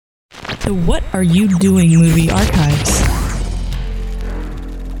to What Are You Doing Movie Archives.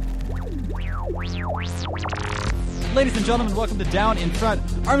 Ladies and gentlemen, welcome to Down in Front.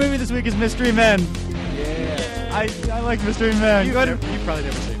 Our movie this week is Mystery Men. Yeah. I like Mystery Men. You probably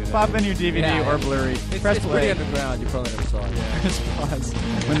never seen it. Pop in your DVD or Blu-ray. Press It's play. pretty underground. You probably never saw it. Press pause.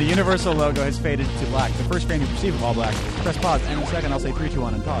 When the Universal logo has faded to black, the first frame you perceive of all black, press pause, and in a second I'll say 3, 2,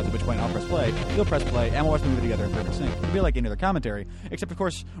 1, and pause, at which point I'll press play, you'll press play, and we'll watch the movie together in perfect sync. It'll be like any other commentary, except, of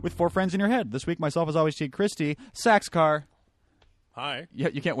course, with 4 friends in your head. This week, myself, as always, Teague Christie, Sax Car. Hi. Yeah,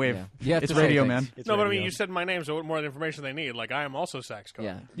 you can't wave. Yeah. You have It's to say radio, things. man. It's No, but I radio. mean, you said my name, so what more information they need? Like, I am also Sax Car.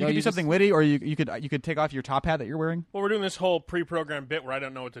 Yeah. You could do something witty, or you could take off your top hat that you're wearing. Well, we're doing this whole pre-programmed bit where I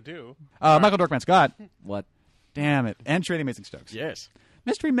don't know what to do. Michael Dorkman Scott. What? Damn it. And Trading Amazing Stokes. Yes.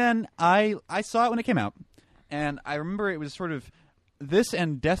 Mystery Men, I saw it when it came out, and I remember it was sort of this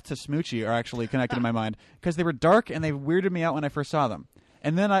and Death to Smoochie are actually connected in my mind because they were dark and they weirded me out when I first saw them.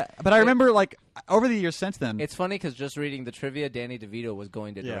 And then I remember like over the years since then. It's funny because just reading the trivia, Danny DeVito was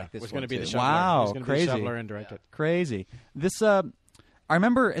going to direct this was one going to be too. the shoveler. Wow, He was gonna crazy. be the shoveler and direct it. Crazy. This I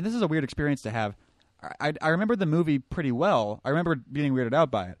remember, and this is a weird experience to have. I remember the movie pretty well. I remember being weirded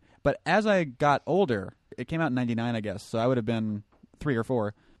out by it. But as I got older, it came out in '99, I guess, so I would have been 3 or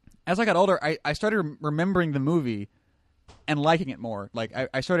 4. As I got older, I started remembering the movie and liking it more. Like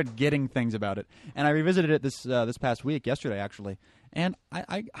I started getting things about it, and I revisited it this past week, yesterday actually, and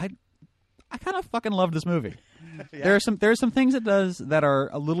I kind of fucking loved this movie. There are some things it does that are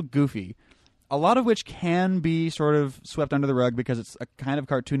a little goofy, a lot of which can be sort of swept under the rug because it's a kind of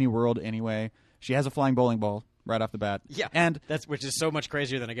cartoony world anyway. She has a flying bowling ball right off the bat. Yeah, and which is so much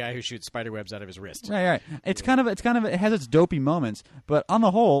crazier than a guy who shoots spider webs out of his wrist. right. It has its dopey moments, but on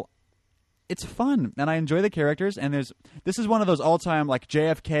the whole, it's fun, and I enjoy the characters. And this is one of those all-time like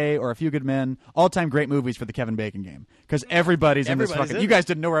JFK or A Few Good Men, all-time great movies for the Kevin Bacon game because everybody's in this fucking. You guys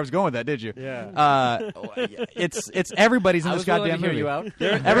didn't know where I was going with that, did you? Yeah. It's everybody's in I this was willing goddamn to hear movie.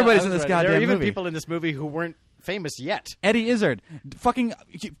 you out. Everybody's I in was this ready. goddamn There are even movie. people in this movie who weren't famous yet. Eddie Izzard, fucking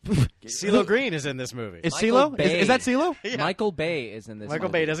CeeLo Green is in this movie. Is Michael CeeLo? Bay. Is that CeeLo? Michael Bay is in this. Michael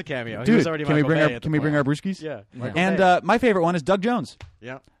movie. Bay does a cameo. he Dude, was already can we Michael bring Bay our at can the we bring point. our brewskis? Yeah. Michael And Bay. my favorite one is Doug Jones.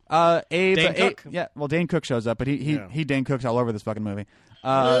 Yeah. Abe, Dane Cook? well, Dane Cook shows up, but he Dane Cooks all over this fucking movie.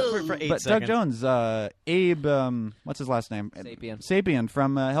 For 8 but seconds. Doug Jones, Abe, what's his last name? Sapien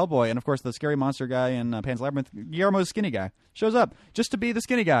from Hellboy, and of course the scary monster guy in Pan's Labyrinth, Guillermo's skinny guy, shows up just to be the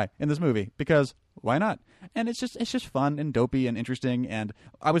skinny guy in this movie because why not? And it's just fun and dopey and interesting. And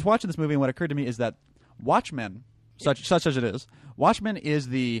I was watching this movie, and what occurred to me is that Watchmen, such as it is, Watchmen is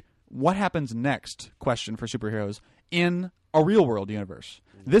the what happens next question for superheroes in a real world universe.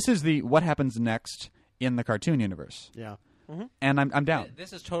 This is the what happens next in the cartoon universe. Yeah. And I'm down.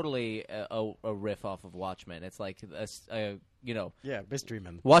 This is totally a riff off of Watchmen. It's like Yeah, Mystery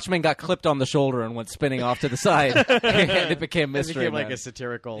Men. Watchmen got clipped on the shoulder and went spinning off to the side, and it became It Mystery became like Men. a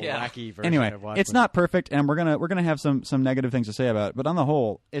satirical, Yeah. wacky version Anyway, of Watchmen. it's not perfect, and we're gonna have some negative things to say about it. But on the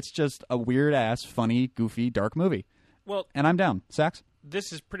whole, it's just a weird ass, funny, goofy, dark movie, Well, and I'm down. Sax?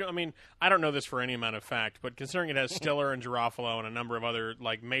 this is pretty. I mean, I don't know this for any amount of fact, but considering it has Stiller and Garofalo and a number of other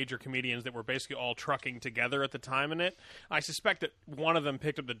like major comedians that were basically all trucking together at the time in it, I suspect that one of them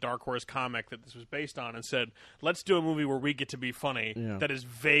picked up the Dark Horse comic that this was based on and said, "Let's do a movie where we get to be funny that is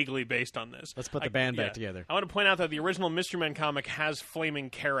vaguely based on this. Let's put the band back together." I want to point out that the original Mystery Men comic has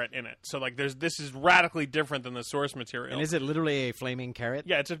Flaming Carrot in it, so like this is radically different than the source material. And is it literally a flaming carrot?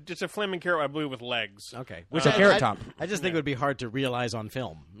 Yeah, it's a flaming carrot, I believe, with legs. Okay. Which a Carrot I- Top. I just think it would be hard to realize on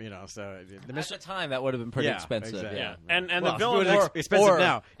film, So the At the time, that would have been pretty expensive. Exactly. Yeah, and Well, the villain it was expensive or-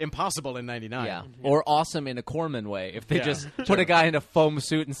 now, impossible in '99. Yeah, or awesome in a Corman way if they Yeah, just put a guy in a foam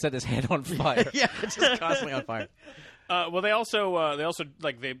suit and set his head on fire. yeah, it's just constantly on fire. Well, they also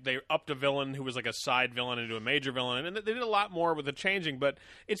like they upped a villain who was like a side villain into a major villain, and they did a lot more with the changing. But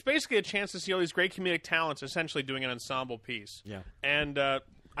it's basically a chance to see all these great comedic talents essentially doing an ensemble piece. Yeah. And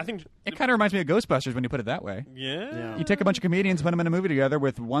I think It kind of reminds me of Ghostbusters when you put it that way. yeah. You take a bunch of comedians, put them in a movie together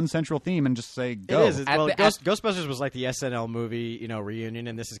with one central theme, and just say go. It is. At Well, the- Ghostbusters was like the SNL movie, reunion,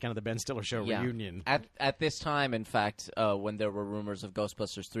 and this is kind of the Ben Stiller show Yeah. reunion. At this time, in fact, when there were rumors of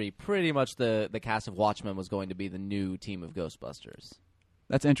Ghostbusters 3, pretty much the cast of Watchmen was going to be the new team of Ghostbusters.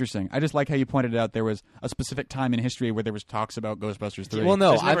 That's interesting. I just like how you pointed out there was a specific time in history where there was talks about Ghostbusters 3. Well,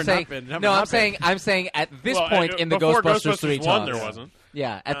 no, There's I'm never saying not been- never no. not I'm saying been. I'm saying at this Well, point in the before Ghostbusters 3 1, talks, there wasn't.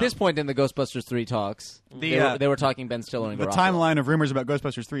 yeah, at this point in the Ghostbusters 3 talks, they were talking Ben Stiller and the Garofalo. timeline of rumors about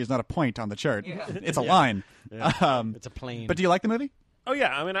Ghostbusters 3 is not a point on the chart. It's a line. Yeah. It's a plane. But do you like the movie? Oh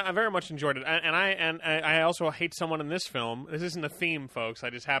yeah, I mean, I very much enjoyed it, and I also hate someone in this film. This isn't a theme, folks. I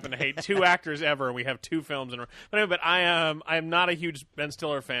just happen to hate two actors ever, and we have two films in a row. But anyway, I am not a huge Ben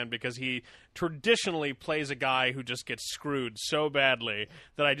Stiller fan because he traditionally plays a guy who just gets screwed so badly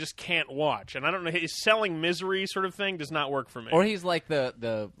that I just can't watch. And I don't know, his selling misery sort of thing does not work for me. Or he's like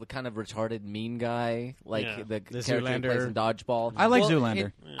the kind of retarded mean guy, like the character who plays in Dodgeball. I like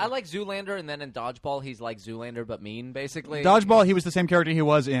Zoolander. I like Zoolander, and then in Dodgeball, he's like Zoolander but mean, basically. Dodgeball, he was the same character he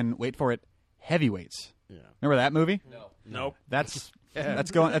was in, wait for it, Heavyweights. Yeah. Remember that movie? No. Nope. That's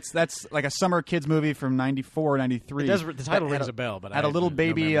like a summer kids movie from 94, 93. The title rings a bell, but had I a little no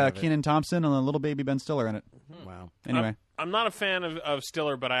baby memory of it. Kenan Thompson and a little baby Ben Stiller in it. Wow. Anyway. I'm not a fan of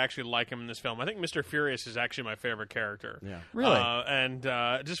Stiller, but I actually like him in this film. I think Mr. Furious is actually my favorite character. Yeah. Really? And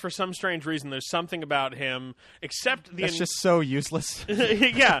just for some strange reason, there's something about him, except the... That's just so useless.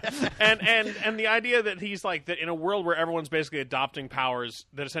 yeah, and the idea that he's like that in a world where everyone's basically adopting powers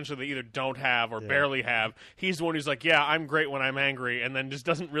that essentially they either don't have or barely have. He's the one who's like, yeah, I'm great when I'm angry, and then just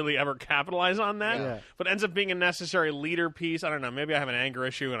doesn't really ever capitalize on that. Yeah. But ends up being a necessary leader piece. I don't know. Maybe I have an anger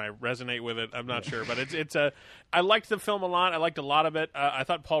issue and I resonate with it. I'm not sure, but it's a. I liked the film a lot. I liked a lot of it. I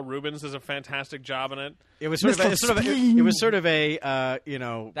thought Paul Rubens does a fantastic job in it. It was sort of a you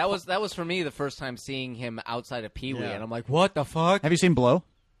know. That was for me the first time seeing him outside of Pee-wee, Yeah. and I'm like, what the fuck? Have you seen Blow?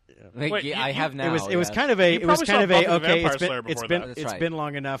 Like, Wait, I have now. It was yes. kind of a. You It was probably kind of saw a. Buffy the Okay, Vampire Slayer before that. That's it's right. been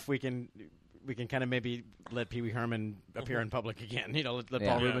long enough. We can kind of maybe let Pee Wee Herman appear in public again. You know, let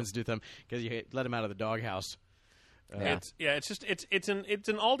Yeah. Paul Yeah. Rubens do them because you let him out of the doghouse. It's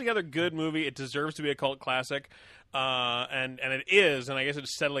an altogether good movie. It deserves to be a cult classic, and it is, and I guess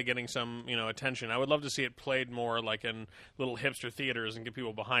it's steadily getting some attention. I would love to see it played more like in little hipster theaters and get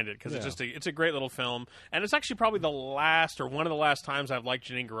people behind it because it's a great little film, and it's actually probably the last or one of the last times I've liked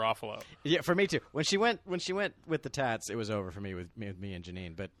Janine Garofalo. Yeah, for me too. When she went with the tats, it was over for me with me and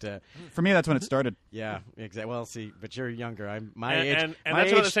Janine. But For me, that's when it started. yeah, exactly. Well, see, but you're younger. I'm my And, age. and my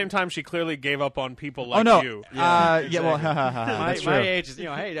that's at age, the same time she clearly gave up on people like oh no! you. Yeah, well, that's true. my age is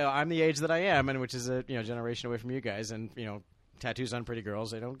hey, I'm the age that I am, and which is a generation away from you guys, and tattoos on pretty girls.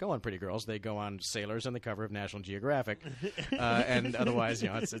 They don't go on pretty girls. They go on sailors on the cover of National Geographic, and otherwise,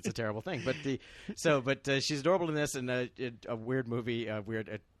 it's a terrible thing. But she's adorable in this, and a weird movie,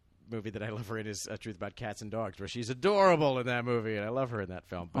 movie that I love her in is Truth About Cats and Dogs, where she's adorable in that movie, and I love her in that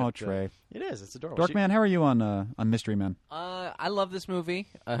film. But, Trey. it is. It's adorable. Dorkman, how are you on Mystery Men? I love this movie.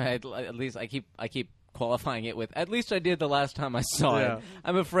 At least I keep qualifying it with. At least I did the last time I saw Yeah. it.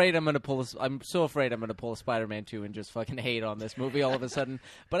 I'm afraid I'm gonna pull. I'm so afraid I'm gonna pull a Spider-Man 2 and just fucking hate on this movie all of a sudden.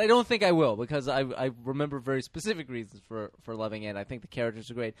 But I don't think I will because I remember very specific reasons for loving it. I think the characters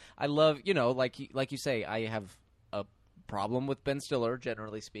are great. I love like you say. I have a problem with Ben Stiller,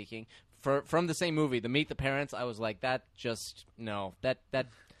 generally speaking. From the same movie, The Meet the Parents, I was like, that that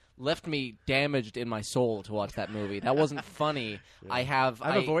left me damaged in my soul to watch that movie. That wasn't funny. I've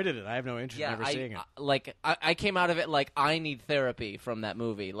avoided it. I have no interest in ever seeing it. I came out of it like I need therapy from that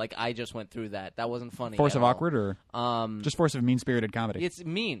movie. Like I just went through that. That wasn't funny. Force at of all. Awkward or just Force of Mean-Spirited Comedy? It's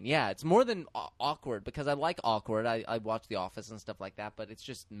mean, yeah. It's more than awkward because I like awkward. I watch The Office and stuff like that, but it's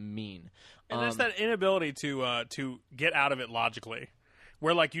just mean. And that's that inability to get out of it logically.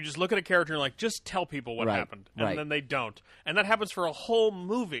 Where, like, you just look at a character and you're like, just tell people what happened. And then they don't. And that happens for a whole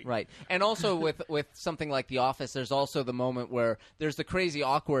movie. Right. And also with something like The Office, there's also the moment where there's the crazy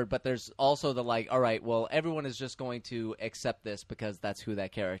awkward, but there's also the, like, all right, well, everyone is just going to accept this because that's who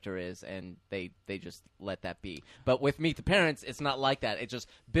that character is, and they just let that be. But with Meet the Parents, it's not like that. It just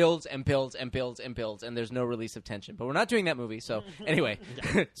builds and builds and builds and builds, and there's no release of tension. But we're not doing that movie, so anyway.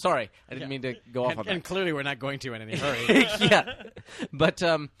 Sorry. I didn't mean to go off on that. And clearly we're not going to in any hurry. Yeah. But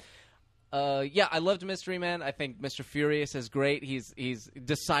I loved Mystery Man. I think Mr. Furious is great. He's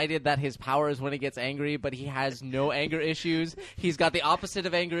decided that his power is when he gets angry, but he has no anger issues. He's got the opposite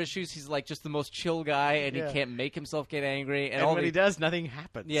of anger issues. He's like just the most chill guy, and he can't make himself get angry. And when he does, nothing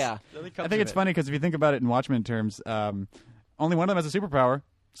happens. Yeah. Nothing I comes think of it's it. funny because if you think about it in Watchmen terms, only one of them has a superpower.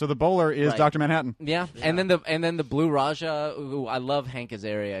 So the bowler is Right. Dr. Manhattan. Yeah. And then the Blue Raja, who I love Hank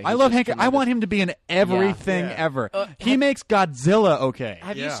Azaria. I love Hank. I want him to be in everything Yeah. ever. He makes Godzilla okay.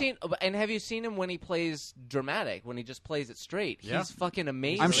 Have you seen him when he plays dramatic, when he just plays it straight? Yeah. He's fucking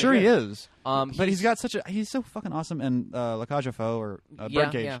amazing. I'm sure he is. But he's he's so fucking awesome in La Cage aux Folles or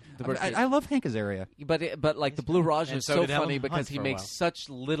Birdcage. yeah, the Birdcage. I love Hank Azaria. But like the Blue Raja And is so so did Helen funny Hunt because he for a makes while. such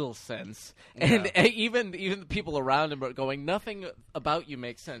little sense, and even the people around him are going, nothing about you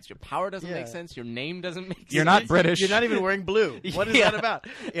makes sense. Your power doesn't make sense. Your name doesn't make sense. You're not British. You're not even wearing blue. What is that about?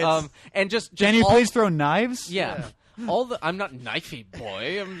 It's, And just Can you all- please throw knives? Yeah. I'm not knifey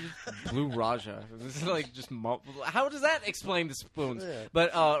boy. I'm just Blue Raja. This is like just how does that explain the spoons? Yeah.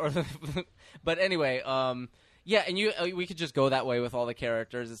 But anyway, yeah, and we could just go that way with all the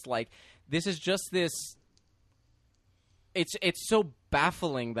characters. It's like this is just this. It's so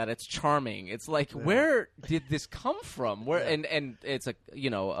baffling that it's charming. It's like, where did this come from? Where and it's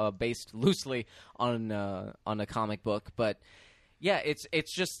based loosely on a comic book, but yeah,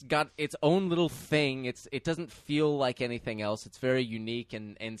 it's just got its own little thing. It doesn't feel like anything else. It's very unique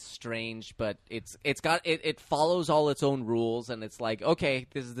and strange, but it follows all its own rules, and it's like, okay,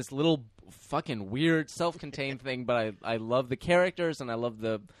 this is this little fucking weird self-contained thing, but I love the characters and I love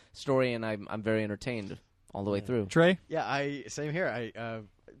the story, and I'm very entertained all the way through. Trey? Yeah, same here.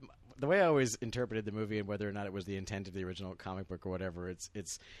 The way I always interpreted the movie and whether or not it was the intent of the original comic book or whatever,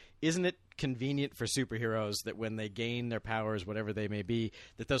 it's isn't it convenient for superheroes that when they gain their powers, whatever they may be,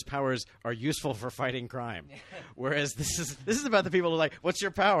 that those powers are useful for fighting crime? Whereas this is about the people who are like, what's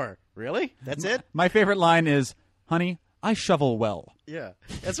your power? Really? That's it? My favorite line is, honey, I shovel well. Yeah,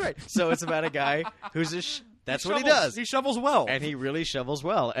 that's right. So it's about a guy who's that's what he does. He shovels well. And he really shovels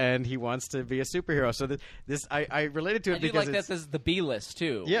well, and he wants to be a superhero. So I related to it I do because like that this is the B list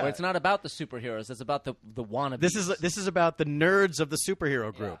too. Yeah. Where it's not about the superheroes; it's about the wannabes. this is about the nerds of the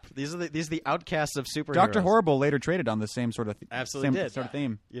superhero group. Yeah. These are the outcasts of superheroes. Dr. Horrible later traded on the same sort of Absolutely did. sort of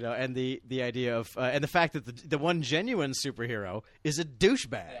theme. You know, and the idea of and the fact that the one genuine superhero is a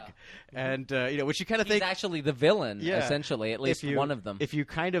douchebag, and which you kind of He's think actually the villain, essentially, at least one of them. If you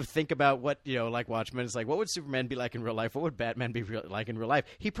kind of think about what like Watchmen, it's like, what would Superman be like in real life? What would Batman be like in real life?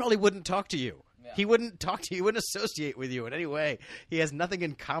 He probably wouldn't talk to you. Yeah. He wouldn't talk to you. He wouldn't associate with you in any way. He has nothing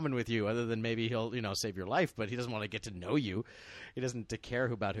in common with you other than maybe he'll save your life, but he doesn't want to get to know you. He doesn't care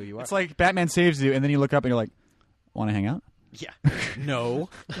about who you are. It's like Batman saves you, and then you look up and you're like, want to hang out? Yeah. No.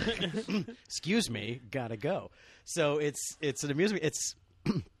 Excuse me. Gotta go. So it's an amusement. It's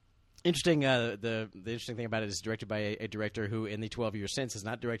interesting. The interesting thing about it is directed by a director who, in the 12 years since, has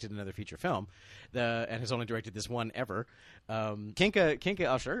not directed another feature film, and has only directed this one ever. Kinka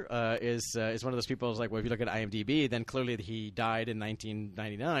Usher is one of those people who's like, well, if you look at IMDb, then clearly he died in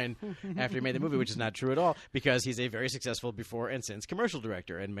 1999 after he made the movie, which is not true at all, because he's a very successful before and since commercial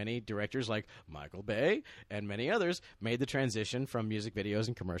director, and many directors like Michael Bay and many others made the transition from music videos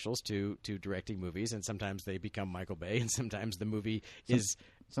and commercials to directing movies, and sometimes they become Michael Bay, and sometimes the movie is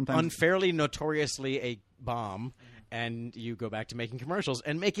unfairly, notoriously a bomb, and you go back to making commercials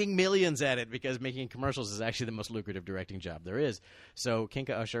and making millions at it, because making commercials is actually the most lucrative directing job there is. So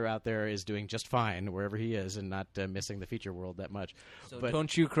Kinka Usher out there is doing just fine wherever he is and not missing the feature world that much. So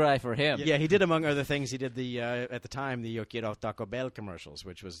don't you cry for him. Yeah, he did, among other things, he did the at the time the Yo Quiero Taco Bell commercials,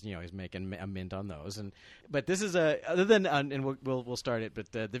 which was he's making a mint on those. But this is other than and we'll start it.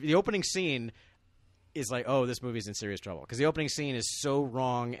 But the opening scene is like, oh, this movie's in serious trouble, because the opening scene is so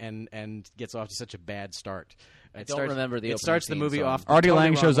wrong and gets off to such a bad start. I don't remember the opening It starts the scene, movie so. off. Artie totally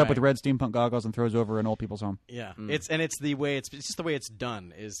Lang wrong shows up way. with red steampunk goggles and throws over an old people's home. Yeah, it's the way it's just the way it's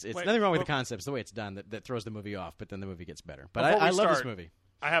done. It's nothing wrong with the concept. It's the way it's done that throws the movie off. But then the movie gets better. But I love this movie.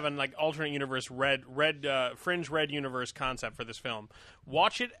 I have an alternate universe fringe red universe concept for this film.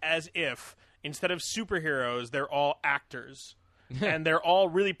 Watch it as if instead of superheroes, they're all actors. And they're all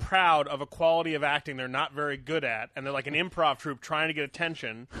really proud of a quality of acting they're not very good at, and they're like an improv troupe trying to get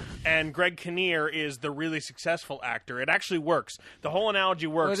attention. And Greg Kinnear is the really successful actor. It actually works. The whole analogy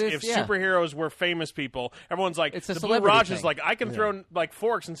works. If superheroes were famous people, everyone's like, it's a the Blue Raj is thing. like, I can throw like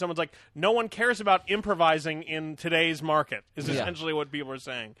forks, and someone's like, no one cares about improvising in today's market. Is essentially what people are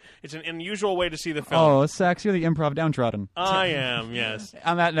saying. It's an unusual way to see the film. Oh, Sax, you're the improv downtrodden. I am, yes.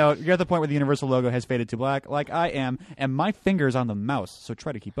 On that note, you're at the point where the Universal logo has faded to black, like I am, and my finger's on the mouse, so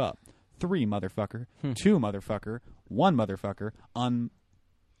try to keep up. 3, motherfucker. 2, motherfucker. 1, motherfucker. I didn't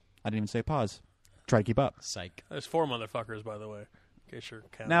even say pause. Try to keep up. Psych. There's 4 motherfuckers, by the way. In case you're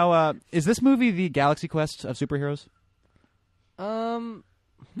counting. Now, is this movie the Galaxy Quest of superheroes?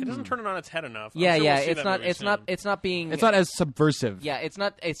 It doesn't turn it on its head enough. Yeah, I'm sure yeah. we'll see It's that not. movie It's soon. not. It's not being. It's not as subversive. Yeah, it's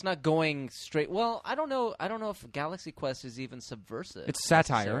not. It's not going straight. Well, I don't know. I don't know if Galaxy Quest is even subversive. It's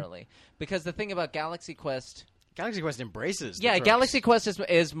satire. necessarily. Because the thing about Galaxy Quest. Galaxy Quest embraces. the Yeah, tropes. Galaxy Quest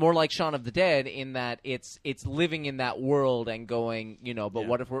is more like Shaun of the Dead in that it's living in that world and going, but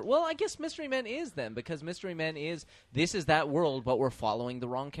what if we're... Well, I guess Mystery Men is then, because Mystery Men this is that world, but we're following the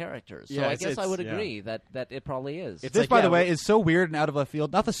wrong characters. So Yeah, I guess I would yeah. agree that it probably is. It's This, like, by yeah, the way, is so weird and out of left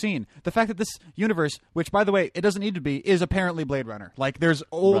field. Not the scene. The fact that this universe, which, by the way, it doesn't need to be, is apparently Blade Runner. Like, there's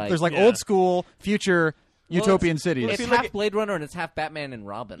Right. there's like Yeah. old school, future, utopian cities. It's half Blade Runner and it's half Batman and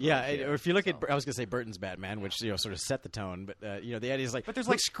Robin. Yeah, right here. or if you look at, I was going to say Burton's Batman, which sort of set the tone, but the idea is like, But there's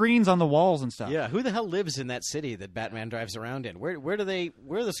screens on the walls and stuff. yeah, who the hell lives in that city that Batman drives around in? Where are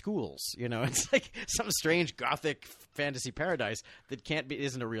the schools? It's like some strange gothic fantasy paradise that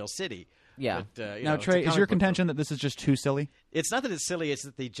isn't a real city. Yeah. But, Now, it's a Trey, is comic your book contention that this is just too silly? It's not that it's silly; it's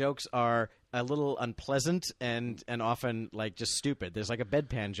that the jokes are a little unpleasant and often just stupid. There's like a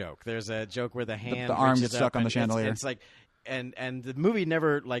bedpan joke. There's a joke where the hand, the arm reaches gets stuck up on the and chandelier. It's like, and the movie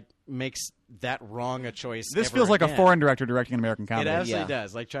never makes that wrong a choice. This ever feels like again. a foreign director directing an American It comedy. absolutely Yeah.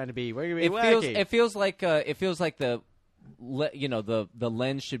 does. Like trying to be, we're gonna be It feels wacky. it feels like the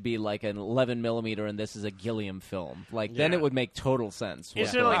lens should be like an 11 millimeter, and this is a Gilliam film. Then Yeah. it would make total sense.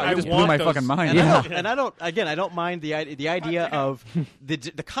 Isn't it like Wow, I you just blew want my those- fucking mind. And I don't mind the idea of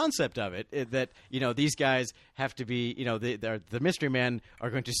the concept of it that these guys have to be the mystery men are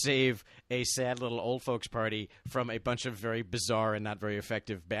going to save a sad little old folks party from a bunch of very bizarre and not very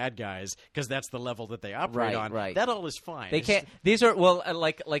effective bad guys because that's the level that they operate Right, on. right. That all is fine. They It's can't. These are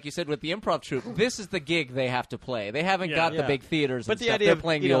like you said with the improv troupe. This is the gig they have to play. They haven't got the Yeah. big theaters. But and the stuff. idea They're of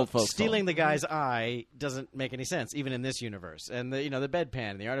playing the old folks stealing home. the guy's eye doesn't make any sense, even in this universe. And the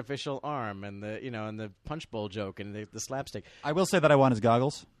bedpan, and the artificial arm, and the punch bowl joke, and the slapstick. I will say that I want his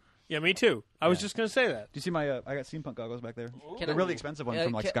goggles. Yeah, me too. I was just going to say that. Do you see my? I got steampunk goggles back there. Can They're I- really expensive ones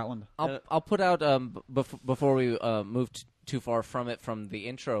from can- Scotland. I'll put out before we move too far from the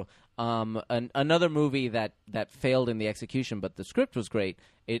intro. Another movie that failed in the execution, but the script was great.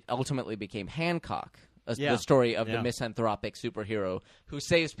 It ultimately became Hancock. Yeah. The story of Yeah. the misanthropic superhero who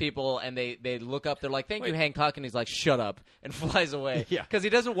saves people, and they look up. They're like, "Thank you, Hancock," and he's like, "Shut up," and flies away. Yeah. Because he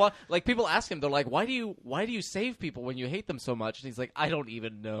doesn't want. Like people ask him, they're like, "Why do you save people when you hate them so much?" And he's like, "I don't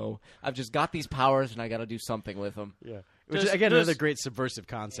even know. I've just got these powers, and I got to do something with them." Yeah. Which Does- is, again, does- another great subversive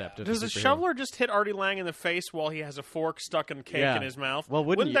concept. Of Does the the superhero. shoveler just hit Artie Lang in the face while he has a fork stuck in cake in his mouth? Well,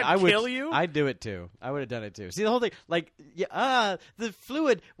 wouldn't you? that I would, kill you? I'd do it too. I would have done it too. See the whole thing, the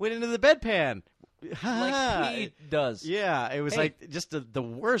fluid went into the bedpan. Like he does. Yeah, it was Hey. like just the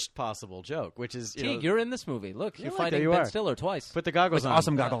worst possible joke, which is Teague, you're in this movie. Look, you're look, fighting there you Ben are. Stiller twice. put the goggles With on.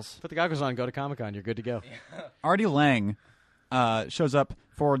 awesome goggles. Put the goggles on. Go to Comic-Con. You're good to go. Artie Lang shows up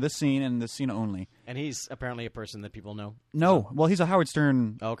for this scene and this scene only. And he's apparently a person that people know. No, well, he's a Howard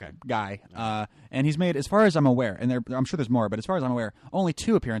Stern Okay. guy, and he's made, as far as I'm aware, and I'm sure there's more, but as far as I'm aware, only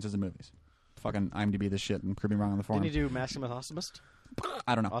 2 appearances in movies. Fucking IMDb this shit and prove me wrong on the forum. Didn't he do Maximus Optimus?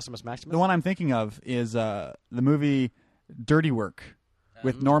 I don't know. Optimus Maximus? The one I'm thinking of is the movie Dirty Work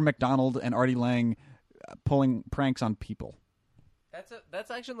with Norm Macdonald and Artie Lang pulling pranks on people. That's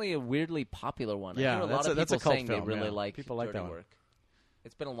actually a weirdly popular one. Yeah, I hear a lot that's of a- that's a people cult saying film, they really yeah. like People like Dirty that one. Work.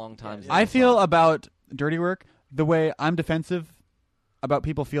 It's been a long time. since I saw feel it. about Dirty Work the way I'm defensive about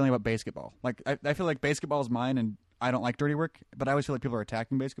people feeling about basketball. Like I feel like basketball is mine, and I don't like Dirty Work, but I always feel like people are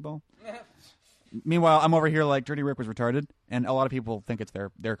attacking basketball. Meanwhile, I'm over here like Dirty Work was retarded, and a lot of people think it's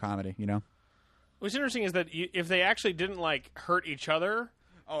their comedy. You know? What's interesting is that if they actually didn't hurt each other,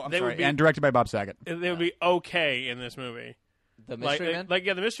 Oh, I'm They sorry. would be- And directed by Bob Saget. they would be okay in this movie. The Mystery Man.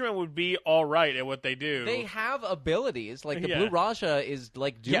 the Mystery Man would be all right at what they do. They have abilities. Like the Yeah. Blue Raja is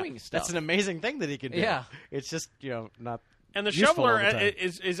like doing stuff. That's an amazing thing that he can do. Yeah. It's just, not And the useful shoveler all the time.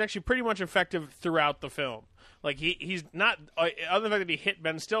 is actually pretty much effective throughout the film. Like he's not other than the fact that he hit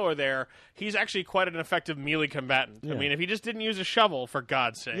Ben Stiller there, he's actually quite an effective melee combatant. Yeah. I mean, if he just didn't use a shovel, for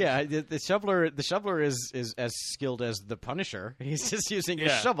God's sake. Yeah, the shoveler is as skilled as the Punisher. He's just using a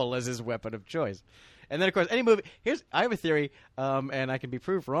Yeah. shovel as his weapon of choice. And then, of course, any movie. I have a theory, and I can be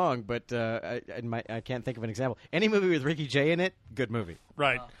proved wrong, but I can't think of an example. Any movie with Ricky Jay in it, good movie.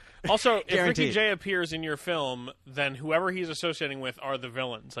 Right. Also, if Ricky Guaranteed. Jay appears in your film, then whoever he's associating with are the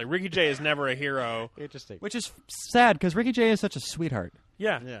villains. Like Ricky Jay is never a hero. Interesting. Which is sad because Ricky Jay is such a sweetheart.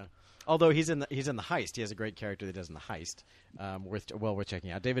 Yeah. Yeah. Although he's in the heist, he has a great character that does in the heist. Worth checking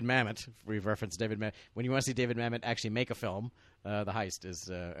out. David Mamet. We've referenced David Mamet. When you want to see David Mamet actually make a film, The Heist is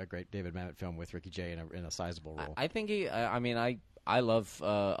a great David Mamet film with Ricky Jay in a sizable role. I think he. I mean, I love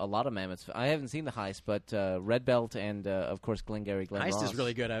a lot of Mammoths. I haven't seen the Heist, but Red Belt and of course Glengarry Glen Heist Ross. is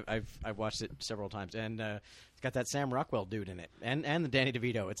really good. I've watched it several times, and it's got that Sam Rockwell dude in it, and the Danny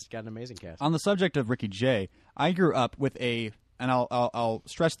DeVito. It's got an amazing cast. On the subject of Ricky Jay, I grew up with and I'll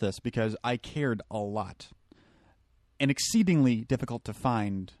stress this because I cared a lot, an exceedingly difficult to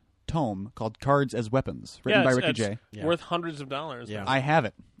find tome called Cards as Weapons, written by Ricky Jay. Yeah. Worth hundreds of dollars. Yeah. I have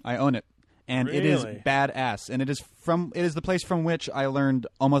it. I own it. And it is Really? badass. And it is the place from which I learned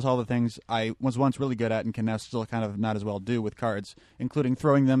almost all the things I was once really good at and can now still kind of not as well do with cards, including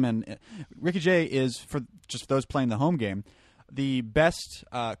throwing them. And Ricky Jay is, for just those playing the home game, the best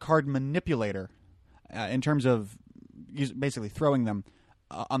card manipulator in terms of basically throwing them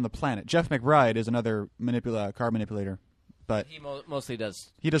on the planet. Jeff McBride is another car manipulator, but He mostly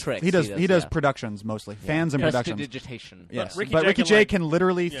does. he does tricks. he does yeah. productions mostly, fans and productions. Prestidigitation. Yes, Ricky but Jay Ricky can, Jay like- can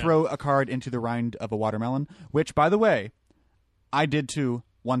literally Yeah. throw a card into the rind of a watermelon, which, by the way, I did too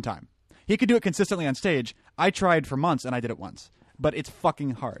one time. He could do it consistently on stage. I tried for months, and I did it once. But it's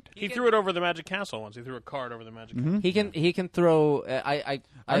fucking hard. He threw it over the Magic Castle once. He threw a card over the Magic Castle. He can throw. I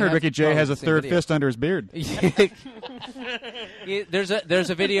heard have Ricky Jay probably has a seen third videos. fist under his beard. There's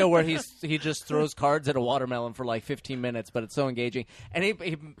a video where he just throws cards at a watermelon for like 15 minutes, but it's so engaging, and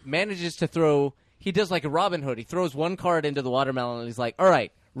he manages to throw. He does like a Robin Hood. He throws one card into the watermelon, and he's like, "All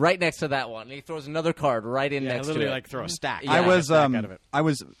right, right next to that one." And he throws another card right in Yeah, next to literally it. like throw a stack. Yeah. I Yeah, was a stack out of it. I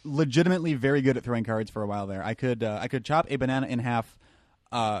was legitimately very good at throwing cards for a while there. I could chop a banana in half,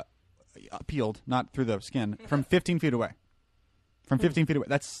 peeled, not through the skin, from 15 feet away. From 15 feet away.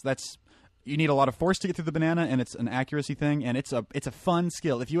 That's you need a lot of force to get through the banana, and it's an accuracy thing, and it's a fun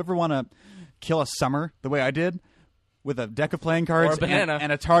skill. If you ever want to kill a summer the way I did, with a deck of playing cards Or a banana.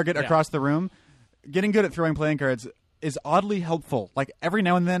 and a target across the room, getting good at throwing playing cards is oddly helpful. Like every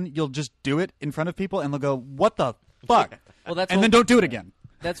now and then, you'll just do it in front of people, and they'll go, "What the fuck?" Well, that's and what- then don't do it again.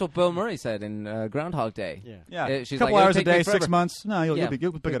 That's what Bill Murray said in Groundhog Day. Yeah. Yeah, She's a couple like, "It'll hours a take me day, forever." 6 months. No, Yeah.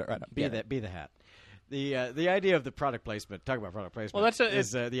 you'll pick it right up. Be the hat. The idea of the product placement. Talk about product placement. Well, that's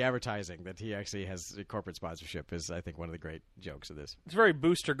is the advertising that he actually has corporate sponsorship is I think one of the great jokes of this. It's very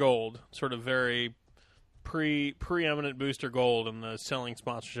Booster Gold, sort of very preeminent Booster Gold in the selling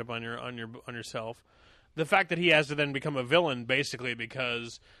sponsorship on yourself. The fact that he has to then become a villain, basically,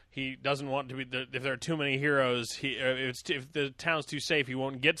 because he doesn't want to be. If there are too many heroes, if the town's too safe, he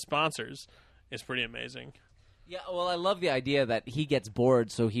won't get sponsors. Is pretty amazing. Yeah, well, I love the idea that he gets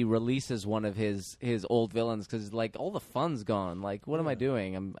bored, so he releases one of his old villains because like all the fun's gone. Like, what am I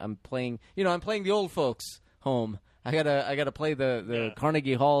doing? I'm playing. I'm playing the old folks home. I gotta play the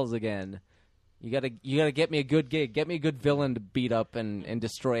Carnegie Halls again. You gotta get me a good gig. Get me a good villain to beat up and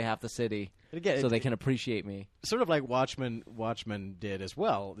destroy half the city, And again, so they can appreciate me. Sort of like Watchmen did as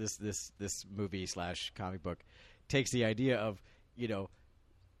well. This movie / comic book takes the idea of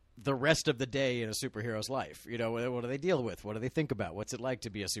the rest of the day in a superhero's life. What do they deal with? What do they think about? What's it like to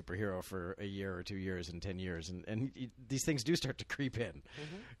be a superhero for a year or 2 years and 10 years? And these things do start to creep in.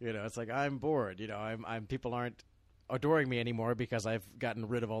 It's like I'm bored. I'm people aren't adoring me anymore because I've gotten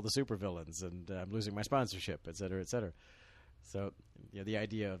rid of all the supervillains and I'm losing my sponsorship, et cetera, et cetera. So the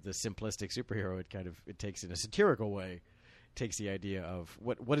idea of the simplistic superhero, it takes in a satirical way, takes the idea of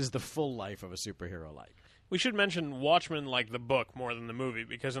what is the full life of a superhero like. We should mention Watchmen like the book more than the movie,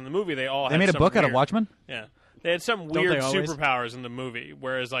 because in the movie they all They had made a some book out of weird- Watchmen? Yeah, they had some Don't weird they always? superpowers in the movie,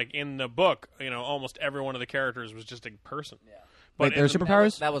 whereas like in the book, almost every one of the characters was just a person. Yeah. Wait, there are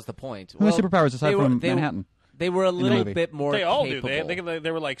superpowers? That was the point. Who has superpowers aside they were- from they were- Manhattan? They were a little movie. bit more They all capable. do.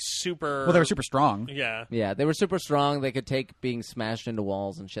 They were like super. Well, they were super strong. Yeah. Yeah, they were super strong. They could take being smashed into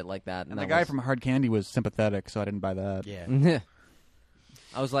walls and shit like that. And the that guy was- from Hard Candy was sympathetic, so I didn't buy that. Yeah.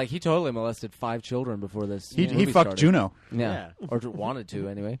 I was like, he totally molested 5 children before this. He movie fucked started. Juno. Yeah. Or wanted to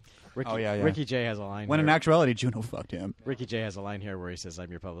anyway. Ricky, Oh, yeah. Ricky Jay has a line. When here. in actuality, Juno fucked him. Ricky Jay has a line here where he says,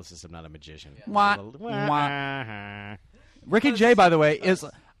 "I'm your publicist. I'm not a magician." Wah, A little- wah. Ricky Jay, by the way, is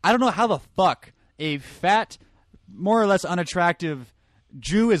I don't know how the fuck a fat, more or less unattractive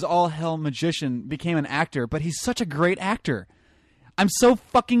Jew is all hell magician became an actor, but he's such a great actor. I'm so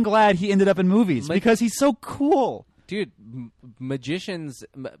fucking glad he ended up in movies because he's so cool. Dude,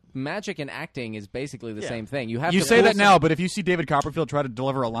 magic and acting is basically the same thing. You have You to say fool that now, but if you see David Copperfield try to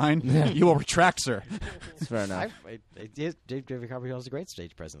deliver a line, you will retract, sir. some- Fair enough. David Copperfield has a great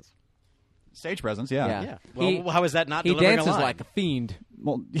stage presence. Stage presence, yeah. Yeah. Yeah. He- Well, how is that not? He delivering dances a line? like a fiend.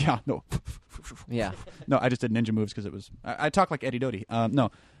 Well, yeah, no. Yeah. No, I just did ninja moves because it was. I talk like Eddie Doty. No,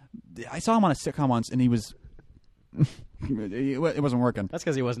 I saw him on a sitcom once, and he was. It wasn't working. That's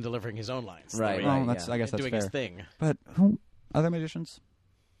because he wasn't delivering his own lines. Right, The way Well, he- that's. I guess that's doing fair. his thing. But who? Other magicians?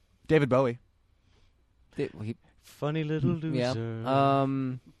 David Bowie. Funny little loser. Yeah.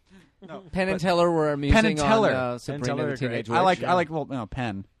 Penn and Teller were amusing Penn and Teller. on Sabrina Teller the are Teenage great. Witch. I like. Well, no,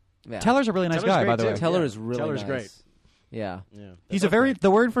 Penn. Yeah. Teller's a really nice Teller's guy, great by the way. too. Teller Yeah. is really Teller's nice. great. Yeah. Yeah. He's a very.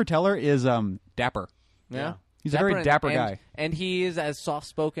 The word for Teller is dapper. Yeah. He's a very dapper and, guy. And he is as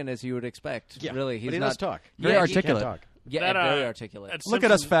soft-spoken as you would expect. Yeah. Really. He's but he not, does talk. Very Yeah, he articulate. Can't talk. Yeah, That, very articulate. Look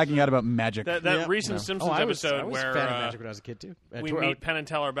at us fagging out about magic. That Yeah. recent No. Simpsons I was episode a where fan of magic when I was a kid too. we meet Penn and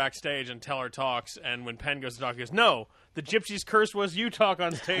Teller backstage, and Teller talks, and when Penn goes to talk, he goes, "No, the gypsy's curse was you talk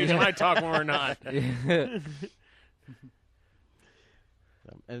on stage, and I talk when we're not."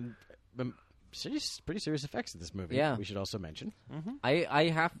 And pretty serious effects in this movie. Yeah. We should also mention.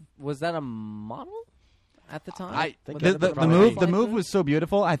 I have. Was that a model? at the time. think Was that it probably- The move was so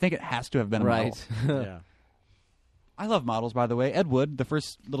beautiful. I think it has to have been a model. right. Yeah. I love models, by the way. Ed Wood, the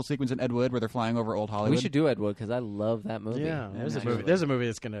first little sequence in Ed Wood where they're flying over old Hollywood. We should do Ed Wood because I love that movie. Yeah, there's a actually. movie. There's a movie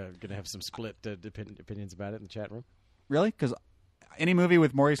that's gonna have some split opinions about it in the chat room. Really? Because any movie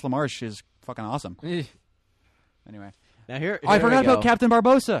with Maurice LaMarche is fucking awesome. Eh. Anyway. Now here, Oh, I Here we forgot go. about Captain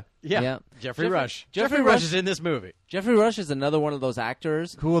Barbosa. yeah, Yeah. Jeffrey Rush. Jeffrey Jeffrey Rush Rush is in this movie. Jeffrey Rush is another one of those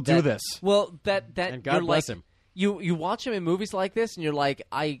actors Who will do that- this? Well, that And God you're bless like, him. You watch him in movies like this, and you're like,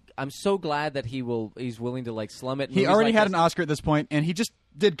 I'm so glad that he's willing to like slum it. in He movies already like had this. an Oscar at this point, and he just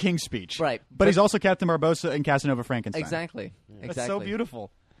did King's Speech. Right. But he's also Captain Barbosa and Casanova Frankenstein. Exactly. That's Exactly. so beautiful.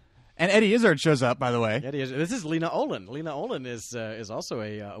 And Eddie Izzard shows up, by the way. Yeah, this is Lena Olin. Lena Olin is also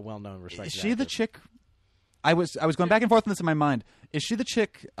a well-known, respected Is she the actress. chick? I was going back and forth on this in my mind. Is she the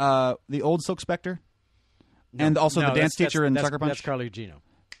chick, the old Silk Spectre? And also No, the dance teacher in that's, Sucker Punch? That's Carly Gugino.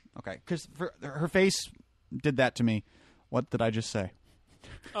 Okay. Because her face did that to me. What did I just say?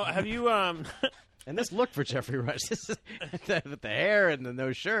 Oh, have you? And this look for Jeffrey Rush, this is with the hair and the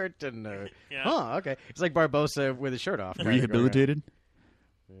no shirt and Yeah. huh, okay, it's like Barbosa with his shirt off. Rehabilitated?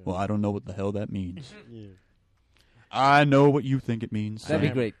 Well, I don't know what the hell that means. I know what you think it means. That'd be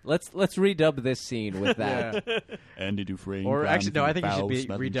Sam. great. Let's redub this scene with that. Andy Dufresne. Or found actually, no, I think it should be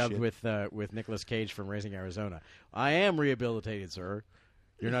foul-smelling redubbed shit. with Nicolas Cage from Raising Arizona. I am rehabilitated, sir.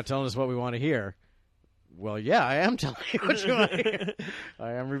 You're not telling us what we want to hear. Well, yeah, I am telling you what you want to hear.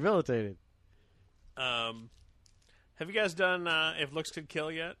 I am rehabilitated. Have you guys done If Looks Could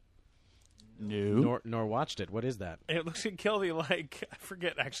Kill yet? No. Nor watched it. What is that? If Looks Could Kill, the I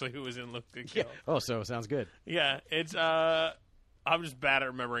forget actually who was in Looks Could Kill. Oh, so it sounds good. Yeah, it's I'm just bad at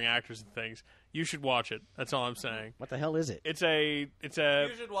remembering actors and things. You should watch it. That's all I'm saying. What the hell is it? It's a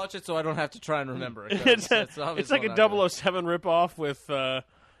You should watch it so I don't have to try and remember it. it's like a 007 ripoff with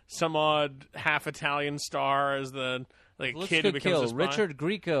some odd half Italian star as the like Looks kid who Could becomes Kill. a spy. Richard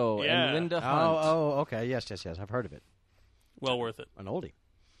Grieco Yeah. and Linda Hunt. Oh, okay. Yes. I've heard of it. Well worth it. An oldie.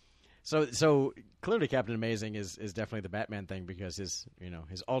 So clearly, Captain Amazing is definitely the Batman thing because his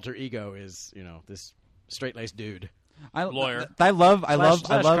alter ego is this straight laced dude. Lawyer. I love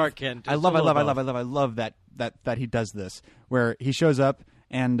Clark Kent. I It's love a little I love that he does this where he shows up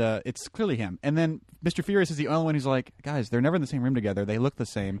and it's clearly him. And then Mr. Furious is the only one who's like, guys, they're never in the same room together. They look the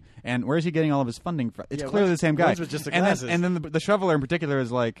same. And where is he getting all of his funding from? It's Yeah, clearly the one's- same guy. one's with just the and glasses. then the shoveler in particular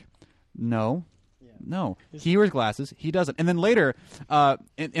is like, no. No, he wears glasses. He doesn't. And then later,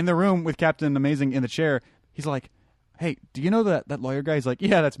 in the room with Captain Amazing in the chair, he's like, "Hey, do you know that lawyer guy?" He's like,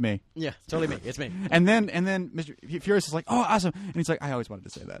 "Yeah, that's me." Yeah, totally me. It's me. And then Mr. Furious is like, "Oh, awesome!" And he's like, "I always wanted to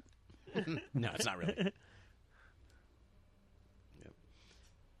say that." No, it's not really.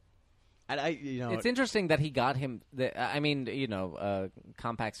 And It's interesting that he got him.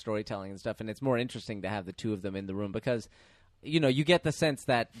 Compact storytelling and stuff, and it's more interesting to have the two of them in the room because, you get the sense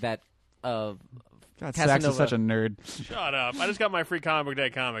that God, Sax is such a nerd. Shut up. I just got my free Comic Book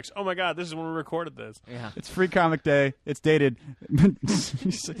Day comics. Oh my god, this is when we recorded this. Yeah. It's free comic day. It's dated.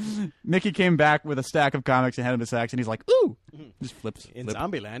 Mickey came back with a stack of comics and handed them to Sax, and he's like, "Ooh!" Just flips. in flip.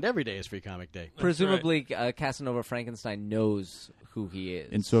 Zombieland, every day is Free Comic Day. Presumably, Casanova Frankenstein knows who he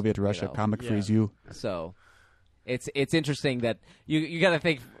is. In Soviet Russia, know. comic Yeah. frees you. So it's interesting that you got to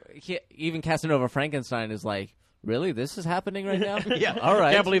think even Casanova Frankenstein is like, really, this is happening right now? Yeah, all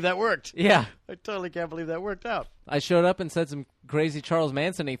right. Can't believe that worked. Yeah, I totally can't believe that worked out. I showed up and said some crazy Charles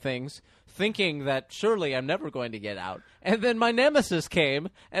Manson-y things, thinking that surely I'm never going to get out, and then my nemesis came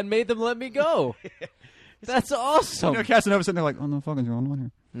and made them let me go. That's awesome. You know, Casanova's sitting there like, "Oh no, fucking going on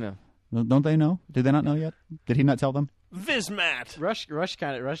here." No. Don't they know? Did they not know yet? Did he not tell them? Vismat.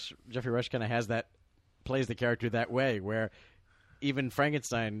 Jeffrey Rush kind of plays the character that way, where even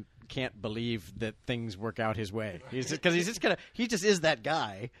Frankenstein can't believe that things work out his way. He just is that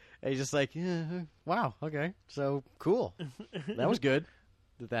guy. And he's just like, yeah, wow, okay, so cool. That was good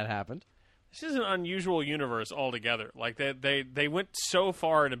that happened. This is an unusual universe altogether. Like they went so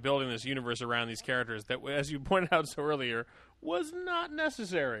far into building this universe around these characters that, as you pointed out so earlier, was not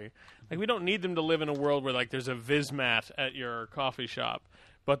necessary. Like we don't need them to live in a world where like there's a Vismat at your coffee shop,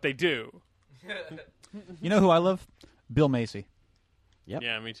 but they do. You know who I love? Bill Macy. Yep.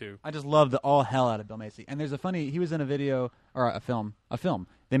 Yeah, me too. I just love the all hell out of Bill Macy. And there's he was in a video or a film.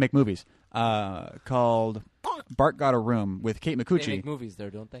 They make movies called Bart Got a Room with Kate They McCucci. make movies there,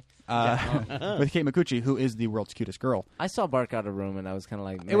 don't they? With Kate McCucci, who is the world's cutest girl. I saw Bark Out of Room, and I was kind of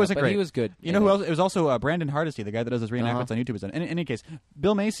like, It wasn't but great. he was good. You know who else? It was also Brandon Hardesty, the guy that does his reenactments Uh-huh. on YouTube. In any case,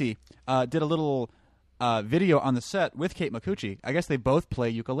 Bill Macy did a little video on the set with Kate Micucci. I guess they both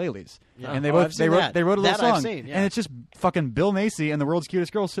play ukuleles, Yeah. and they Oh, both I've seen that. they wrote a little That I've song, seen, yeah. and it's just fucking Bill Macy and the world's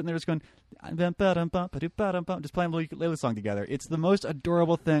cutest girl sitting there just going, just playing a little ukulele song together. It's the most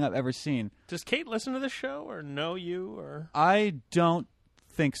adorable thing I've ever seen. Does Kate listen to this show or know you or? I don't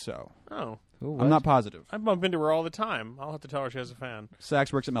think so. Oh, I'm not positive. I bump into her all the time. I'll have to tell her she has a fan.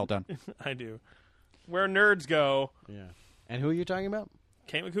 Sax works at Meltdown. I do. Where nerds go, Yeah. And who are you talking about?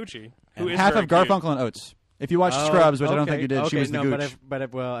 Kate Micucci, who is Half very of cute. Garfunkel and Oates. If you watched Scrubs, which I don't think you did, she Okay, was the no, gooch.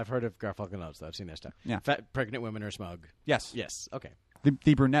 I've heard of Garfunkel and Oates, though. I've seen their stuff. Yeah. Fat, pregnant women are smug. Yes. Yes. Okay.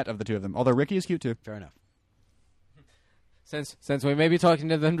 The brunette of the two of them. Although Ricky is cute too. Fair enough. Since we may be talking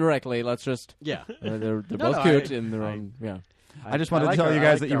to them directly, let's just Yeah. they're No, both no, cute I- in their own. Yeah. I just wanted to like tell her. you I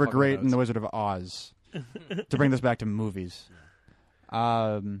guys like that you were Garfunkel great and in The Oates. Wizard of Oz. To bring this back to movies.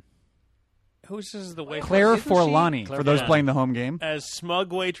 Who's is the waitress? Claire Isn't she- Forlani, for those Forlani. playing the home game. as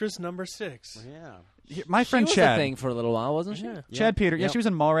smug waitress number 6. Yeah. My friend she was Chad. a thing for a little while, wasn't she? Yeah. Chad Peter. Yeah, Yep. she was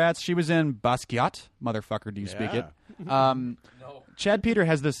in Mallrats. She was in Basquiat. Motherfucker, do you speak it? Yeah. Chad Peter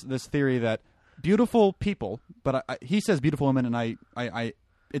has this theory that beautiful people, but he says beautiful women, and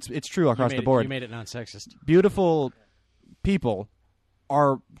it's true across the board. You made it non-sexist. Beautiful people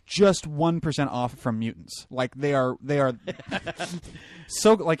are just 1% off from mutants. Like they are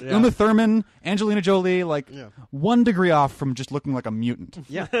so like Yeah. Uma Thurman, Angelina Jolie, like Yeah. 1 degree off from just looking like a mutant.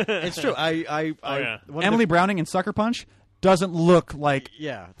 Yeah, it's true. yeah. One of Emily the- Browning in Sucker Punch doesn't look like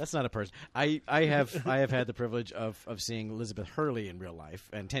Yeah, that's not a person. I have had the privilege of seeing Elizabeth Hurley in real life,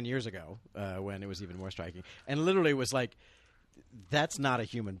 and 10 years ago when it was even more striking, and literally was like, that's not a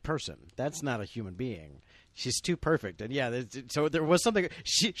human person. That's not a human being. She's too perfect, and so there was something.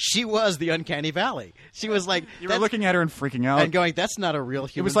 She was the uncanny valley. She was like you were looking at her and freaking out. and going, that's not a real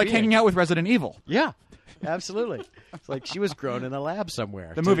It human. was like being. hanging out with Resident Evil. Yeah, absolutely. It's like she was grown in a lab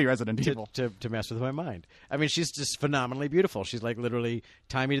somewhere. The movie Resident to, Evil. to mess with my mind. I mean, she's just phenomenally beautiful. She's like literally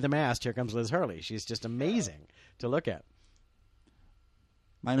tie me to the mast. Here comes Liz Hurley. She's just amazing to look at.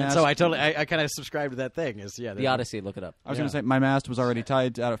 My And mast. so I kind of subscribe to that thing. Is The Odyssey, look it up. I was Yeah. going to say my mast was already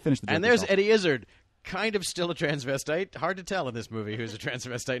tied. Finished the joke And there's yourself. Eddie Izzard, kind of still a transvestite. Hard to tell in this movie who's a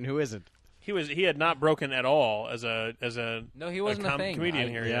transvestite and who isn't. He had not broken at all as a No, he wasn't a thing. comedian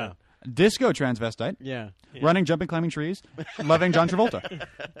here. Yeah, Disco transvestite. yeah, Running, jumping, climbing trees. Loving John Travolta.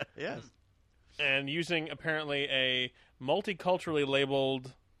 yes. and using apparently a multiculturally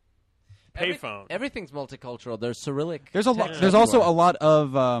labeled payphone. Everything's multicultural. There's Cyrillic. There's a lot. text There's also everywhere. a lot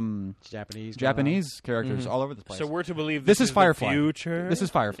of Japanese characters all over the place. So we're to believe This this is Firefly. The future. This is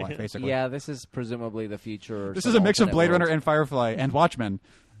Firefly, basically. Yeah, this is presumably the future. Or This some is a mix of alternate Blade world. Runner and Firefly and Watchmen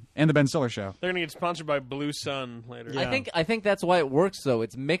and the Ben Stiller Show. They're going to get sponsored by Blue Sun later. Yeah. I think that's why it works though.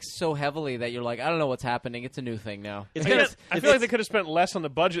 It's mixed so heavily that you're like, I don't know what's happening. It's a new thing now. It's I kind feel- I feel like they could have spent less on the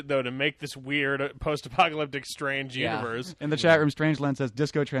budget though to make this weird post-apocalyptic strange Yeah. universe. In the chat room, Strangeland says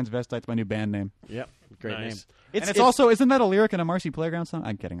Disco Transvestite's my new band name. Yep, great Nice. name. And it's also, isn't that a lyric in a Marcy Playground song?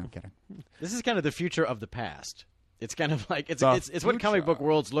 I'm kidding. This is kind of the future of the past. It's kind of like it's The what comic future. book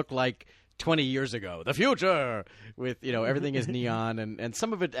worlds look like 20 years ago. The future with everything is neon and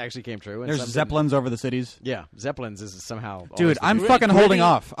some of it actually came true. And There's some didn't. Zeppelins over the cities. Yeah, Zeppelins is somehow. always Dude, the I'm future. fucking Gritty- holding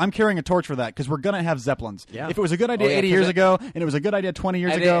off. I'm carrying a torch for that because we're going to have Zeppelins. Yeah. If it was a good idea Oh, yeah, 80 'cause years it- ago and it was a good idea 20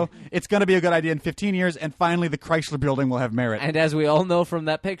 years And ago, it's going to be a good idea in 15 years, and finally the Chrysler Building will have merit. And as we all know from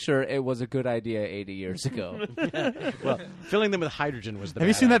that picture, it was a good idea 80 years ago. Well, filling them with hydrogen was the. Have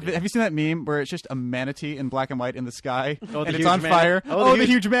you bad seen that? idea. Have you seen that meme where it's just a manatee in black and white in the sky Oh, the and it's huge on fire? Oh, the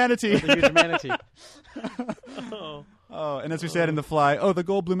huge manatee! The huge manatee. Oh, and as we said in The Fly, oh, the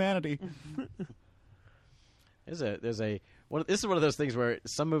gold blue manatee. This is one of those things where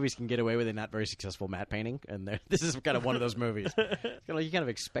some movies can get away with a not very successful matte painting, and this is kind of one of those movies. It's kind of like you kind of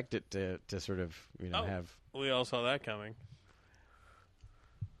expect it to sort of have. We all saw that coming.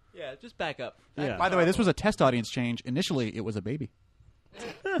 Yeah, just back up. Yeah. By the way, this was a test audience change. Initially, it was a baby.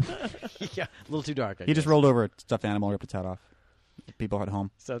 Yeah, a little too dark. I He just guess. rolled over a stuffed animal, ripped its head off. People at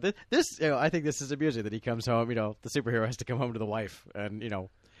home. So this I think this is amusing that he comes home. The superhero has to come home to the wife, and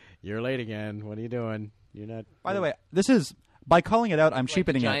you're late again. What are you doing? You're not. By the way, this is by calling it out, I'm Like the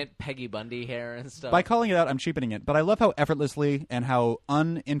cheapening it. giant Peggy Bundy hair and stuff. By calling it out, I'm cheapening it. But I love how effortlessly and how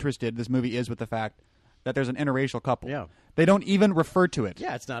uninterested this movie is with the fact that there's an interracial couple. Yeah. They don't even refer to it.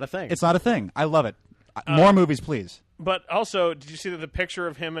 Yeah, it's not a thing. It's not a thing. I love it. More movies, please. But also, did you see that the picture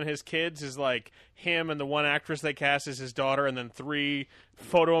of him and his kids is like him and the one actress they cast as his daughter, and then 3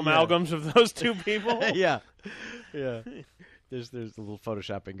 photo amalgams of those two people? yeah. There's a little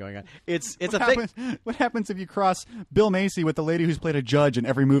photoshopping going on. It's a What thing. happens, what happens if you cross Bill Macy with the lady who's played a judge in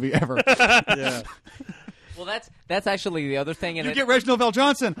every movie ever? Yeah. Well, that's actually the other thing. And You get Reginald Val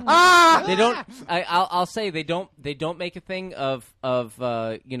Johnson. Ah! they don't. I'll say they don't make a thing of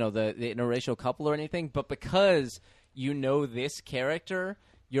the interracial couple or anything, but because you know this character,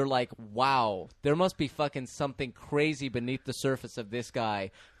 you're like, wow, there must be fucking something crazy beneath the surface of this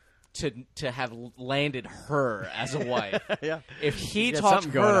guy to have landed her as a wife. Yeah. If he He's got talked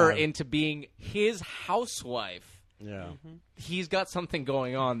something going her on. into being his housewife, Yeah. he's got something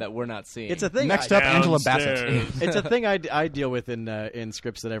going on that we're not seeing. It's a thing. Next up, Angela Bassett. Downstairs. It's a thing I deal with in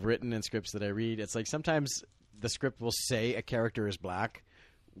scripts that I've written and scripts that I read. It's like sometimes the script will say a character is black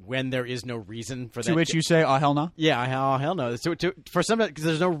when there is no reason for that. To which you say, "Oh hell no." Yeah, hell no. For some, because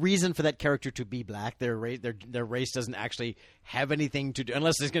there's no reason for that character to be black. Their race doesn't actually have anything to do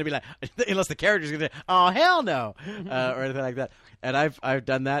unless there's going to be like unless the character's going to say, "Oh hell no," or anything like that. And I've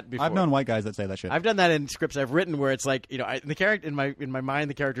done that before. I've known white guys that say that shit. I've done that in scripts I've written where it's like, the character in my mind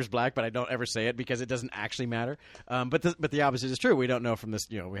the character's black, but I don't ever say it because it doesn't actually matter. But the opposite is true. We don't know from this.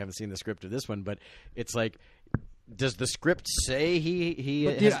 We haven't seen the script of this one, but it's like. Does the script say he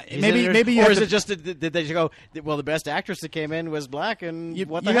maybe you or have is to- it just did they go? Well, the best actress that came in was black, and You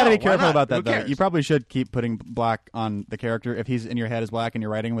what the got to hell? be Why careful not? about that, Who though. cares? You probably should keep putting black on the character if he's in your head as black and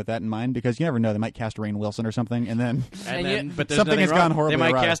you're writing with that in mind, because you never know. They might cast Rainn Wilson or something, and then And And then, yet- but there's Something nothing has wrong. gone horribly They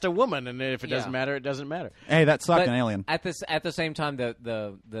might awry. cast a woman, and if it Yeah. doesn't matter, it doesn't matter. hey, that sucked But an alien. At the same time,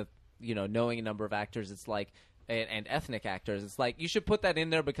 the knowing a number of actors, it's like and ethnic actors, it's like you should put that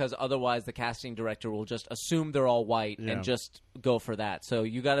in there because otherwise the casting director will just assume they're all white Yeah. and just go for that. So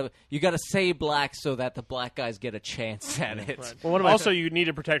you gotta say black so that the black guys get a chance at it. Well, Also, you need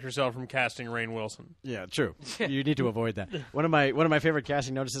to protect yourself from casting Rainn Wilson. Yeah, true. You need to avoid that. One of my favorite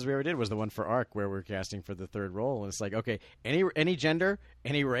casting notices we ever did was the one for Ark, where we're casting for the third role. And it's like, okay, any gender,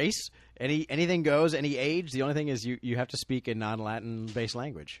 any race, anything goes, any age. The only thing is you have to speak a non-Latin based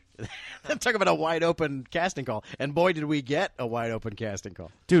language. Talk about a wide open casting call, and boy, did we get a wide open casting call.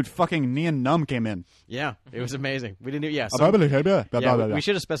 Dude, fucking Neon Numb came in. Yeah, it was amazing. We didn't. Yeah, we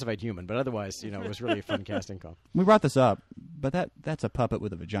should have specified human, but otherwise, it was really a fun casting call. We brought this up, but that's a puppet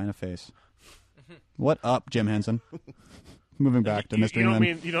with a vagina face. What up, Jim Henson? Moving back to Mr. You don't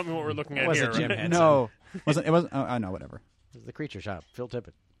Newman. mean what we're looking at was here, it Jim right? Henson? No, it wasn't. Oh, no, whatever. It was the Creature Shop, Phil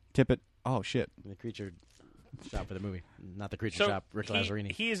Tippett, Tippett. Oh shit. the Creature Shop for the movie, not the Creature So Shop. Rick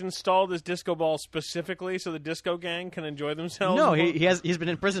Lazzarini. he has installed this disco ball specifically so the disco gang can enjoy themselves. No, he's been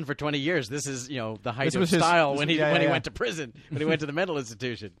in prison for 20 years. This is the height This of was his- style this when was- he yeah, when he yeah. went to prison, when he went to the mental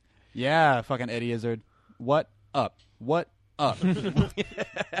institution. Yeah, fucking Eddie Izzard. What up? What up?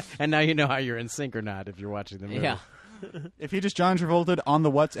 And now you know how you're in sync or not if you're watching the movie. Yeah. If he just John Travolta'd on the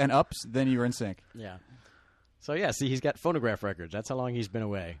what's and ups, then you're in sync. Yeah. So yeah, see, he's got phonograph records. That's how long he's been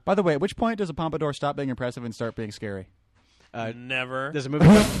away. By the way, at which point does a pompadour stop being impressive and start being scary? Never. There's a movie.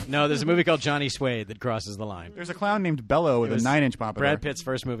 There's a movie called Johnny Suede that crosses the line. There's a clown named Bello with It a was 9-inch pompadour. Brad Pitt's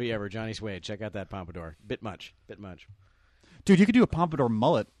first movie ever, Johnny Suede. Check out that pompadour. Bit much. Dude, you could do a pompadour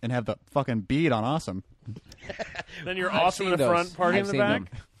mullet and have the fucking bead on awesome. Then you're I've awesome in seen the those. front, party I've in the seen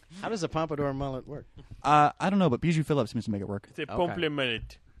back. them. How does a pompadour mullet work? I don't know, but Bijou Phillips seems to make it work. It's a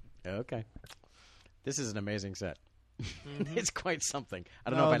compliment. Okay. This is an amazing set. Mm-hmm. It's quite something. I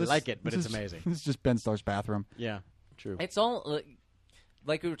don't No, know if I this- like it, but this it's is- amazing. This is just Ben Stiller's bathroom. Yeah, true. It's all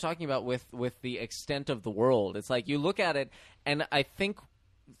like we were talking about with the extent of the world. It's like you look at it, and I think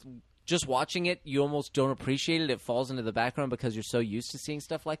just watching it, you almost don't appreciate it. It falls into the background because you're so used to seeing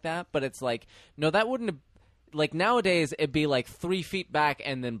stuff like that. But it's like, no, that wouldn't have. Like nowadays, it'd be like 3 feet back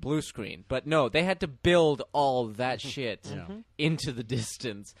and then blue screen. But no, they had to build all that shit into the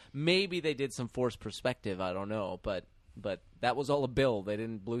distance. Maybe they did some forced perspective. I don't know, but that was all a build. They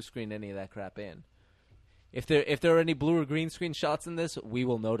didn't blue screen any of that crap in. If there are any blue or green screen shots in this, we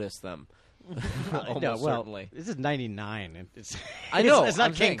will notice them. Almost Yeah, well, certainly. this is '99. and It's I know, It's not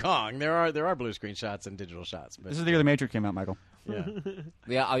I'm King saying. Kong. There are blue screen shots and digital shots. But This is the year The Matrix came out, Michael. yeah.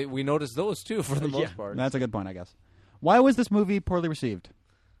 Yeah, we noticed those too for the most Yeah. part. That's a good point, I guess. Why was this movie poorly received?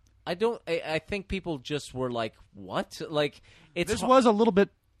 I think people just were like, "What?" Like it's This was a little bit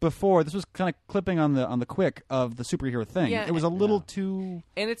before. This was kind of clipping on the quick of the superhero thing. Yeah, it was a little too.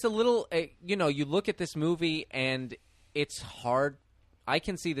 and it's a little you look at this movie and it's hard. I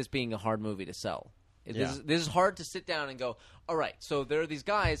can see this being a hard movie to sell. Yeah. This is hard to sit down and go, all right, so there are these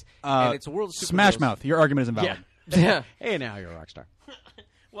guys and it's a world of superheroes. Smash Mouth. Your argument is invalid. Yeah. Hey, now you're a rock star.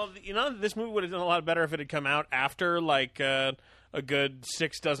 Well, this movie would have done a lot better if it had come out after like a good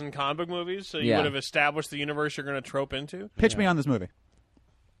 6 dozen comic book movies. So you Yeah. would have established the universe you're going to trope into. Pitch me on this movie.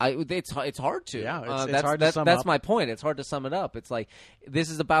 It's hard to. Yeah, it's that's hard to sum that's up. my point. It's hard to sum it up. It's like this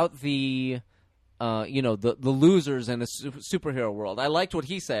is about the the losers in a superhero world. I liked what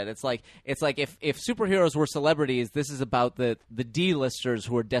he said. It's like if superheroes were celebrities, this is about the D-listers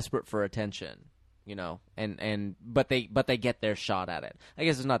who are desperate for attention. But they get their shot at it. I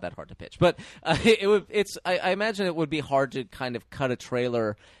guess it's not that hard to pitch, but I imagine it would be hard to kind of cut a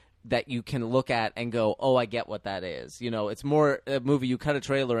trailer that you can look at and go, oh, I get what that is. It's more a movie you cut a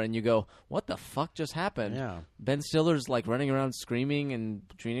trailer and you go, what the fuck just happened? Yeah. Ben Stiller's like running around screaming and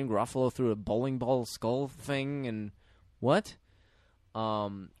Janeane Garofalo through a bowling ball skull thing and what?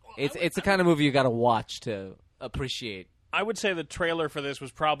 It's the kind of movie you got to watch to appreciate. I would say the trailer for this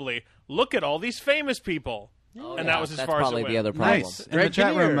was probably, look at all these famous people. And that was as That's far as probably it went. the other problem. Nice. In the Greg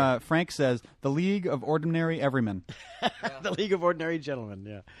chat Kinnear. room, Frank says, The League of Ordinary Everymen. The League of Ordinary Gentlemen.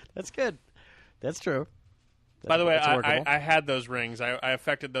 Yeah, that's good. That's true. By the way, That's workable. I had those rings. I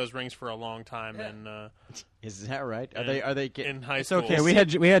affected those rings for a long time Is that right? Are they? in high It's school. okay.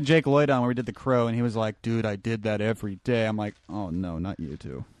 We had Jake Lloyd on where we did The Crow, and he was like, dude, I did that every day. I'm like, oh, no, not you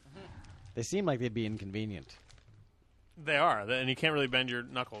two. They seem like they'd be inconvenient. They are, and you can't really bend your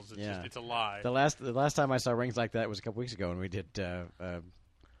knuckles. It's Yeah. just, it's a lie. The last time I saw rings like that was a couple weeks ago when we did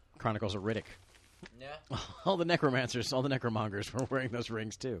Chronicles of Riddick. Yeah. All the necromancers, all the necromongers were wearing those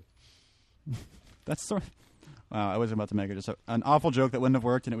rings too. That's sort of... Wow, I was about to make an awful joke that wouldn't have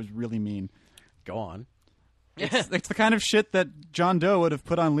worked, and it was really mean. Go on. It's the kind of shit that John Doe would have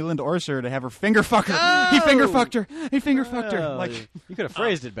put on Leland Orser to have her finger fuck her. He finger fucked her. He finger fucked her. Well, Like, you could have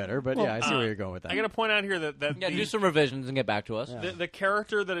phrased it better, but yeah, I see where you're going with that. I got to point out here that Yeah, the, do some revisions and get back to us. the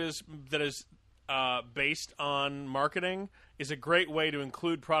character that is based on marketing is a great way to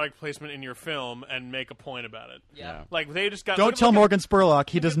include product placement in your film and make a point about it. Yeah. Like they just got. don't tell look Morgan Spurlock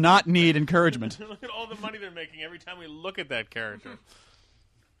he does not need encouragement. Look at all the money they're making every time we look at that character.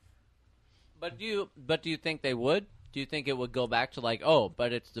 But do you think they would? Do you think it would go back to like, oh,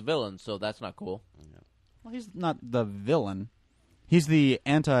 but it's the villain, so that's not cool? Well, he's not the villain. He's the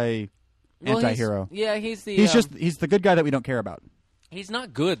anti-hero. He's the. He's the good guy that we don't care about. He's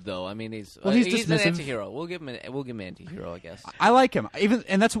not good though. I mean, he's Well, he's an dismissive. anti-hero. We'll give him an anti-hero, I guess. I like him.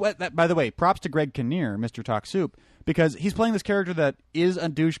 And that's what. By the way, props to Greg Kinnear, Mr. Talk Soup, because he's playing this character that is a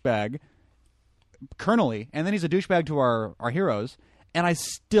douchebag, kernelly, and then he's a douchebag to our heroes, and I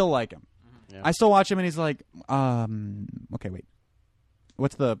still like him. Yeah. I still watch him, and he's like, okay, wait,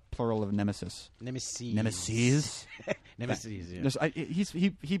 what's the plural of nemesis? Nemesis. Nemesis. Nemesis. Yeah. Just,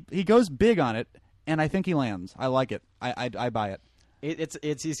 he goes big on it, and I think he lands. I like it. I buy it.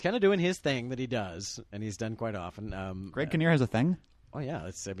 It's he's kind of doing his thing that he does, and he's done quite often. Greg Kinnear has a thing. Oh yeah,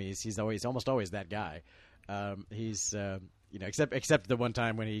 he's almost always that guy. Except the one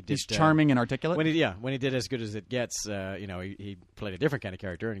time when he did. He's charming and articulate. When he did As Good as It Gets, he played a different kind of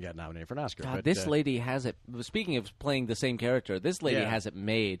character and got nominated for an Oscar. God, but, this lady has it. Speaking of playing the same character, this lady Yeah. has it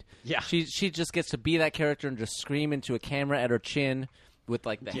made. Yeah. she just gets to be that character and just scream into a camera at her chin with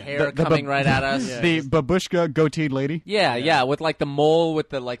like the hair The coming right at us. Yeah. the babushka goateed lady. Yeah, with like the mole with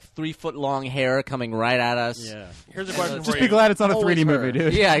the like 3-foot long hair coming right at us. yeah, Here's a question Just for be you: glad it's not a Always 3D her. movie,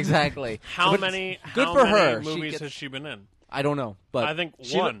 dude. Yeah, exactly. How But many? Good how for many her. She movies gets- has she been in? I don't know, but I think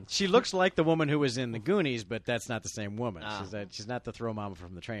she one. she looks like the woman who was in The Goonies, but that's not the same woman. Ah. She's not the throw mama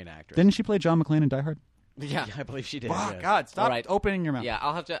from the Train actress. Didn't she play John McClane in Die Hard? yeah. I believe she did. Fuck, yes. God, stop All right. opening your mouth. Yeah,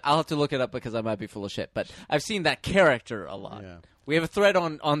 I'll have to look it up because I might be full of shit. But I've seen that character a lot. Yeah. We have a thread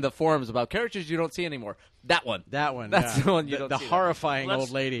on the forums about characters you don't see anymore. That one. That one. That's yeah. the one you don't The see that horrifying much. old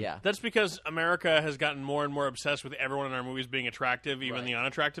lady. Yeah. That's because America has gotten more and more obsessed with everyone in our movies being attractive, even Right. the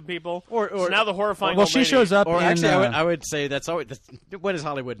unattractive people. Or- so now the horrifying. Well, old she lady- shows up Or in. actually, I would say that's always. When has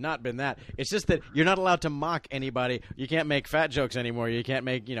Hollywood not been that? It's just that you're not allowed to mock anybody. You can't make fat jokes anymore. You can't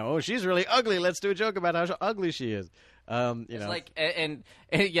make oh, she's really ugly. Let's do a joke about how ugly she is. It's like and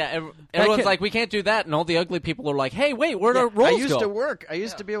everyone's kid- like we can't do that, and all the ugly people are like, hey, wait, where'd our I roles used go? to work. I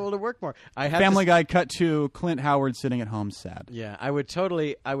used to be able to work more. I had Family this- Guy cut to Clint Howard sitting at home sad. Yeah, I would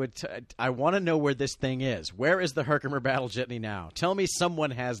totally. I want to know where this thing is. Where is the Herkimer Battle Jitney now? Tell me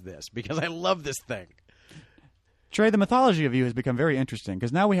someone has this because I love this thing. Trey, the mythology of you has become very interesting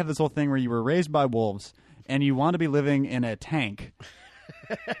because now we have this whole thing where you were raised by wolves and you want to be living in a tank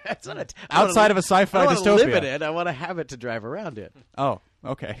It's not outside of a sci-fi I don't want to live in dystopia. it. I want to have it to drive around it. Oh,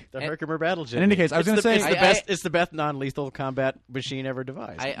 okay. The Herkimer Battle Jitney. In any case, I was It's gonna the- say- it's the I- best. It's the best non-lethal combat machine ever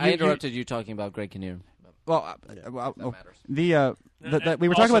devised. I interrupted you talking about Greg Kinnear. Well, matters. we were talking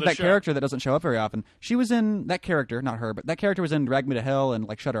also about the that show. character that doesn't show up very often. She was in that character, not her, but that character was in Drag Me to Hell and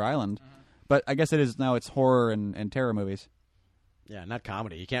like Shutter Island. But I guess it is now. It's horror and terror movies. Yeah, not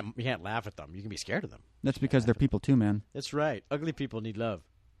comedy. You can't laugh at them. You can be scared of them. That's because they're people too, man. That's right. Ugly people need love.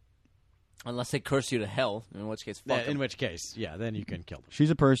 Unless they curse you to hell, in which case, fuck In 'em. which case, yeah, then you can kill them.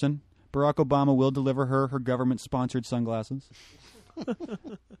 She's a person, Barack Obama will deliver her government-sponsored sunglasses.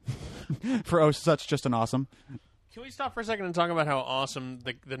 For such just an awesome. Can we stop for a second and talk about how awesome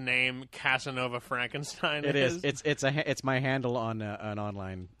the name Casanova Frankenstein It is? It's my handle on an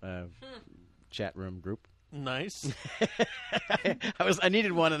online chat room group. Nice. I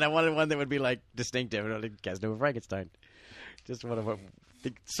needed one, and I wanted one that would be like distinctive. And I did Casanova Frankenstein. Just one of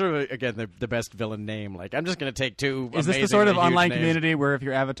sort of again the best villain name. Like I'm just going to take two. Is this the sort of amazingly huge online names. community where if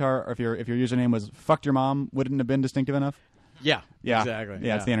your avatar or if your username was "fucked your mom" wouldn't have been distinctive enough? Yeah. Yeah, Exactly.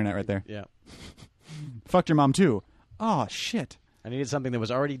 Yeah, it's the internet right there. Yeah. Fucked your mom too. Oh shit. I needed something that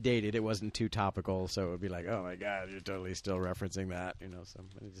was already dated. It wasn't too topical, so it would be like, oh my god, you're totally still referencing that, you know. So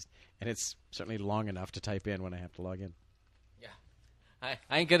and it's certainly long enough to type in when I have to log in. I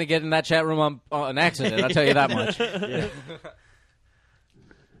ain't gonna get in that chat room on an accident. I'll tell you that much. Yeah.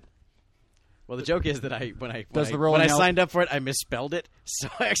 Well, the joke is that when I rolling help? signed up for it, I misspelled it, so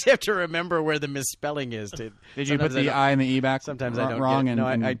I actually have to remember where the misspelling is. Did you put the I and the E back? Sometimes I don't wrong. Get it.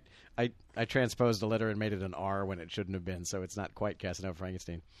 And, No, I transposed a letter and made it an R when it shouldn't have been, so it's not quite Casanova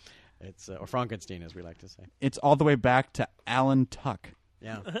Frankenstein. It's or Frankenstein, as we like to say. it's all the way back to Alan Tuck.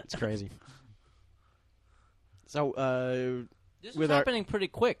 Yeah, it's crazy. So, This with is happening pretty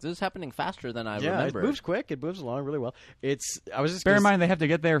quick. This is happening faster than I remember. it moves quick. It moves along really well. I was just Bear in gonna mind they have to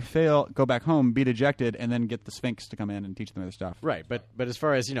get there, fail, go back home, be dejected, and then get the Sphinx to come in and teach them their stuff. Right, but as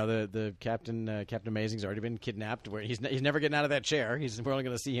far as the Captain Amazing's already been kidnapped. Where he's never getting out of that chair. We're only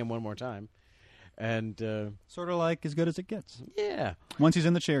going to see him one more time, and Sort of like as good as it gets. yeah, Once he's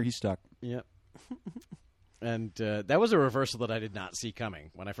in the chair, he's stuck. yeah. And that was a reversal that I did not see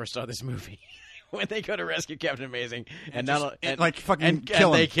coming when I first saw this movie. When they go to rescue Captain Amazing, and fucking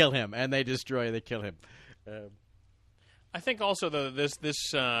kill they him. kill him, and they kill him. I think also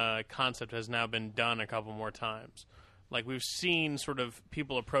this concept has now been done a couple more times. Like we've seen sort of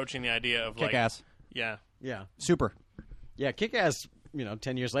people approaching the idea of Kick ass. Yeah. Yeah, Super. yeah. Kick-Ass,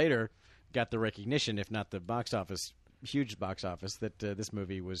 10 years later, got the recognition, if not the huge box office that this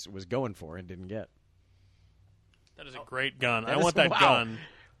movie was going for and didn't get. That is a great gun. I That is- want that wow. gun.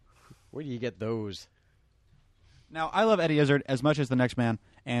 Where do you get those? Now, I love Eddie Izzard as much as the next man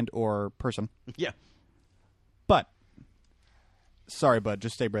and or person. Yeah. But, sorry, bud,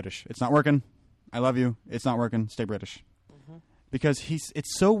 just stay British. It's not working. I love you. It's not working. Stay British. Because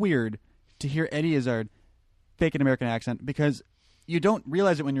it's so weird to hear Eddie Izzard fake an American accent because you don't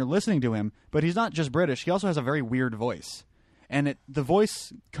realize it when you're listening to him, but he's not just British. He also has a very weird voice. And the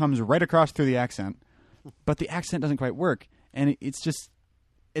voice comes right across through the accent, but the accent doesn't quite work. And it's just...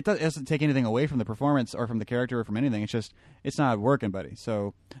 It doesn't take anything away from the performance or from the character or from anything. It's just it's not working, buddy.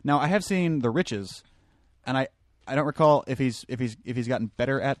 So now I have seen The Riches, and I don't recall if he's gotten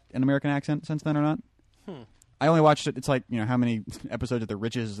better at an American accent since then or not. I only watched it. It's like how many episodes of The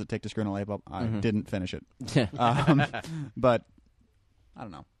Riches does it take to screw in a light bulb? I didn't finish it, but I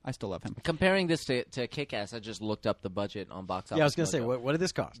don't know. I still love him. Comparing this to Kick-Ass, I just looked up the budget on Box Office. Yeah, I was going to say, Mojo. what did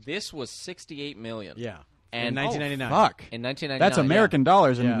this cost? This was $68 million. Yeah. And in 1999. Fuck. In 1999, That's American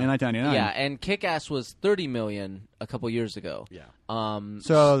dollars in Yeah. 1999. Yeah, and Kick-Ass was $30 million a couple years ago. Yeah.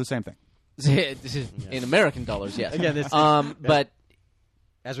 So the same thing. In American dollars, yes. Again, this- but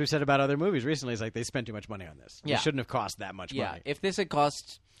As we've said about other movies recently, it's like they spent too much money on this. Yeah. It shouldn't have cost that much yeah, money. if this had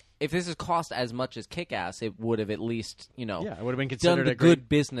cost as much as Kick-Ass, it would have at least Yeah, it would have been done considered the a great good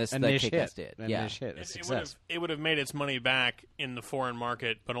business a that niche Kick-Ass hit. did. A Yeah. niche hit, a It success. would have made its money back in the foreign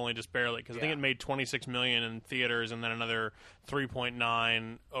market, but only just barely because I think it made $26 million in theaters and then another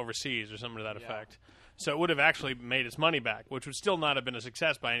 3.9 overseas or something to that effect. So it would have actually made its money back, which would still not have been a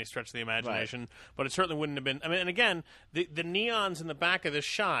success by any stretch of the imagination. But it certainly wouldn't have been. I mean, and again, the neons in the back of this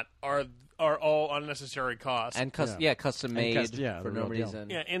shot are all unnecessary costs. And custom made yeah, for the no real deal. reason.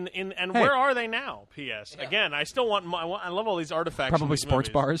 yeah, and Hey. where are they now? P.S. Again, I still want. I love all these artifacts. from Probably these sports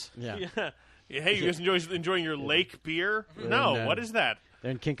movies. bars. Yeah. Yeah. Hey, you guys enjoying your lake beer? No, And, what is that?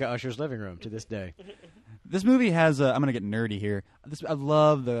 They're in Kinka Usher's living room to this day. This movie has. I'm gonna get nerdy here. I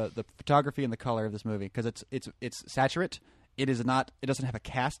love the photography and the color of this movie because it's saturate. It is not. It doesn't have a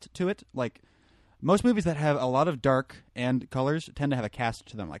cast to it. Like most movies that have a lot of dark and colors tend to have a cast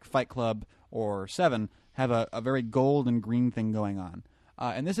to them. Like Fight Club or Seven have a very gold and green thing going on.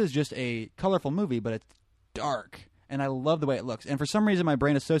 And this is just a colorful movie, but it's dark, and I love the way it looks. And for some reason, my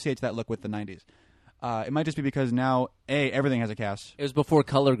brain associates that look with the '90s. It might just be because now, everything has a cast. It was before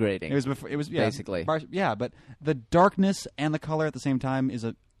color grading. It was before. It was Basically. But the darkness and the color at the same time is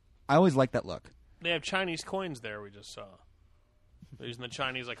I always like that look. They have Chinese coins there. We just saw. They're using the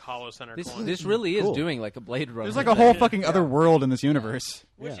Chinese hollow center coins. This really is Cool. doing like a Blade Runner. There's like a whole fucking other world in this universe.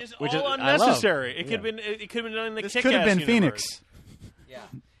 Which is Which all is- I love. unnecessary. It could Yeah. have been. It could have been done in the This Kick-Ass could have been universe. Phoenix. Yeah.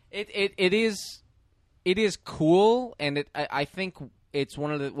 It is cool, and I think it's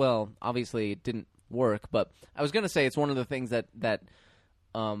one of the, well, obviously it didn't work, but I was going to say it's one of the things that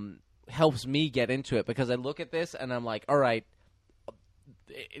helps me get into it, because I look at this and I'm like, all right,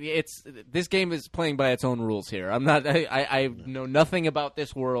 this game is playing by its own rules here. I know nothing about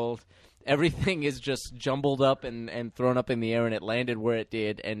this world. Everything is just jumbled up and thrown up in the air, and it landed where it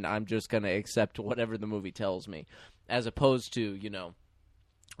did, and I'm just going to accept whatever the movie tells me, as opposed to,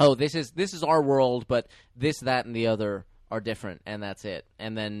 oh, this is our world, but this, that, and the other are different, and that's it.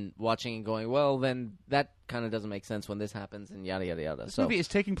 And then watching and going, well, then that kind of doesn't make sense when this happens, and yada, yada, yada. This movie is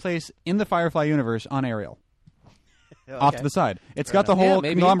taking place in the Firefly universe on Ariel. Off to the side. It's got the whole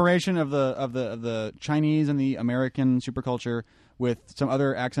conglomeration of the Chinese and the American superculture with some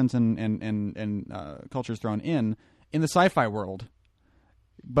other accents and cultures thrown in the sci-fi world.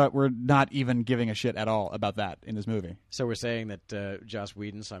 But we're not even giving a shit at all about that in this movie. So we're saying that Joss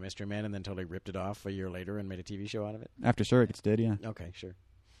Whedon saw Mystery Man and then totally ripped it off a year later and made a TV show out of it? After Surrogates did, yeah. Okay, sure.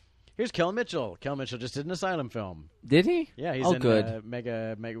 Here's Kel Mitchell. Kel Mitchell just did an Asylum film. Did he? Yeah, he's in good.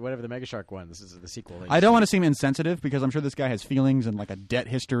 Mega, whatever the Mega Shark one. This is the sequel. I don't want to seem insensitive, because I'm sure this guy has feelings and like a debt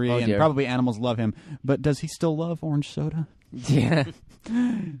history, and probably animals love him. But does he still love orange soda? Yeah.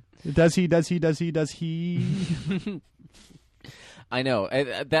 Does he? I know.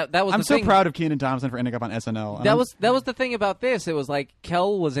 That was. I'm so proud of Kenan Thompson for ending up on SNL. That was the thing about this. It was like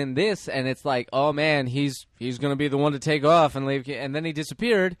Kel was in this, and it's like, oh man, he's going to be the one to take off and leave, and then he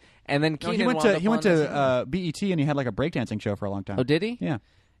disappeared, and then Kenan he went to BET, and he had like a breakdancing show for a long time. Oh, did he? Yeah.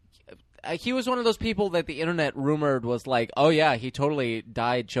 He was one of those people that the internet rumored was like, oh yeah, he totally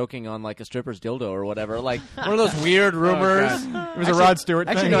died choking on like a stripper's dildo or whatever. Like one of those weird rumors. It was a Rod Stewart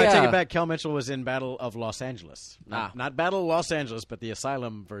thing. Actually, no, I take it back. Kel Mitchell was in Battle of Los Angeles. Not Battle of Los Angeles, but the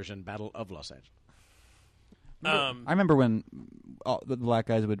Asylum version, Battle of Los Angeles. I remember when the black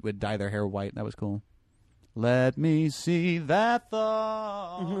guys would dye their hair white. That was cool. Let me see that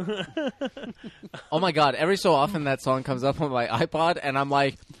thought. Oh my God! Every so often that song comes up on my iPod, and I'm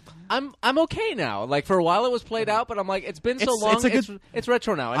like, I'm okay now. Like for a while it was played out, but I'm like, it's been so long. It's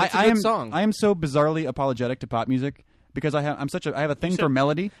retro now, and it's a good song. I am so bizarrely apologetic to pop music because I have a thing for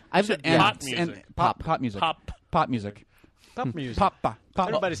melody. Pop music. Pop music. Pop music. Pop music. Pop.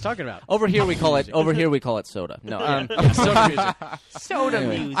 Everybody's talking about. Over here we call it soda. No, soda music. Soda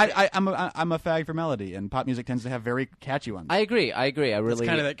music. I'm a fag for melody, and pop music tends to have very catchy ones. I agree. I really.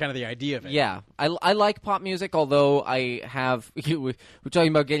 It's kind of the idea of it. Yeah, I like pop music. Although I have, we're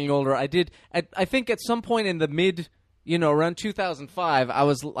talking about getting older. I think at some point in the mid. Around 2005,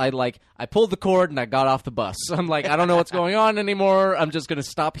 I pulled the cord and I got off the bus. I'm like, I don't know what's going on anymore. I'm just going to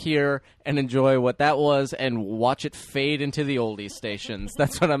stop here and enjoy what that was and watch it fade into the oldies stations.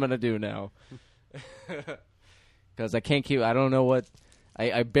 That's what I'm going to do now. Because I can't keep, I don't know what,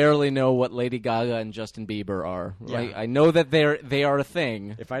 I barely know what Lady Gaga and Justin Bieber are. Yeah. I know that they are a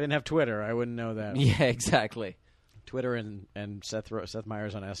thing. If I didn't have Twitter, I wouldn't know that. Yeah, exactly. Twitter and Seth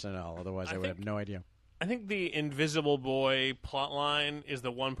Meyers on SNL. Otherwise, I would have no idea. I think the Invisible Boy plotline is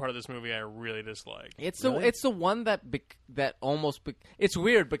the one part of this movie I really dislike. It's the one that it's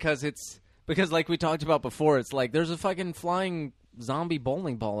weird because like we talked about before, it's like there's a fucking flying zombie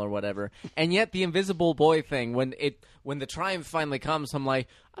bowling ball or whatever, and yet the Invisible Boy thing when the triumph finally comes, I'm like,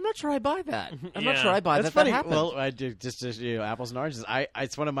 I'm not sure I buy that. I'm not sure I buy That's that. Funny. That happened. Well, I do just apples and oranges.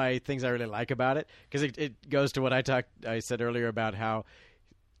 It's one of my things I really like about it because it goes to what I said earlier about how.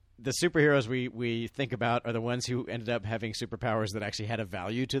 The superheroes we think about are the ones who ended up having superpowers that actually had a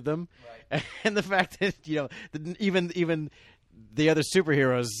value to them, right. And the fact that even the other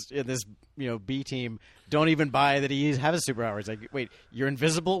superheroes in this B team don't even buy that he has a superpower. It's like, wait, you're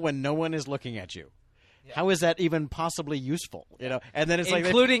invisible when no one is looking at you. Yeah. How is that even possibly useful? And then it's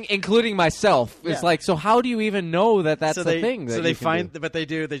including myself. Yeah. It's like, so how do you even know that that's the thing? That so they find, but they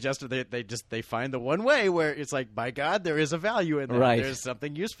do. They find the one way where it's like, by God, there is a value in that. Right. There's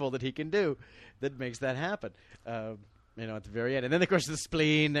something useful that he can do that makes that happen. At the very end, and then of course the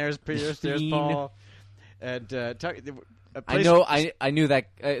spleen. There's Paul, and I knew that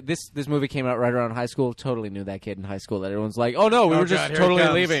this movie came out right around high school. Totally knew that kid in high school. That everyone's like, "Oh no, we were just totally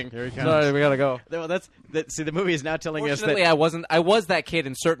leaving. Sorry, we gotta go." Well, see, the movie is now telling us that I was that kid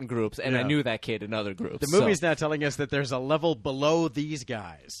in certain groups, and I knew that kid in other groups. The movie is now telling us that there's a level below these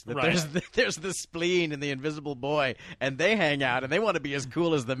guys. That there's the spleen and the Invisible Boy, and they hang out, and they want to be as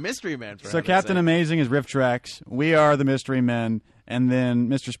cool as the Mystery Men. So Captain Amazing is Riff Trax. We are the Mystery Men. And then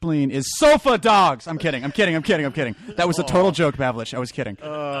Mr. Spleen is Sofa Dogs. I'm kidding. That was a total joke, Pavlich. I was kidding.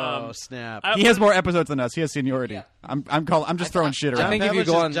 Oh, snap. He has more episodes than us. He has seniority. Yeah. I'm just throwing shit around.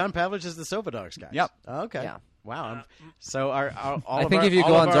 John Pavlich is the Sofa Dogs guy. Yep. Okay. Yeah. Wow. So all I of think our, if you all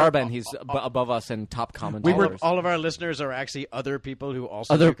go of on our- Zarban, he's above us in top commentators. all of our listeners are actually other people who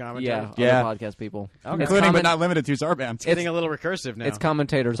also other do commentary. yeah, other podcast people. Okay. Including It's but not limited to Zarban. It's getting a little recursive now. It's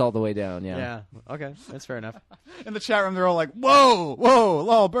commentators all the way down. Yeah. yeah. Okay. That's fair enough. In the chat room, they're all like, whoa,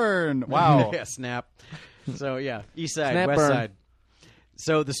 lol, burn. Wow. Yeah. Snap. So yeah, East Side, Snap West burn. Side.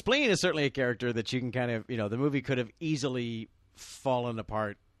 So the spleen is certainly a character that you can kind of, the movie could have easily fallen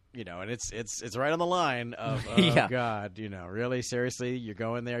apart. And it's right on the line of Yeah. God, really seriously, you're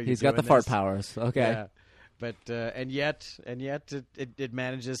going there. He's got the fart this? powers. Okay. Yeah. But and yet it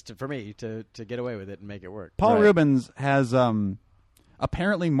manages to get away with it and make it work. Paul Right. Rubens has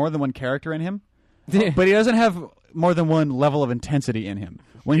apparently more than one character in him, Yeah. but he doesn't have more than one level of intensity in him.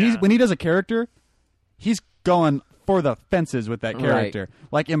 When he does a character, he's going for the fences with that character.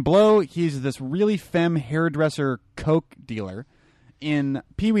 Like in Blow, he's this really femme hairdresser coke dealer. In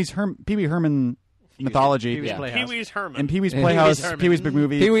Pee Wee Herman mythology, Pee-wee's Yeah. Playhouse. Pee-wee's Herman. in Pee Wee's Yeah. Playhouse, Pee-wee's Herman. Pee Wee's Big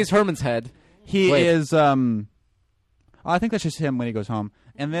Movie, Pee Wee's Herman's head. he Wait. is. I think that's just him when he goes home.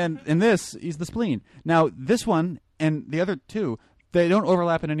 And then in this, he's the spleen. Now this one and the other two, they don't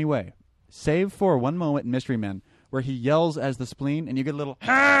overlap in any way, save for one moment in Mystery Men where he yells as the spleen, and you get a little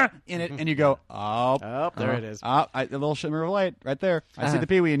in it, and you go, Oh, there it is. a little shimmer of light right there. I see the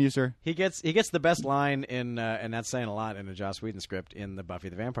Pee Wee in you, sir. He gets the best line in and that's saying a lot in a Joss Whedon script in the Buffy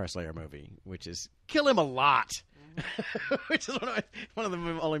the Vampire Slayer movie, which is "kill him a lot," which is one of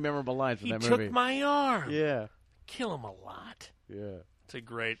the only memorable lines from he that took movie. my arm. Yeah, Kill him a lot. yeah. It's a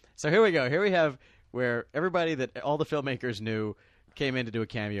great. So here we go. Here we have where everybody that all the filmmakers knew came in to do a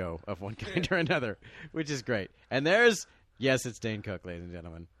cameo of one kind or another, which is great. And it's Dane Cook, ladies and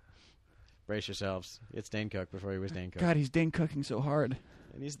gentlemen. Brace yourselves. It's Dane Cook before he was Dane Cook. God, he's Dane cooking so hard.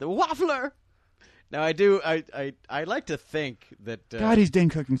 And he's the waffler. Now, I like to think that... God, he's Dane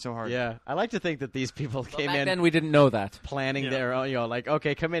cooking so hard. Yeah, I like to think that these people came Back in then we didn't know that. planning their own, like,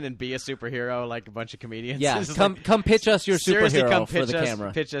 okay, come in and be a superhero like a bunch of comedians. Yeah. This is Come pitch us your seriously, superhero come for the pitch us,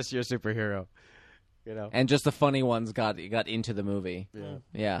 camera. Pitch us your superhero. And just the funny ones got into the movie.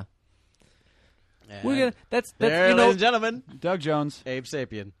 Yeah. And We're gonna. That's there, you ladies know. and gentlemen, Doug Jones. Abe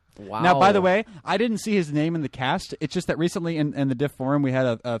Sapien. Wow. Now, by the way, I didn't see his name in the cast. It's just that recently in the Diff forum, we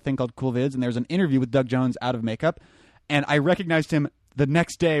had a thing called Cool Vids, and there was an interview with Doug Jones out of makeup, and I recognized him the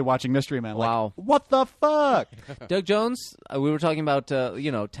next day watching Mystery Men. Like, Wow. what the fuck? Doug Jones. We were talking about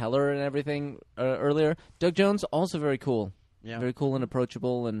Teller and everything earlier. Doug Jones also very cool. Yeah. Very cool and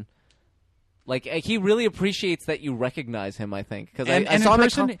approachable and. Like he really appreciates that you recognize him. I think because And I saw in him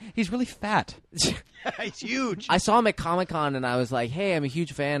person, he's really fat. He's huge. I saw him at Comic-Con and I was like, "Hey, I'm a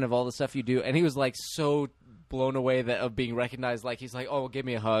huge fan of all the stuff you do." And he was like so blown away of being recognized. Like he's like, "Oh, give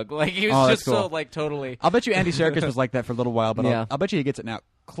me a hug." Like he was Oh, just that's cool. so like totally. I'll bet you Andy Serkis was like that for a little while, but Yeah. I'll bet you he gets it now.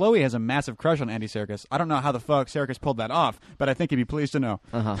 Chloe has a massive crush on Andy Serkis. I don't know how the fuck Serkis pulled that off, but I think he'd be pleased to know.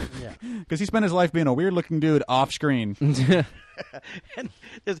 Uh-huh. Because he spent his life being a weird-looking dude off-screen. And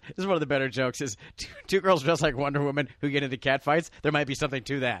this is one of the better jokes: is two girls dressed like Wonder Woman who get into cat fights. There might be something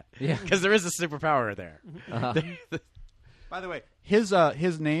to that, Yeah. because there is a superpower there. By the way,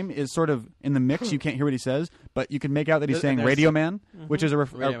 his name is sort of in the mix. You can't hear what he says, but you can make out that he's And saying there's- Radio Man, which is a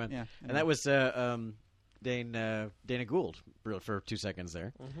Radio Man. yeah. And that was Dana Gould for 2 seconds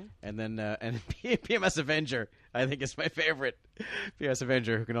there, and then and PMS Avenger I think is my favorite. PMS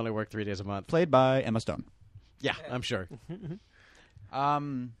Avenger who can only work 3 days a month. Played by Emma Stone. Yeah, I'm sure.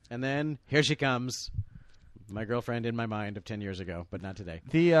 And then here she comes, my girlfriend in my mind of 10 years ago, but not today.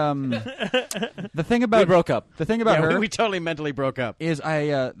 The thing about We broke up. The thing about Yeah, her we totally mentally broke up. is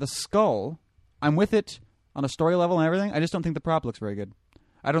the skull. I'm with it on a story level and everything. I just don't think the prop looks very good.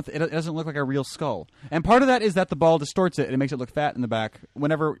 I don't. It doesn't look like a real skull. And part of that is that the ball distorts it and it makes it look fat in the back.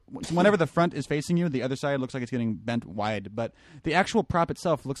 Whenever the front is facing you, the other side looks like it's getting bent wide. But the actual prop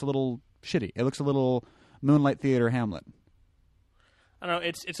itself looks a little shitty. It looks a little Moonlight Theater Hamlet. I don't know.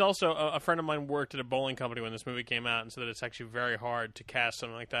 It's also a friend of mine worked at a bowling company when this movie came out, and said that it's actually very hard to cast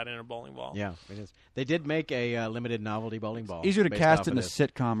something like that in a bowling ball. Yeah, it is. They did make a limited novelty bowling ball. Easier to based cast off in of a this.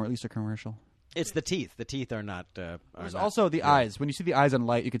 sitcom or at least a commercial. It's the teeth. The teeth are not. There's also the eyes. When you see the eyes on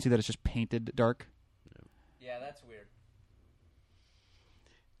light, you can see that it's just painted dark. Yeah, that's weird.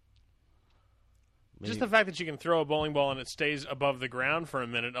 Just the fact that you can throw a bowling ball and it stays above the ground for a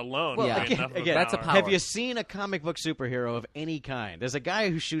minute alone. Well, would be enough of again, that's a power. power. Have you seen a comic book superhero of any kind? There's a guy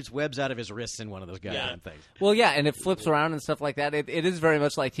who shoots webs out of his wrists in one of those goddamn things. Well, yeah, and it flips around and stuff like that. It is very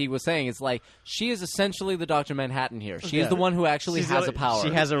much like he was saying. It's like she is essentially the Dr. Manhattan here. She is the one who actually has a power. She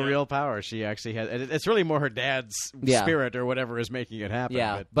has a real power. She actually has. And it's really more her dad's spirit or whatever is making it happen.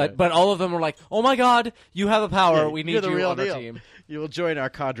 Yeah, but all of them were like, "Oh my God, you have a power. We need you're the you real on deal. our team." You will join our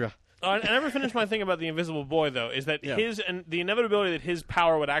cadre. I never finished my thing about the Invisible Boy, though, is that the inevitability that his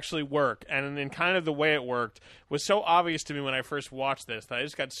power would actually work, and in kind of the way it worked, was so obvious to me when I first watched this that I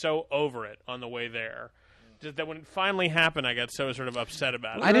just got so over it on the way there. Just that when it finally happened, I got so sort of upset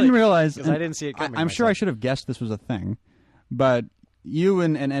about it. I didn't realize, because I didn't see it coming. I'm sure I should have guessed this was a thing, but you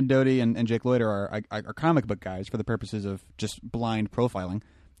and Ed Doty and Jake Loiter are comic book guys for the purposes of just blind profiling.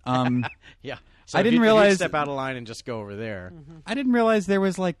 Yeah. So I if didn't you realize step out of line and just go over there. I didn't realize there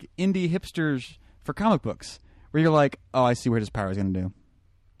was like indie hipsters for comic books where you're like, oh, I see what his power is going to do.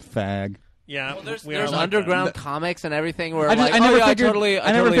 Fag. Yeah, Well, there's like underground that. comics and everything where I like, never I figured. totally,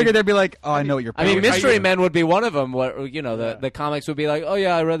 I never figured they'd be like, oh, I know what your power I mean, is. Mystery Men would be one of them. Where the comics would be like, oh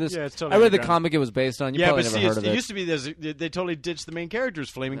yeah, I read this. Yeah, it's totally I read the underground. comic it was based on. You Yeah, probably but never see, heard of it it. used to be they totally ditched the main character's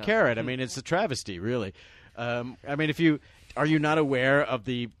Flaming Carrot. I mean, it's a travesty, really. I mean, are you not aware of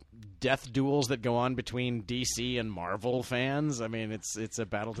the death duels that go on between DC and Marvel fans? I mean, it's a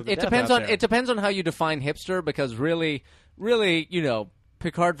battle to the death. It depends on how you define hipster, because really,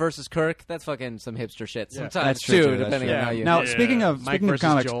 Picard versus Kirk, that's fucking some hipster shit sometimes That's true, too, too, that's depending true. on how you. Now, Yeah. speaking of Mike versus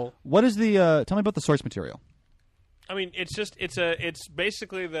comics, Joel. what is the? Tell me about the source material. I mean, it's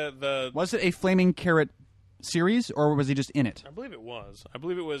basically the. Was it a Flaming Carrot series, or was he just in it? I believe it was. I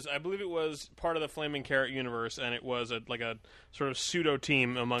believe it was part of the Flaming Carrot universe, and it was a sort of pseudo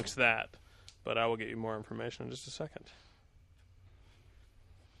team amongst that. But I will get you more information in just a second.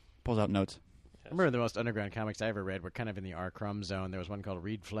 Pulls out notes. I remember the most underground comics I ever read were kind of in the R. Crumb zone. There was one called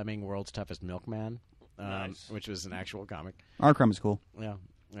Reed Fleming, World's Toughest Milkman, Nice. which was an actual comic. R. Crumb is cool. Yeah,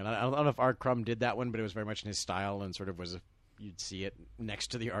 and I don't know if R. Crumb did that one, but it was very much in his style and sort of you'd see it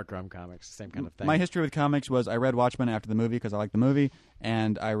next to the R. Crumb comics, same kind of thing. My history with comics was I read Watchmen after the movie because I liked the movie,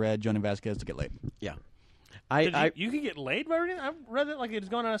 and I read Johnny Vasquez to get laid. Yeah, You could get laid by reading? I read it like it's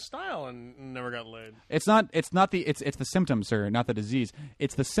gone out of style and never got laid. It's the symptom, sir, not the disease.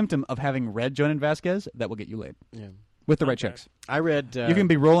 It's the symptom of having read Johnny Vasquez that will get you laid yeah. with the right chicks. I read. You can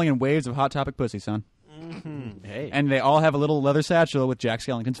be rolling in waves of Hot Topic pussy, son. Hey, And they all have a little leather satchel with Jack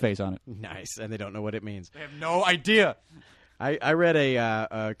Skellington's face on it. nice, and they don't know what it means. They have no idea. I read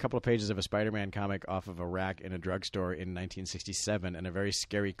a couple of pages of a Spider-Man comic off of a rack in a drugstore in 1967, and a very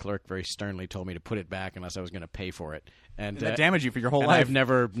scary clerk very sternly told me to put it back unless I was going to pay for it. And That damaged you for your whole and life. I've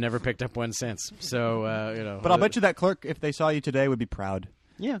never picked up one since. So But I'll bet you that clerk, if they saw you today, would be proud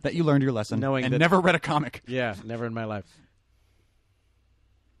yeah, that you learned your lesson Knowing and that- never read a comic. yeah, never in my life.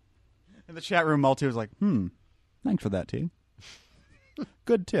 In the chat room, Multi was like, thanks for that, T.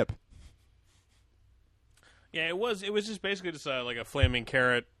 Good tip. Yeah, it was just basically just like a Flaming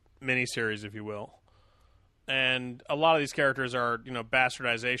Carrot miniseries, if you will. And a lot of these characters are,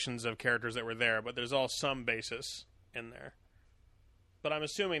 bastardizations of characters that were there, but there's all some basis in there. But I'm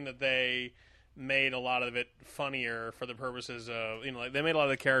assuming that they made a lot of it funnier for the purposes of, they made a lot of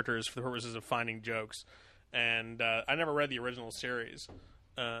the characters for the purposes of finding jokes. And I never read the original series,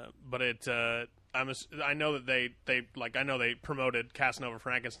 but I know that they promoted Casanova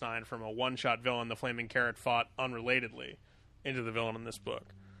Frankenstein from a one-shot villain the Flaming Carrot fought unrelatedly into the villain in this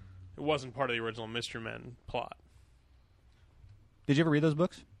book. It wasn't part of the original Mystery Men plot. Did you ever read those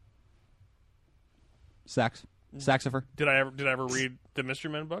books? Saxifer? Did I ever read the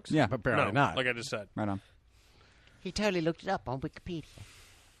Mystery Men books? Yeah. Apparently No, not. like I just said. Right on. He totally looked it up on Wikipedia.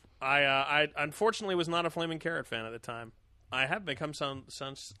 I unfortunately was not a Flaming Carrot fan at the time. I have become some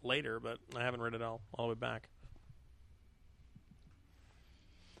since later, but I haven't read it all the way back.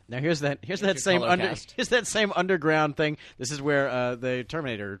 Now here's that your same color cast. here's that same underground thing. This is where the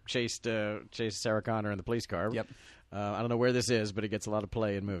Terminator chased Sarah Connor in the police car. Yep. I don't know where this is, but it gets a lot of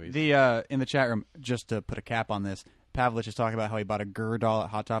play in movies. The in the chat room, just to put a cap on this, Pavlich is talking about how he bought a Gur doll at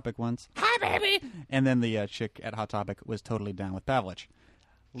Hot Topic once. Hi, baby! And then the chick at Hot Topic was totally down with Pavlich.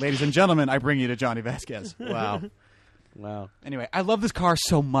 Ladies and gentlemen, I bring you to Johnny Vasquez. Wow. Wow. Anyway, I love this car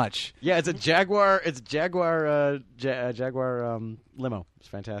so much. Yeah, it's a Jaguar. It's a Jaguar. Jaguar limo. It's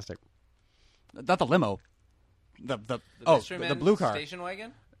fantastic. Not the limo. The Mystery the Men blue car. station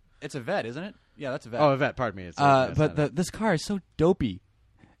wagon. It's a Vet, isn't it? Yeah, that's a Vet. Oh, Yvette. Pardon me. It's it's but not this car is so dopey.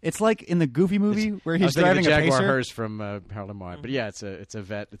 It's like in the Goofy movie where I he's was thinking driving the a Jaguar Pacer. Hearse from Harold and Maude. But yeah, it's a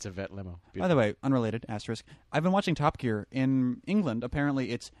Vet. It's a Vet limo. By the way, unrelated asterisk. I've been watching Top Gear in England.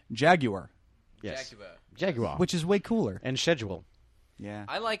 Apparently, it's Jaguar, yes, Jaguar, which is way cooler. and schedule. Yeah,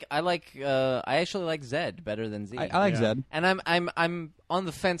 I actually like Zed better than Z. I like Yeah. Zed. And I'm on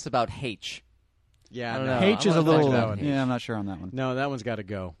the fence about H. Yeah, I don't no, know. H I is a wanna little. watch that one. Yeah, I'm not sure on that one. No, that one's got to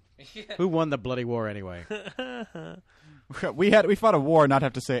go. Who won the bloody war anyway? We fought a war, not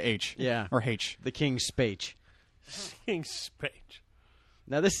have to say H. Yeah. or H. The King's Speech. King Spage.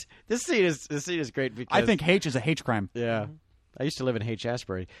 Now this scene is great because I think H is a H crime. yeah. I used to live in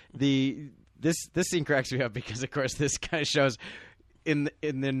Haight-Ashbury. This scene cracks me up because, of course, this kind of shows in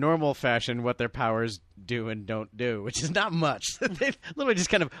the normal fashion what their powers do and don't do, which is not much. They literally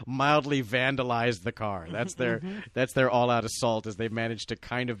just kind of mildly vandalized the car. That's their all-out assault. As they've managed to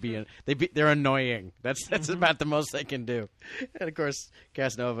kind of they're annoying. That's about the most they can do. And of course,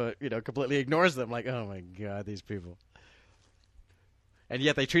 Casanova, completely ignores them. Like, oh my god, these people. And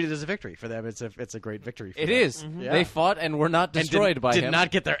yet they treat it as a victory for them. It's a great victory. For It them. is. Yeah. They fought and were not And destroyed by did him.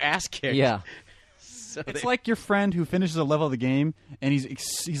 not get their ass kicked. Yeah. So It's like your friend who finishes a level of the game and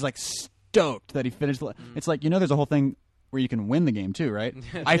he's like stoked that he finished. It's like there's a whole thing where you can win the game too, right?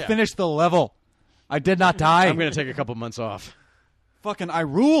 I finished the level. I did not die. I'm going to take a couple months off. Fucking I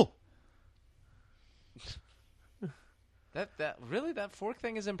rule. That fork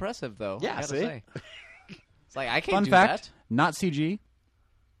thing is impressive though. Yeah, I gotta see? say. It's like I can't Fun do fact: that. not CG.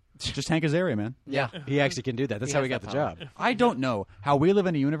 Just Hank Azaria, man. Yeah. He actually can do that. That's He how has he got that the power. job. I don't know how we live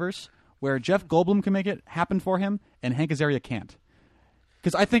in a universe where Jeff Goldblum can make it happen for him and Hank Azaria can't.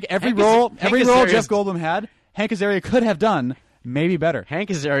 Because I think every Hank role Azaria's- Jeff Goldblum had, Hank Azaria could have done maybe better. Hank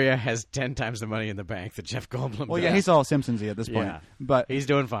Azaria has 10 times the money in the bank that Jeff Goldblum Well, does. yeah, he's all Simpsons-y at this point. Yeah. But He's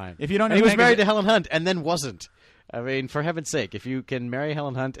doing fine. If you don't and he know was Hank married Azaria- to Helen Hunt and then wasn't. I mean, for heaven's sake, if you can marry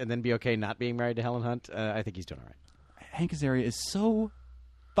Helen Hunt and then be okay not being married to Helen Hunt, I think he's doing all right. Hank Azaria is so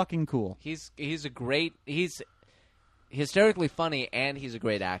fucking cool. He's hysterically funny and he's a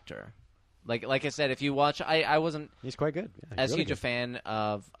great actor. Like I said, if you watch, I wasn't He's quite good. Yeah, he's as really huge a good. fan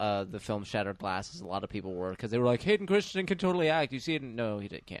of the film Shattered Glass as a lot of people were, because they were like, Hayden Christensen can totally act. You see it? No,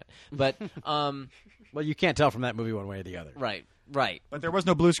 can't. But Well, you can't tell from that movie one way or the other. right. But there was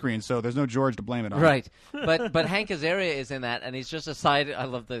no blue screen, so there's no George to blame it on. But Hank Azaria is in that, and he's just a side. I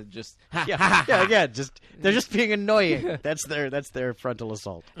love the just Yeah. They're just being annoying. That's their frontal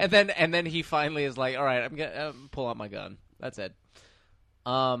assault. and then he finally is like, all right, I'm gonna pull out my gun. That's it.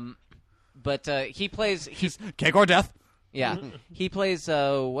 But he plays. Cake or death. Yeah, he plays.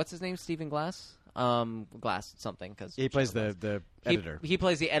 What's his name? Stephen Glass. Glass something because He plays the editor. He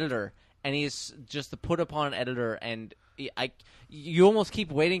plays the editor, and he's just the put upon editor. And you almost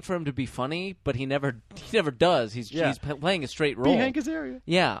keep waiting for him to be funny, but he never does. He's playing a straight role. Be Hank Azaria.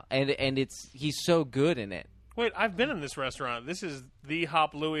 Yeah, and he's so good in it. Wait, I've been in this restaurant. This is the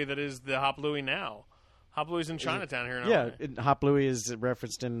Hop Louie that is the Hop Louie now. Hop Louie's in Chinatown here in Yeah, LA. Hop Louie is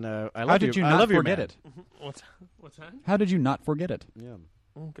referenced in I Love How did you I not Love You, forget Man. it? What's that? How did you not forget it? Yeah.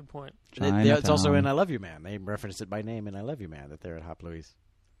 Oh, good point. It's also Chinatown. in I Love You, Man. They referenced it by name in I Love You, Man, that they're at Hop Louie's.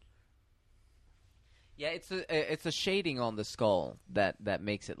 Yeah, it's a shading on the skull that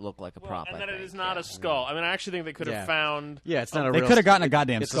makes it look like a prop. And I that it think. is not a skull. I mean, I actually think they could have Yeah. found. Yeah, it's not a They real... could have gotten a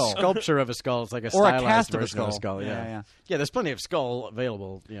goddamn It's skull. a sculpture of a skull. It's like a Or a stylized cast of a version of skull. a skull. Yeah. Yeah, there's plenty of skull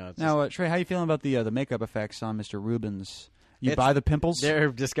available. It's Now, Trey, how you feeling about the makeup effects on Mr. Rubens? You It's- buy the pimples?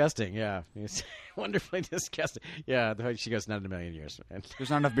 they're disgusting, yeah. It's wonderfully disgusting. Yeah, she goes, not in a million years. And There's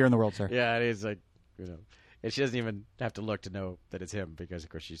not enough beer in the world, sir. yeah, it is like, and she doesn't even have to look to know that it's him because, of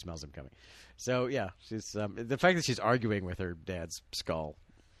course, she smells him coming. So, yeah, she's the fact that she's arguing with her dad's skull,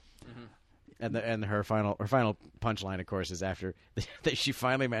 and her final punchline, of course, is after that she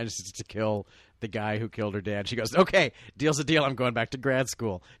finally manages to kill the guy who killed her dad. She goes, "Okay, deal's a deal. I'm going back to grad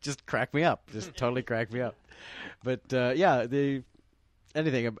school." Just crack me up. Just totally crack me up. But yeah, the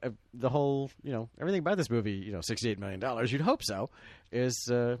whole everything about this movie, $68 million. You'd hope so, is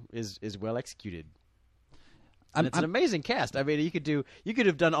well executed. And it's an amazing cast. I mean, you could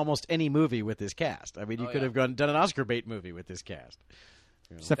have done almost any movie with this cast. I mean, you could have done an Oscar bait movie with this cast.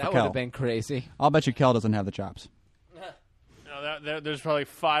 Except That for would Kel. have been crazy. I'll bet you Kel doesn't have the chops. No, there's probably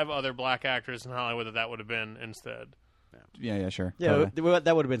 5 other black actors in Hollywood that would have been instead. Yeah, sure. Yeah, Totally.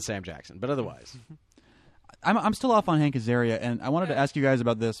 that would have been Sam Jackson. But otherwise, I'm still off on Hank Azaria, and I wanted to ask you guys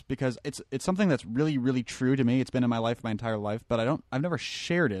about this because it's something that's really, really true to me. It's been in my life my entire life, but I've never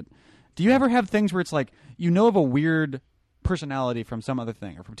shared it. Do you ever have things where it's like of a weird personality from some other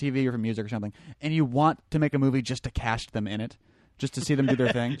thing, or from TV, or from music, or something, and you want to make a movie just to cast them in it, just to see them do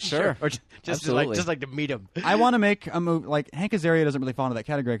their thing? Sure. or just Absolutely. like to meet him. I want to make a movie like Hank Azaria doesn't really fall into that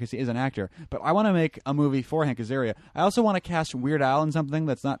category because he is an actor, but I want to make a movie for Hank Azaria. I also want to cast Weird Al in something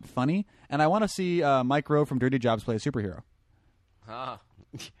that's not funny, and I want to see Mike Rowe from Dirty Jobs play a superhero.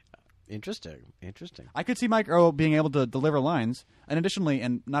 Interesting. I could see Mike Rowe being able to deliver lines, and additionally,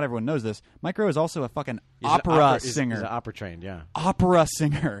 and not everyone knows this, Mike Rowe is also a fucking opera singer. He's opera trained. Yeah. Opera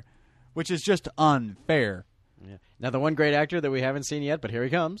singer, which is just unfair. Yeah. Now, the one great actor that we haven't seen yet, but here he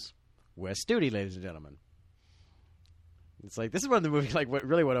comes, Wes Studi, ladies and gentlemen. It's like, this is one of the movies what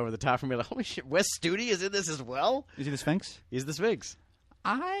really went over the top for me. Like, holy shit, Wes Studi is in this as well? Is he the Sphinx? He's the Sphinx.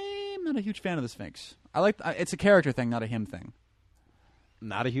 I'm not a huge fan of the Sphinx. It's a character thing, not a him thing.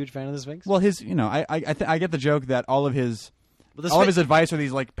 not a huge fan of the Sphinx. Well, I get the joke that all of his Well, the all of Sphinx- his advice are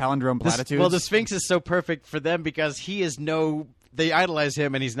these like palindrome platitudes. Well, the Sphinx is so perfect for them because he is they idolize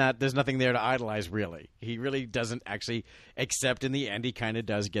him, and he's not. There's nothing there to idolize, really. He really doesn't actually, except in the end, he kind of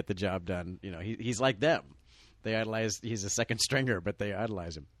does get the job done. You know, he's like them. They idolize. He's a second stringer, but they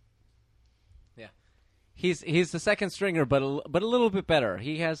idolize him. Yeah, he's the second stringer, but a little bit better.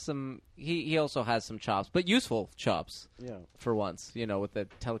 He has some. He also has some chops, but useful chops. Yeah. For once, with the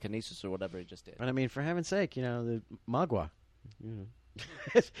telekinesis or whatever he just did. But I mean, for heaven's sake, the Magua.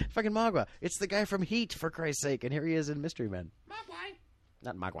 Fucking Magua. It's the guy from Heat, for Christ's sake, and here he is in Mystery Men. Magua.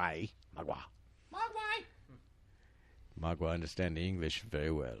 Not Magua. Magua. Magua understand English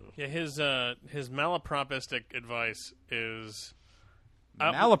very well. Yeah, his malapropistic advice is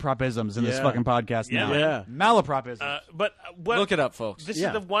malapropisms in this Yeah. fucking podcast Yeah, now. man. Yeah. Malapropisms. but what, Look it up, folks. This Yeah.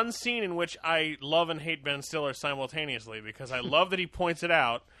 is the one scene in which I love and hate Ben Stiller simultaneously because I love that he points it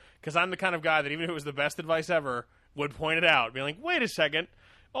out because I'm the kind of guy that even if it was the best advice ever would point it out, being like, wait a second,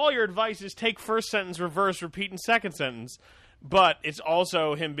 all your advice is take first sentence, reverse, repeat in second sentence. But it's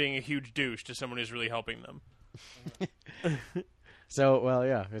also him being a huge douche to someone who's really helping them. So, well,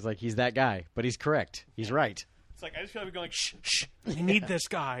 yeah, it's like he's that guy, but he's correct. He's right. It's like I just feel like going like, shh, shh, we need this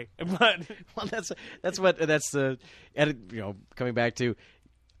guy. But Well, that's coming back to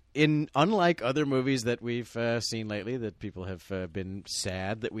unlike other movies that we've seen lately that people have been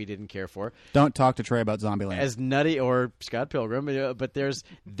sad that we didn't care for, Don't talk to Trey about Zombieland. as nutty or Scott Pilgrim, but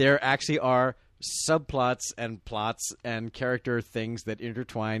there actually are subplots and plots and character things that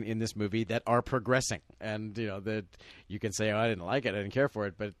intertwine in this movie that are progressing, and that you can say, oh, I didn't like it, I didn't care for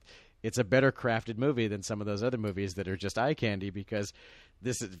it, but it's a better crafted movie than some of those other movies that are just eye candy because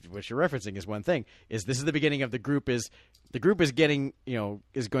this is what you're referencing is one thing is this is the beginning of the group is getting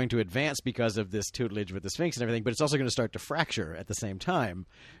is going to advance because of this tutelage with the Sphinx and everything, but it's also going to start to fracture at the same time,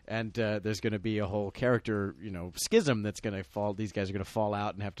 and there's going to be a whole character schism that's going to fall. These guys are going to fall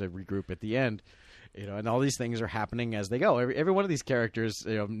out and have to regroup at the end, and all these things are happening as they go. Every one of these characters,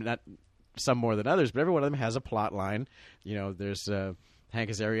 not some more than others, but every one of them has a plot line. There's Hank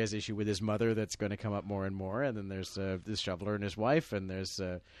Azaria's issue with his mother that's going to come up more and more, and then there's this shoveler and his wife, and there's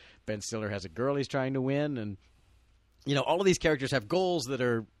Ben Stiller has a girl he's trying to win, and all of these characters have goals that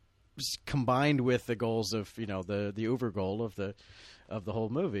are combined with the goals of the overgoal of the whole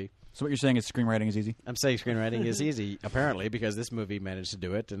movie. So what you're saying is screenwriting is easy? I'm saying screenwriting is easy, apparently, because this movie managed to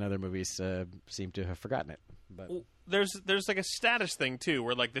do it, and other movies seem to have forgotten it. But there's like a status thing too,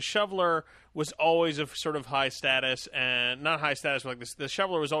 where like the shoveler was always of sort of high status, and not high status, but like the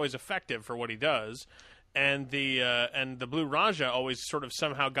shoveler was always effective for what he does, and the Blue Raja always sort of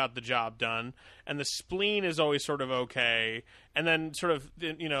somehow got the job done, and the spleen is always sort of okay, and then sort of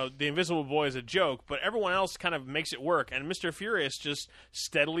the Invisible Boy is a joke, but everyone else kind of makes it work, and Mr. Furious just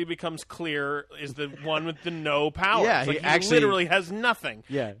steadily becomes clear is the one with the no power. Yeah, It's like he actually- literally has nothing.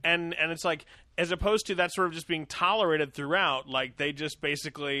 Yeah. and it's like, as opposed to that sort of just being tolerated throughout, like they just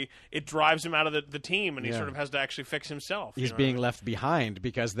basically it drives him out of the team, and he Yeah. sort of has to actually fix himself. he's you know? being left behind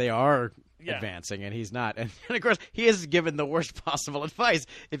because they are Yeah. advancing and he's not. And of course, he is given the worst possible advice.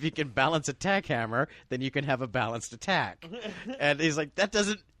 If you can balance a tack hammer, then you can have a balanced attack. And he's like, that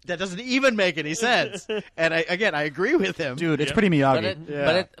doesn't even make any sense. And I agree with him. Dude, it's pretty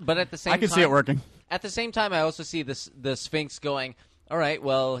Miyagi. But at the same I can time, see it working. At the same time, I also see the Sphinx going, all right,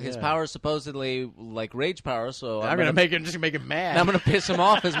 well, his power is supposedly like rage power, so I'm gonna make him mad. I'm going to piss him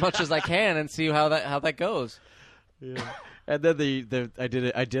off as much as I can and see how that goes. And then I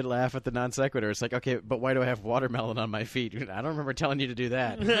did laugh at the non sequitur. It's like, okay, but why do I have watermelon on my feet? I don't remember telling you to do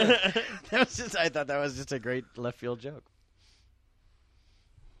that. I thought that was just a great left field joke.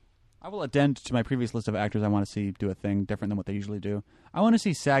 I will addend to my previous list of actors I want to see do a thing different than what they usually do. I want to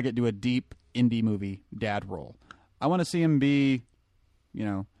see Saget do a deep indie movie dad role. I want to see him be,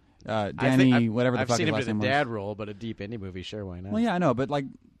 Danny, whatever the I've fuck seen his him last do the name was. dad role, but a deep indie movie, sure, why not? Well, yeah, I know, but like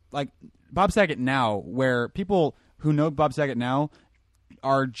Bob Saget now, where people who know Bob Saget now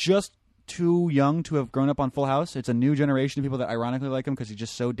are just too young to have grown up on Full House. It's a new generation of people that ironically like him because he's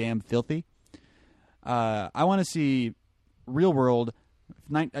just so damn filthy. I want to see Real World,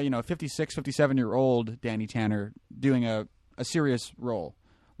 56, 57-year-old Danny Tanner doing a serious role,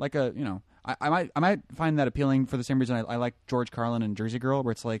 like I might find that appealing for the same reason I like George Carlin and Jersey Girl,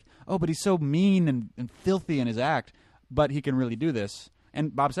 where it's like, oh, but he's so mean and filthy in his act, but he can really do this.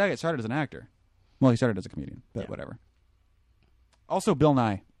 And Bob Saget started as an actor. Well, he started as a comedian, but whatever. Also, Bill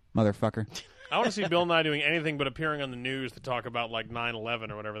Nye, motherfucker. I want to see Bill Nye doing anything but appearing on the news to talk about like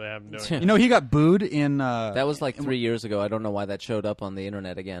 9/11 or whatever they have him doing. You know, he got booed in. That was like 3 years ago. I don't know why that showed up on the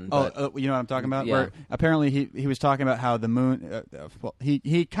internet again. But You know what I'm talking about? Yeah. Where apparently he was talking about how the moon. Well,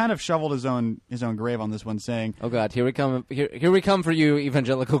 he kind of shoveled his own grave on this one, saying, oh God, here we come! Here we come for you,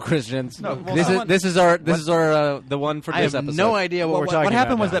 evangelical Christians. No, well, this is our the one for I this have episode. no idea what we're talking about. What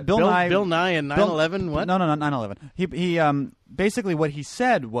happened was now. that Bill Nye and 9/11. What? No, 9/11. He basically what he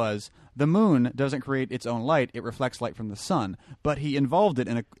said was the moon doesn't create its own light; it reflects light from the sun. But he involved it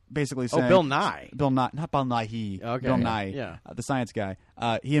in a basically saying Bill Nye. Not Bill Nye. Okay. Bill Nye, Yeah. The science guy.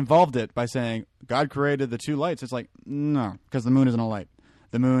 He involved it by saying God created the two lights. It's like no, because the moon isn't a light.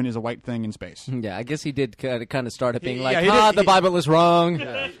 The moon is a white thing in space. Yeah, I guess he did kind of start it being He like, did- the Bible is wrong.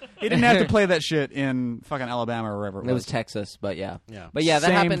 He didn't have to play that shit in fucking Alabama or wherever it was. It was Texas, but yeah. Yeah. But yeah, that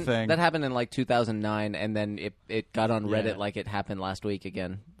Same happened. thing. That happened in like 2009, and then it got on Reddit Yeah. like it happened last week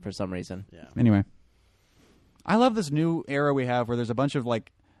again for some reason. Yeah. Anyway, I love this new era we have where there's a bunch of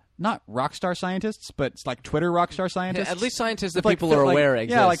like, not rock star scientists, but it's like Twitter rock star scientists. At least scientists that Like people Phil- are like- aware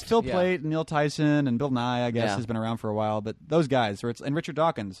exist. Yeah, like Phil Yeah. Plait, and Neil Tyson, and Bill Nye, I guess, Yeah. has been around for a while. But those guys, and Richard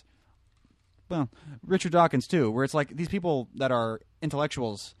Dawkins. Well, Richard Dawkins, too, where it's like these people that are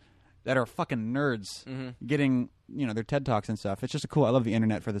intellectuals that are fucking nerds getting, their TED Talks and stuff. It's just cool. I love the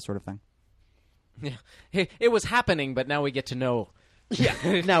internet for this sort of thing. Yeah. It was happening, but now we get to know. Yeah.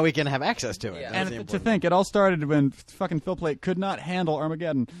 Now we can have access to it. Yeah. That's And the to important think, it all started when fucking Phil Plait could not handle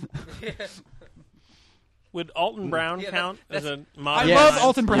Armageddon. Would Alton Brown count as a I modern? Yes. love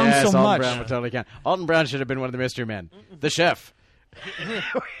Alton Brown Yes, so Alton much. Brown would totally count. Alton Brown should have been one of the mystery men. The chef.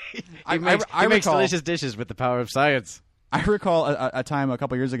 he I makes recall- delicious dishes with the power of science. I recall a time a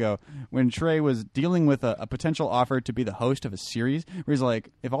couple years ago when Trey was dealing with a potential offer to be the host of a series where he's like,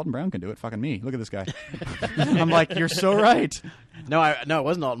 if Alton Brown can do it, fucking me. Look at this guy. I'm like, you're so right. No, it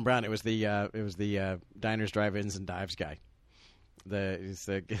wasn't Alton Brown. It was the diners, drive-ins, and dives guy. He's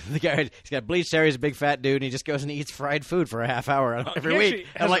the guy. He's got bleached hair. He's a big fat dude, and he just goes and eats fried food for a half hour every he week. actually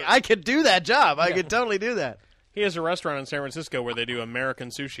I'm has like, a- I could do that job. I could totally do that. He has a restaurant in San Francisco where they do American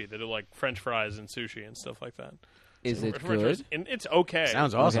sushi. They do like French fries and sushi and stuff like that. Is it French good? fries- and it's okay.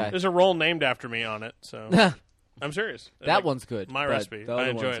 Sounds awesome. Okay. There's a roll named after me on it, so I'm serious. That Like, one's good. My but recipe. the I other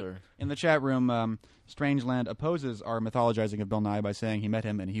enjoy ones it. are- In the chat room, Strangeland opposes our mythologizing of Bill Nye by saying he met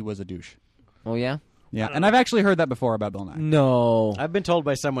him and he was a douche. Oh yeah. Yeah, and I've actually heard that before about Bill Nye. No. I've been told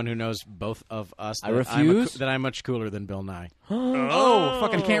by someone who knows both of us I that refuse. that I'm much cooler than Bill Nye. Oh,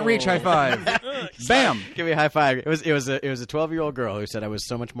 fucking can't reach! High five! Bam! Give me a high five. It was a 12-year-old girl who said I was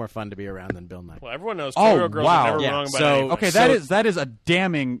so much more fun to be around than Bill Nye. Well, everyone knows Oh, 12-year-old girls wow. are never Yeah, wrong about so- anything. Okay, that is a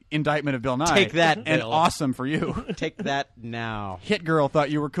damning indictment of Bill Nye. Take that, and Bill. awesome for you. Take that now. Hit girl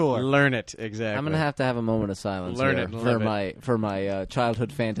thought you were cooler. Learn it exactly. I'm gonna have to have a moment of silence Learn here it and live it. for my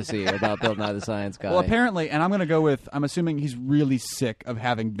childhood fantasy about Bill Nye the Science Guy. Well, apparently, and I'm going to go with, I'm assuming he's really sick of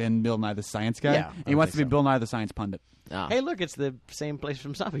having been Bill Nye the Science Guy. Yeah, and he I wants to think be so. Bill Nye the Science Pundit. Ah. Hey, look, it's the same place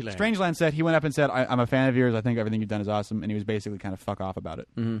from Zombieland. Strangeland said, he went up and said, I'm a fan of yours. I think everything you've done is awesome. And he was basically kind of fuck off about it.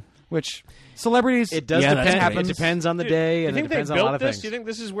 Mm-hmm. Which, celebrities, It does yeah, that depend. happens. It depends on the day, You and it think they depends on a lot built of this? things. Do you think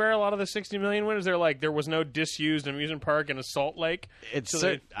this is where a lot of the 60 million went? Is there was no disused amusement park in a Salt Lake? It's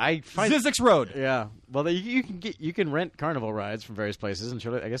So I find Zizix Road. yeah. Well, you can rent carnival rides from various places, and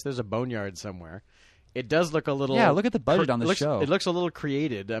surely I guess there's a boneyard somewhere. It does look a little. Yeah, look at the budget on this show. It looks a little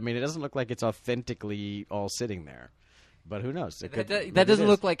created. I mean, it doesn't look like it's authentically all sitting there. But who knows? It could- That maybe doesn't it is.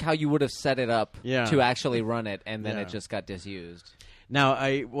 look like how you would have set it up Yeah. to actually run it, and then Yeah. it just got disused. Now,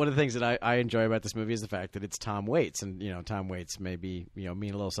 one of the things that I enjoy about this movie is the fact that it's Tom Waits, and Tom Waits may be mean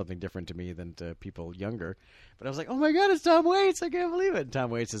a little something different to me than to people younger. But I was like, oh my god, it's Tom Waits! I can't believe it. And Tom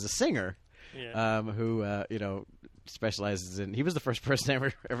Waits is a singer, who specializes in. He was the first person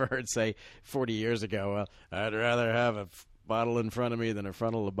I ever heard say 40 years ago, "I'd rather have a bottle in front of me than a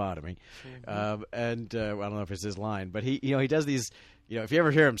frontal lobotomy." I don't know if it's his line, but he does these. If you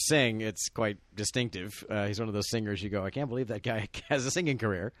ever hear him sing, it's quite distinctive. He's one of those singers you go, I can't believe that guy has a singing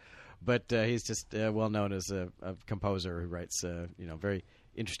career. But he's just well known as a composer who writes very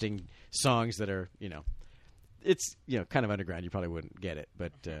interesting songs that are it's kind of underground. You probably wouldn't get it,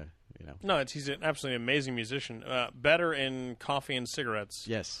 but No, he's an absolutely amazing musician. Better in coffee and cigarettes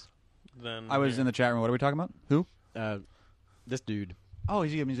yes, than I was in the chat room. What are we talking about? Who? this dude, Oh,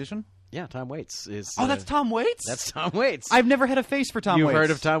 is he a musician? yeah, Tom Waits is. Oh, that's Tom Waits? That's Tom Waits. I've never had a face for Tom You've Waits.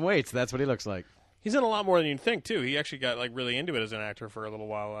 heard of Tom Waits? That's what he looks like. He's in a lot more than you'd think too. He actually got really into it as an actor for a little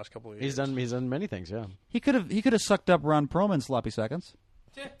while the last couple of years. He's done many things. Yeah. He could have sucked up Ron Perlman's sloppy seconds.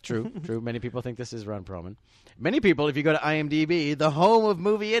 True. Many people think this is Ron Perlman. Many people, if you go to IMDb, the home of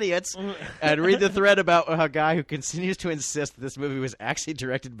movie idiots, and read the thread about a guy who continues to insist that this movie was actually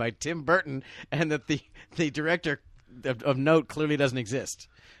directed by Tim Burton and that the director of note clearly doesn't exist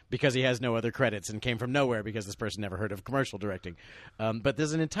because he has no other credits and came from nowhere because this person never heard of commercial directing. But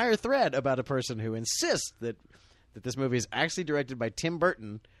there's an entire thread about a person who insists that this movie is actually directed by Tim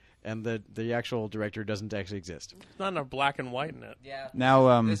Burton and the actual director doesn't actually exist. There's not enough black and white in it. Yeah.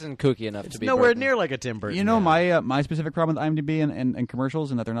 Now, This isn't kooky enough It's to be nowhere Burton. near like a Tim Burton. you know, my specific problem with IMDb and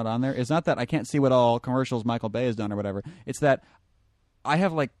commercials and that they're not on there is not that I can't see what all commercials Michael Bay has done or whatever. It's that I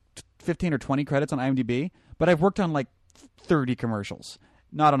have like 15 or 20 credits on IMDb, but I've worked on like 30 commercials,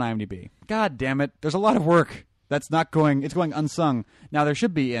 not on IMDb. God damn it. There's a lot of work. That's not going. It's going unsung. Now there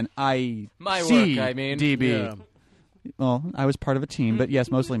should be an ICDB. My work, I mean. Yeah. Well, I was part of a team, but yes,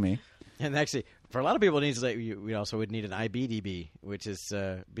 mostly me. And actually, for a lot of people, it needs we also would need an IBDB, which is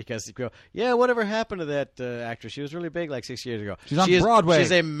because you go, yeah, whatever happened to that actress? She was really big like 6 years ago. She's on Broadway.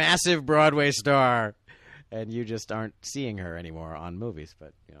 She's a massive Broadway star, and you just aren't seeing her anymore on movies.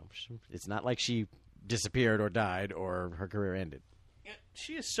 But it's not like she disappeared or died or her career ended.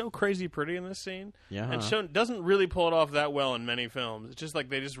 She is so crazy pretty in this scene. Yeah. And she doesn't really pull it off that well in many films. It's just like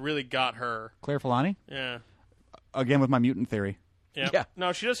they just really got her. Claire Filani? Yeah. Again with my mutant theory. Yeah.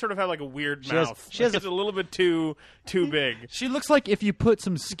 No, she does sort of have like a weird She has- mouth. she has it's a little bit too big. She looks like if you put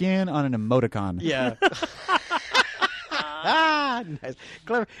some skin on an emoticon. Yeah. Nice.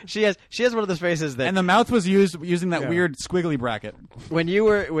 Clever. She has one of those faces that And the mouth was used using that Yeah. weird squiggly bracket. when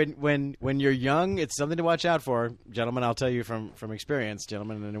you're young, it's something to watch out for, gentlemen. I'll tell you from experience,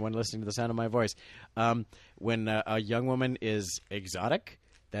 gentlemen, and anyone listening to the sound of my voice. When a young woman is exotic,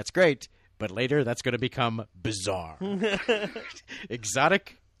 that's great, but later that's going to become bizarre.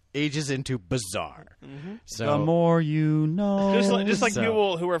 Exotic ages into bizarre. So The more you know. Just like So-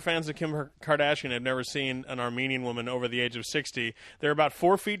 people who are fans of Kim Kardashian have never seen an Armenian woman over the age of 60. They're about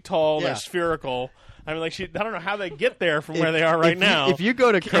 4 feet tall. Yeah. They're spherical. I mean, like I don't know how they get there from where they are right now. If you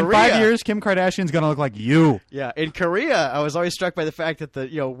go to In Korea, 5 years, Kim Kardashian's going to look like you. yeah, in Korea, I was always struck by the fact that the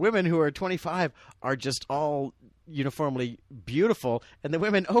women who are 25 are just all uniformly beautiful, and the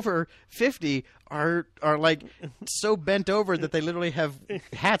women over 50 are like so bent over that they literally have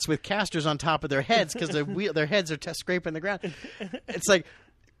hats with casters on top of their heads because their heads are scraping the ground. It's like,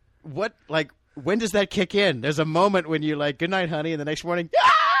 what? Like, when does that kick in? There's a moment when you're like, "Good night, honey," and the next morning,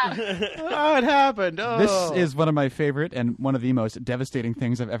 oh, it happened. Oh. This is one of my favorite and one of the most devastating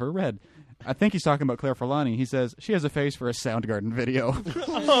things I've ever read. I think he's talking about Claire Filani. He says, she has a face for a Soundgarden video.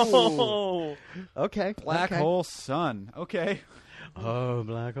 Oh. okay. Black okay. Hole Sun. Okay. Oh,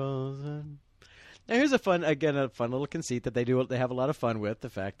 Black Hole Sun. Now here's a fun little conceit that they have a lot of fun with,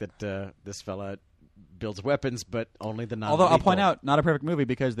 the fact that this fella builds weapons, but only the non-lethal. Although I'll point out, not a perfect movie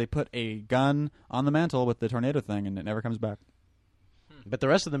because they put a gun on the mantle with the tornado thing and it never comes back. But the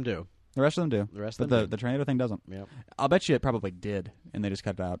rest of them do. The rest of them do. The rest but of them do. the tornado thing doesn't. Yep. I'll bet you it probably did, and they just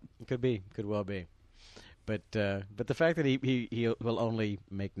cut it out. Could well be. But the fact that he will only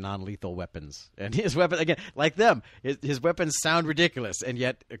make non-lethal weapons, and his weapon again, like them, his weapons sound ridiculous, and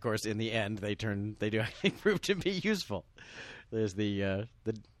yet, of course, in the end, they do actually prove to be useful. There's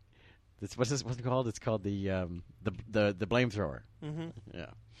what's it called? It's called the flamethrower. Mm-hmm. Yeah.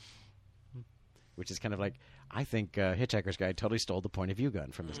 Which is kind of like, I think Hitchhiker's Guide totally stole the point of view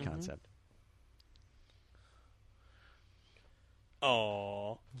gun from this concept.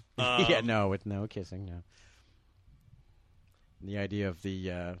 Oh. Yeah, no kissing, no. The idea of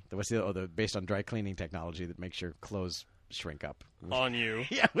the based on dry cleaning technology that makes your clothes shrink up. On you.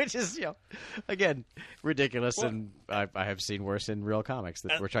 Yeah, which is again ridiculous, and I have seen worse in real comics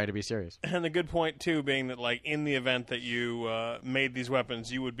that were trying to be serious. And the good point, too, being that, like, in the event that you made these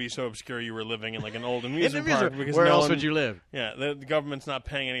weapons, you would be so obscure you were living in, like, an old amusement park. Because Where no else one- would you live? Yeah, the government's not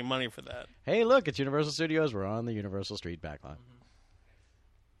paying any money for that. Hey, look, it's Universal Studios. We're on the Universal Street backlot.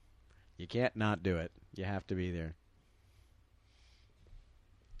 You can't not do it. You have to be there.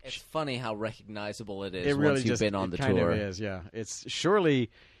 It's funny how recognizable it is It really once you've been on the kind tour. of is, yeah. It's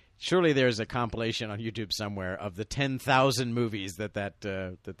surely there's a compilation on YouTube somewhere of the 10,000 movies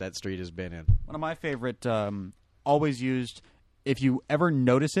that street has been in. One of my favorite, always used, if you ever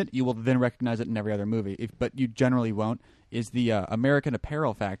notice it, you will then recognize it in every other movie, but you generally won't, is the American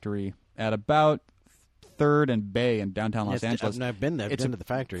Apparel Factory at about 3rd and Bay in downtown Los Angeles. I've been there. I've been to the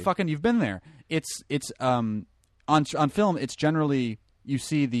factory. Fucking, you've been there. It's on film, it's generally, you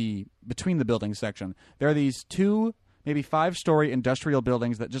see the between the buildings section. There are these 2, maybe 5-story industrial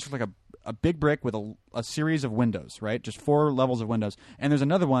buildings that just look like a big brick with a series of windows, right? Just 4 levels of windows. And there's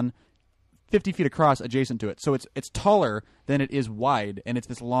another one 50 feet across adjacent to it. So it's taller than it is wide, and it's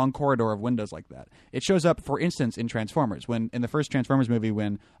this long corridor of windows like that. It shows up, for instance, in Transformers. When in the first Transformers movie,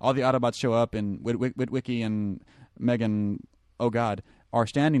 when all the Autobots show up and Witwicky and Megan, oh God, are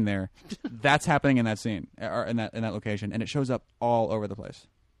standing there, that's happening in that scene, or in that location, and it shows up all over the place.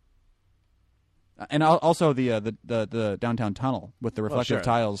 And also the downtown tunnel with the reflective sure.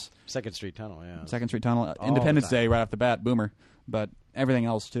 tiles. Second Street Tunnel, yeah. Second Street Tunnel. All Independence the time. Day right off the bat, boomer. But everything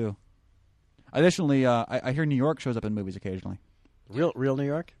else, too. Additionally, I hear New York shows up in movies occasionally. Real New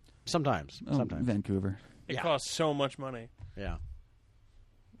York? Sometimes. Oh, Sometimes. Vancouver. It Yeah. costs so much money. Yeah.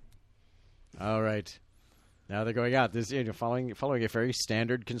 All right. Now they're going out. This following a very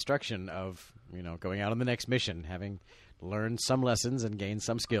standard construction of going out on the next mission, having learned some lessons and gained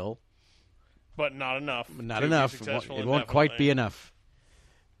some skill. But not enough. Not to be enough. successful It won't quite be indefinitely. enough.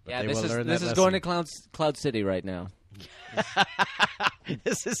 But Yeah, they this will learn is that going to lesson. Cloud City right now.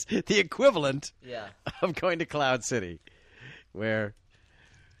 This is the equivalent Yeah, of going to Cloud City, where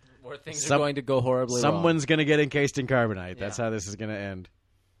where things Some- are going to go horribly wrong. someone's going to get encased in carbonite. That's how this is going to end.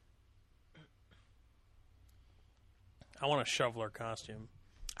 I want a shoveler costume.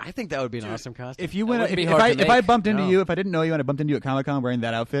 I think that would be an awesome costume. If you That went, wouldn't if, be if hard I to if I make. bumped into No. you, if I didn't know you and I bumped into you at Comic-Con wearing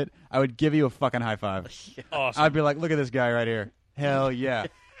that outfit, I would give you a fucking high five. Awesome. I'd be like, look at this guy right here. Hell yeah.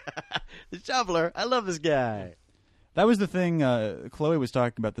 The shoveler, I love this guy. That was the thing. Chloe was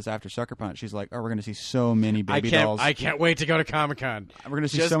talking about this after Sucker Punch. She's like, "Oh, we're going to see so many baby dolls. I can't wait to go to Comic-Con. We're going to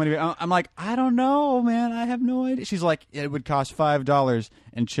see just- so many." I'm like, I don't know, man. I have no idea. She's like, it would cost $5,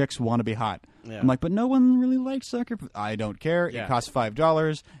 and chicks want to be hot. Yeah. I'm like, but no one really likes Sucker. I don't care. Yeah. It costs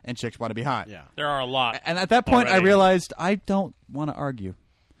 $5, and chicks want to be hot. Yeah, There are a lot. And at that point, Already. I realized I don't want to argue.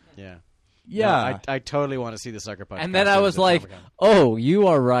 yeah. Yeah. No, I totally want to see the Sucker Punch. And then I costumes was at like, Comic-Con. "Oh, you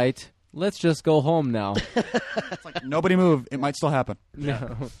are right. Let's just go home now." Nobody move. It might still happen.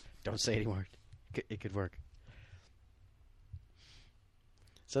 No. Don't say any more. It could work.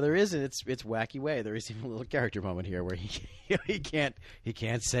 So there is its wacky way. There is even a little character moment here where he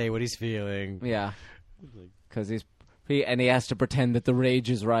can't say what he's feeling. Yeah, because he has to pretend that the rage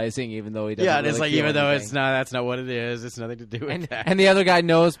is rising, even though he doesn't. Yeah, and really it's like feel even though anything. it's not, that's not what it is. It's nothing to do with that. And the other guy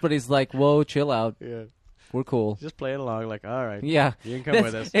knows, but he's like, "Whoa, chill out. yeah, We're cool." just play it along. Like, all right, Yeah, you can come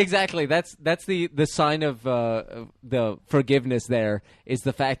with us. Exactly. That's the sign of the forgiveness. There is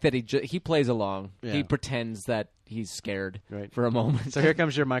the fact that he plays along. Yeah. He pretends that he's scared Right. for a moment. So here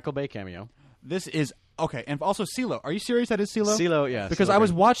comes your Michael Bay cameo. This is okay, and also CeeLo. Are you serious? That is CeeLo. CeeLo, yeah. Because CeeLo I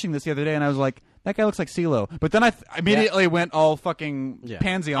was Green. watching this the other day, and I was like, "That guy looks like CeeLo." But then I immediately went all fucking Yeah.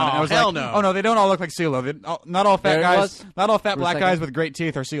 pansy on it. Oh, And I was hell like, no. "Oh no, they don't all look like CeeLo. Not all fat There it guys. was. Not all fat For a black second. guys with great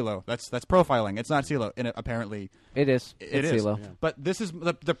teeth are CeeLo. That's profiling. It's not CeeLo. And apparently, It is. it It's is. CeeLo. But this is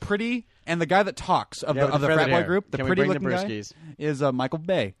the pretty and the guy that talks of Yeah, the with the frat feathered boy hair. group. The Can we pretty bring the looking guy brewskis? is Michael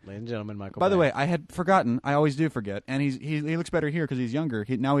Bay. Ladies and gentlemen, Michael By the Bay. way, I had forgotten. I always do forget, and he looks better here because he's younger.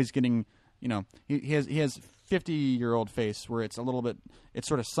 Now he's getting, he has 50-year-old face where it's a little bit, it's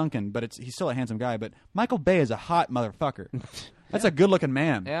sort of sunken, but he's still a handsome guy. But Michael Bay is a hot motherfucker. That's a good-looking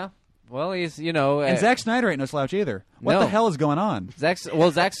man. Yeah. Well, he's And Zack Snyder ain't no slouch either. What No. the hell is going on? Zack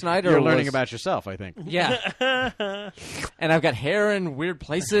Snyder. You're learning was- about yourself, I think. Yeah. And I've got hair in weird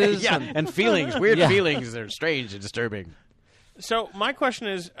places. Yeah, and feelings, weird Yeah. feelings. They're strange and disturbing. So my question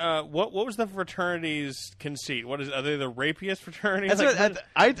is, what was the fraternity's conceit? Are they the rapiest fraternity? That's Like, what,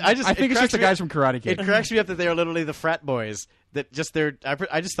 I just. I think it's just the guys from Karate Kid. It cracks me up that they are literally the frat boys. That just they're.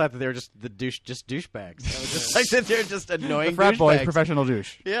 I just thought that they were just douchebags. I was just like that they're just annoying. The frat boys, douchebags. professional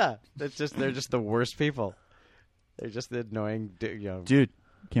douche. Yeah, they're just the worst people. They're just the annoying. Dude,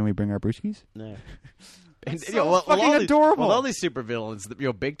 can we bring our brewskis? No. And, so fucking adorable. All these super villains,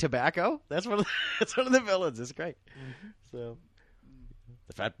 Big Tobacco. That's one of the villains. It's great. So,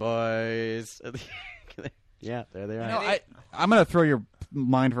 the fat boys. Yeah, there they are. I'm going to throw your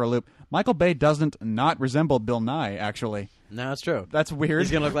mind for a loop. Michael Bay doesn't not resemble Bill Nye, actually. No, it's true. That's weird.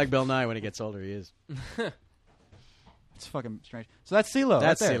 He's gonna look like Bill Nye when he gets older. He is. It's fucking strange. So that's CeeLo.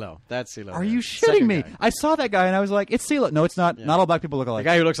 That's right there. CeeLo. That's CeeLo. Are there. you shitting Second me? guy. I saw that guy and I was like, it's CeeLo. No, it's not. Yeah. Not all black people look The alike.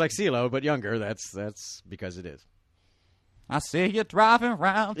 guy who looks like CeeLo but younger. That's because it is. I see you driving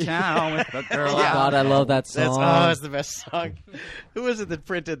around town with the girl. Yeah. God, I love that song. It's the best song. Who was it that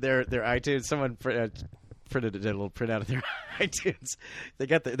printed their iTunes? Someone printed a little printout of their iTunes.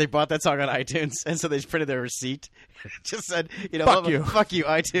 They bought that song on iTunes, and so they just printed their receipt. It just said, Fuck you. fuck you,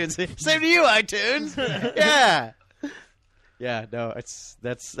 iTunes. Same to you, iTunes. Yeah, yeah. No, that's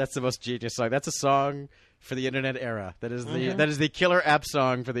the most genius song. That's a song for the internet era. That is the killer app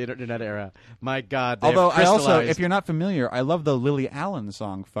song for the internet era. My God. They have Although I also, crystallized- if you're not familiar, I love the Lily Allen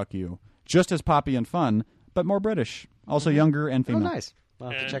song "Fuck You," just as poppy and fun, but more British, also younger and oh female. nice. I'll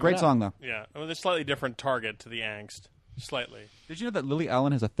have to And- check Great it out. song though. Yeah, with a slightly different target to the angst. Slightly. Did you know that Lily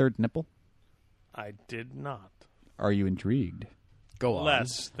Allen has a third nipple? I did not. Are you intrigued? Go on.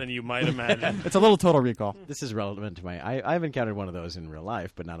 Less than you might imagine. It's a little Total Recall. This is relevant to my. I've encountered one of those in real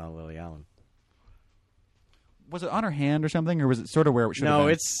life, but not on Lily Allen. Was it on her hand or something, or was it sort of where it should have No,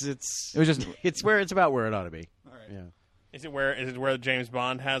 been? it's It was just. it's about where it ought to be. All right. Yeah. Is it where James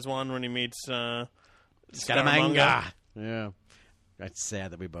Bond has one when he meets Scaramanga. Scaramanga? Yeah. It's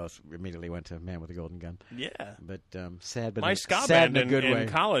sad that we both immediately went to Man with a Golden Gun. Yeah. But sad, but My ska sad band in a good in way.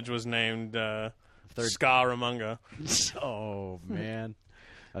 college was named Scaramanga. Oh man,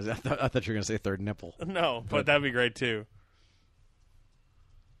 I thought you were going to say third nipple. No, but that'd be great too.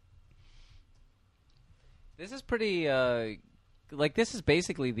 This is pretty. This is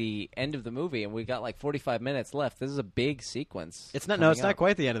basically the end of the movie, and we got like 45 minutes left. This is a big sequence. It's not. coming No, it's not up.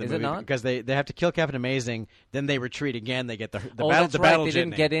 quite the end of the Is it movie not? because they have to kill Captain Amazing. Then they retreat again. They get the Oh, battle. that's the right. battle They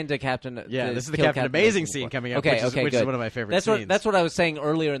didn't jitney. get into Captain. Yeah, to this is the kill Captain Amazing scene before. coming up, Okay, which is- okay, which is good. one of my favorite that's scenes. That's what I was saying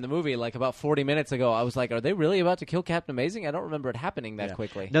earlier in the movie, like about 40 minutes ago. I was like, are they really about to kill Captain Amazing? I don't remember it happening that Yeah.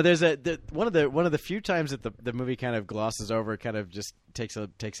 quickly. No, there's one of the few times that the movie kind of glosses over, kind of just takes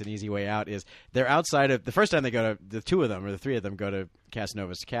an easy way out. Is they're outside of the first time they go to the two of them or the three of them go to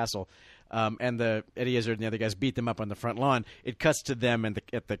Casanova's castle, and the Eddie Izzard and the other guys beat them up on the front lawn. It cuts to them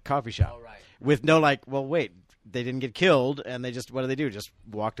at the coffee shop with no well, wait, they didn't get killed, and they just what do? Just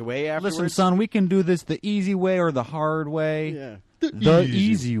walked away afterwards. Listen, son, we can do this the easy way or the hard way. Yeah. The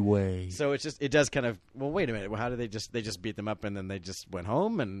easy way. So it does kind of wait a minute. Well, how did they just beat them up and then they just went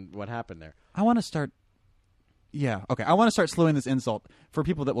home, and what happened there? I want to start. Yeah, okay. I want to start slewing this insult for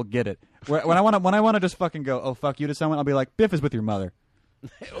people that will get it. When I want to just fucking go, oh fuck you to someone, I'll be like, Biff is with your mother.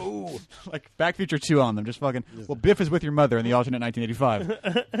 Oh, Like Back to the Future 2 on them, just fucking. Well, Biff is with your mother in the alternate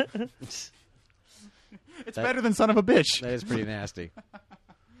 1985. It's better than son of a bitch. that is pretty nasty.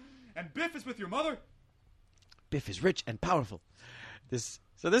 And Biff is with your mother. Biff is rich and powerful. This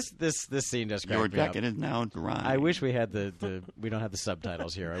scene just Your cracked me up. jacket is now dry. I wish we had we don't have the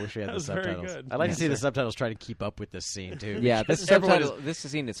subtitles here. I wish we had That the was very subtitles. good. I'd like to see the subtitles try to keep up with this scene too. Yeah, because this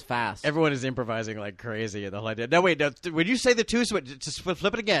scene is fast. everyone is improvising like crazy the whole idea. No, wait, no, when you say the two, just flip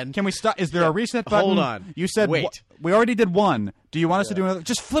it again. Can we stop? Is there a reset button? Hold on. You said Wait. we already did one. Do you want us to do another?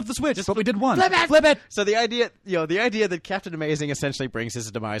 Just flip the switch. But we did one. Flip it. So the idea that Captain Amazing essentially brings his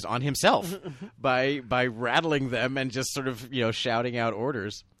demise on himself by rattling them and just sort of shouting out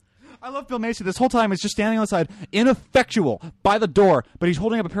orders. I love Bill Macy. This whole time is just standing on the side, ineffectual, by the door, but he's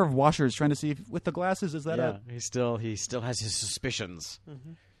holding up a pair of washers, trying to see if, with the glasses. Is that Yeah, he still has his suspicions.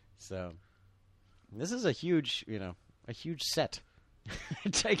 So this is a huge set, a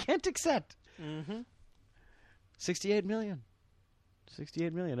gigantic set. 68 million.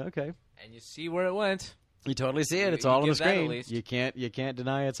 68 million. Okay, and you see where it went. you totally see it. It's You all on the give that at screen. least. You can't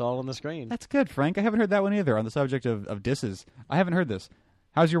deny it's all on the screen. That's good, Frank. I haven't heard that one either. On the subject of disses, I haven't heard this.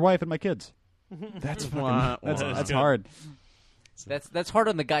 How's your wife and my kids? That's fucking, Wah, that's wah. that's hard. That's hard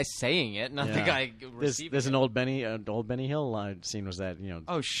on the guy saying it, not the Yeah. guy receiving There's it. an old Benny Hill scene. Was that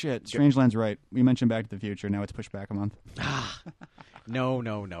Oh shit! Strangeland's right. We mentioned Back to the Future. Now it's pushed back a month. No,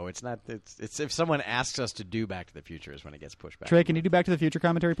 it's not. It's if someone asks us to do Back to the Future is when it gets pushed back. Trey, can you do Back to the Future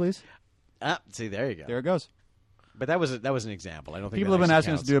commentary, please? See, there you go. There it goes. But that was an example. I don't think People that have been actually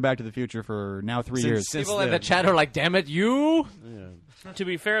asking us to counts. do a Back to the Future for now 3 years. Since People in the chat are like, "Damn it, you!" To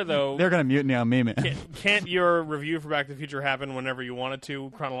be fair, though, They're gonna mutiny on me, man. can't your review for Back to the Future happen whenever you want it to,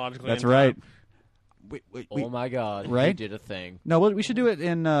 chronologically? That's in right. time? Oh my God! You Right? did a thing. No, we should do it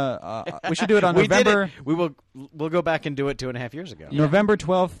in. We should do it on we November. did it. We'll go back and do it 2.5 years ago. November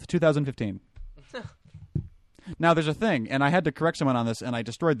 12th, 2015. Now, there's a thing, and I had to correct someone on this, and I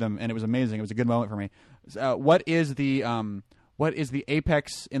destroyed them, and it was amazing. It was a good moment for me. What is the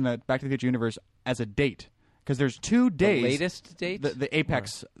apex in the Back to the Future universe as a date? Because there's 2 days. The latest date. The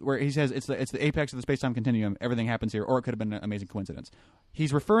apex, where he says it's the apex of the space-time continuum. Everything happens here, or it could have been an amazing coincidence.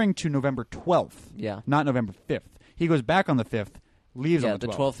 He's referring to November 12th, Yeah. not November 5th. He goes back on the 5th, leaves Yeah, on the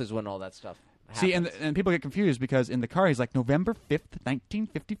the 12th. 12th is when all that stuff happens. See, and people get confused because in the car he's like November 5th,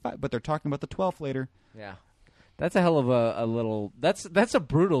 1955, but they're talking about the 12th later. Yeah, that's a hell of a little. That's a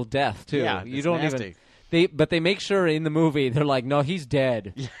brutal death too. Yeah, you it's don't nasty. even. They make sure in the movie they're like, no, he's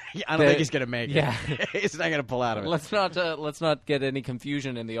dead. Yeah, I don't think he's gonna make it. Yeah. He's not gonna pull out of it. Let's not get any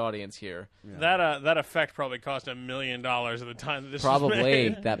confusion in the audience here. That effect probably cost $1 million at the time that this was Probably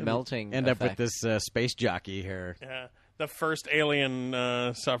made. that melting. End up with effect. this space jockey here. Yeah, the first alien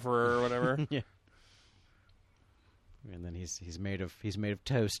sufferer or whatever. Yeah. And then he's made of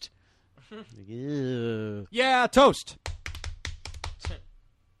toast. Like, ew. Yeah, toast.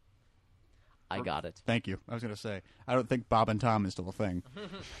 I got it. Thank you. I was going to say, I don't think Bob and Tom is still a thing.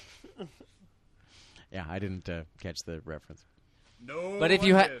 Yeah, I didn't catch the reference. No, But if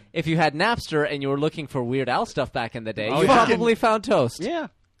you had Napster and you were looking for Weird Al stuff back in the day, Oh, you yeah. probably found Toast. Yeah.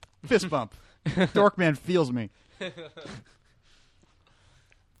 Fist bump. Dorkman feels me.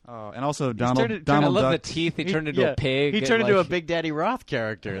 Oh, and also turned it- I Donald love the Duck. teeth. He turned into a pig. He and, turned into a like- Big Daddy Roth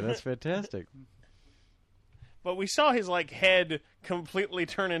character. That's fantastic. But we saw his head completely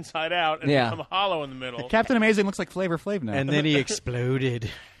turn inside out and Yeah. become hollow in the middle. Captain Amazing looks like Flavor Flav now. And then he exploded.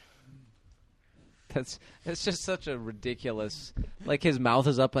 It's just such a ridiculous. Like his mouth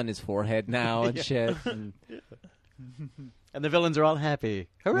is up on his forehead now and shit. And the villains are all happy.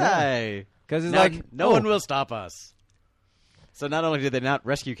 Hooray! Because it's Now like no one will stop us. So not only did they not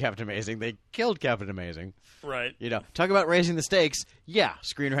rescue Captain Amazing, they killed Captain Amazing. Right. You know, talk about raising the stakes. Yeah,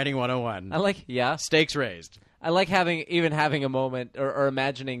 screenwriting 101. I like Stakes raised. I like having a moment or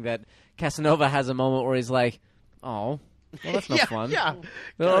imagining that Casanova has a moment where he's like, oh, well that's no fun. Yeah.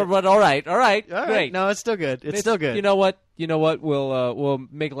 But all right, All right. great. No, it's still good. It's still good. You know what? We'll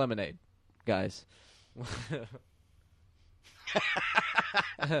make lemonade, guys.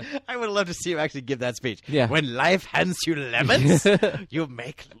 I would love to see him actually give that speech. Yeah. When life hands you lemons, you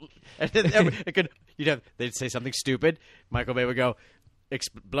make. And then they'd say something stupid. Michael Bay would go,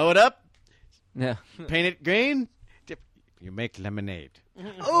 blow it up, Yeah. paint it green. You make lemonade.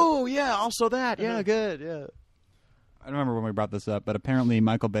 Oh yeah, also that. Yeah, good. Yeah. I don't remember when we brought this up, but apparently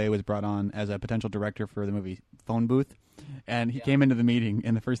Michael Bay was brought on as a potential director for the movie Phone Booth. And he came into the meeting,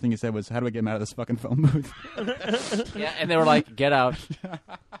 and the first thing he said was, how do I get him out of this fucking phone booth? Yeah, and they were like, get out.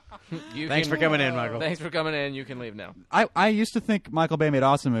 Thanks for coming in, Michael. Thanks for coming in. You can leave now. I used to think Michael Bay made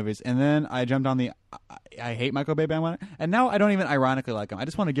awesome movies, and then I jumped on the I hate Michael Bay bandwagon, and now I don't even ironically like him. I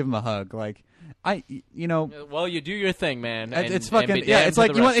just want to give him a hug. Like, Well, you do your thing, man. And, it's and fucking be yeah. damned It's to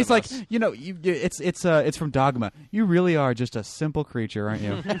like the you want. rest It's of like us. it's from Dogma. You really are just a simple creature, aren't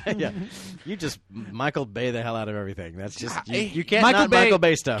you? Yeah. You just Michael Bay the hell out of everything. That's just you can't Michael not Bay, Michael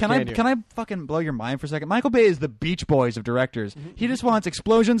Bay stuff. Can I fucking blow your mind for a second? Michael Bay is the Beach Boys of directors. He just wants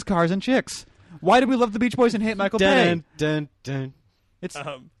explosions, cars, and chicks. Why do we love the Beach Boys and hate Michael Bay? Dun, dun, dun. It's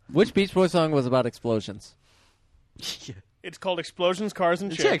Which Beach Boys song was about explosions? It's called Explosions, Cars,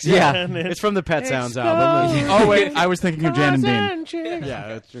 and Chicks. Chicks, yeah. And It's from the Pet Sounds album. oh wait, I was thinking of Jan and Dean. Yeah,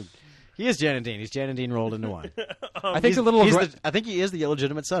 that's true. He is Jan and Dean. He's Jan and Dean rolled into one. I think the little I think he is the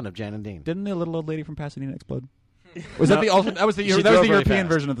illegitimate son of Jan and Dean. didn't the little old lady from Pasadena explode? Was that the alternate? That was the She that was drove the really European fast.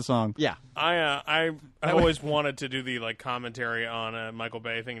 version of the song. Yeah. I always wanted to do the commentary on a Michael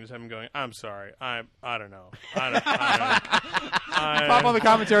Bay thing and just have him going, I'm sorry, I don't know. Pop on the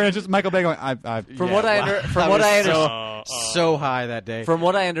commentary and it's just Michael Bay going. From what I understand, So high that day. from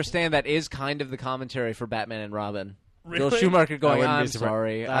what I understand, that is kind of the commentary for Batman and Robin. Joel Really? Schumacher going, wouldn't be I'm surprised.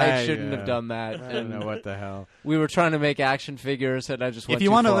 sorry, I shouldn't yeah. have done that. I don't know what the hell. We were trying to make action figures, and I just went If you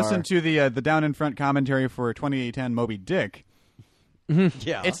too want to far. listen to the down in front commentary for 2010 Moby Dick,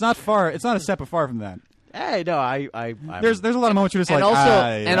 Yeah. it's not far. It's not a step afar from that. Hey, no, I There's a lot of moments you're just and like,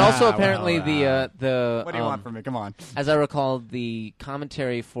 also well, apparently the what do you want from me? Come on. as I recall, the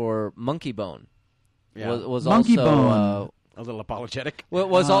commentary for Monkey Bone was Monkey also Bone. a little apologetic.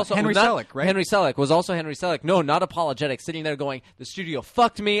 was also Henry not- Selick, right? Henry Selick was also Henry Selick. No, not apologetic. Sitting there going, the studio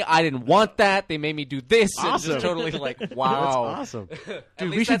fucked me. I didn't want that. They made me do this. And Awesome. just totally like, wow. That's awesome. Dude,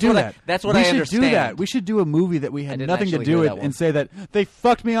 least we should that's do what that. that's what we I should understand. do that. We should do a movie that we had didn't nothing to actually do hear with that one. and say that they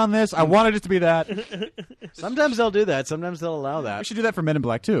fucked me on this. I wanted it to be that. Sometimes they'll do that. Sometimes they'll allow We that. should do that for Men in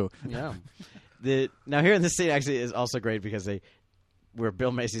Black too. Yeah. Now here in this scene actually is also great because where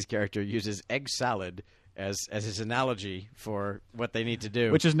Bill Macy's character uses egg salad as his analogy for what they need to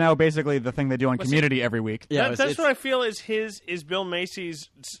do. Which is now basically the thing they do on Community every week. Yeah, that's what I feel is Bill Macy's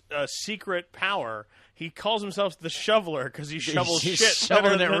secret power. He calls himself the shoveler because he shovels he's shit.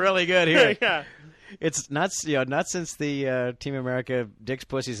 shoveling better it than- really good here. Yeah. It's not since the Team America dicks,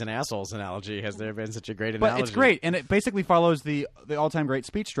 pussies, and assholes analogy has there been such a great analogy. But it's great, and it basically follows the all-time great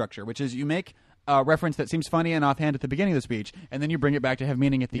speech structure, which is you make a reference that seems funny and offhand at the beginning of the speech, and then you bring it back to have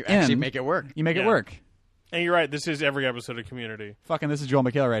meaning at the You end. actually make it work. You make it Yeah. work. And you're right. This is every episode of Community. Fucking, this is Joel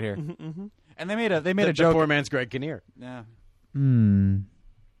McHale right here. And they made a The joke. poor man's Greg Kinnear. Yeah.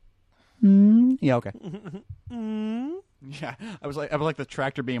 Yeah. Okay. Yeah. I was like the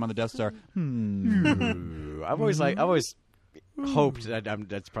tractor beam on the Death Star. I've always hoped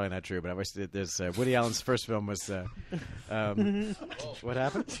that's probably not true, but I wish that there's Woody Allen's first film was what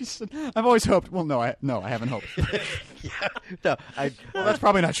happened? I've always hoped. Well, no, I haven't hoped. No, Well, that's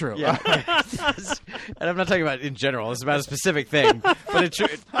probably not true. yeah. And I'm not talking about in general. It's about a specific thing, but in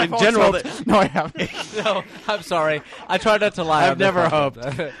I've general, always hoped. No, I haven't. No, I'm sorry. I try not to lie. I've on this never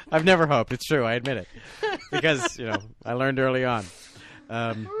podcast. hoped. I've never hoped. It's true. I admit it because I learned early on.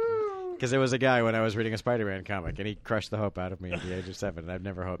 Because there was a guy when I was reading a Spider-Man comic, and he crushed the hope out of me at the age of 7, and I've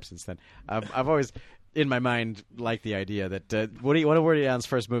never hoped since then. I've always, in my mind, liked the idea that one of Woody Allen's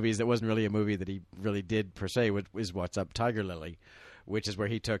first movies that wasn't really a movie that he really did per se was What's Up, Tiger Lily, which is where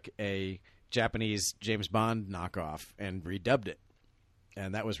he took a Japanese James Bond knockoff and redubbed it.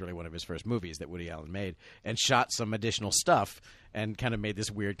 And that was really one of his first movies that Woody Allen made, and shot some additional stuff and kind of made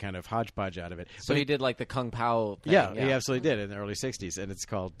this weird kind of hodgepodge out of it. So he did like the Kung Pao thing. Yeah, he absolutely did in the early '60s, and it's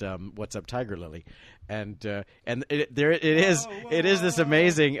called "What's Up, Tiger Lily," and it is this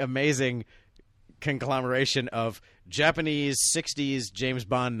amazing conglomeration of Japanese '60s James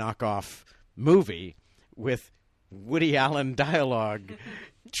Bond knockoff movie with Woody Allen dialogue.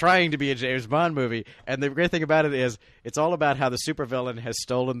 Trying to be a James Bond movie, and the great thing about it is it's all about how the supervillain has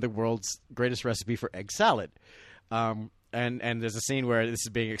stolen the world's greatest recipe for egg salad. And there's a scene where this is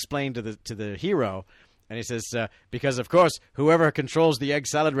being explained to the hero, and he says, because of course whoever controls the egg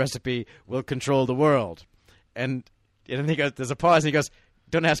salad recipe will control the world. And then he goes, there's a pause, and he goes,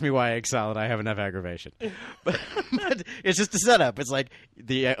 don't ask me why egg salad. I have enough aggravation. but it's just a setup. It's like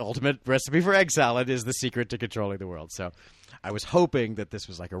the ultimate recipe for egg salad is the secret to controlling the world. So I was hoping that this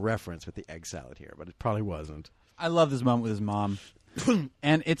was like a reference with the egg salad here, but it probably wasn't. I love this moment with his mom.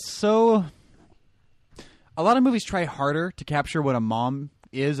 And it's so... A lot of movies try harder to capture what a mom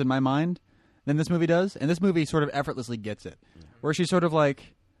is in my mind than this movie does. And this movie sort of effortlessly gets it. Where she's sort of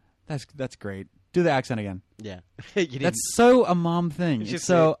like, that's great. Do the accent again. Yeah. That's so a mom thing. It's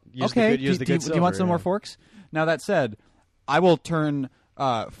so, okay, do you want some more forks? Now, that said, I will turn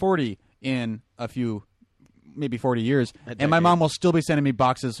 40 in a few... maybe 40 years, and my mom will still be sending me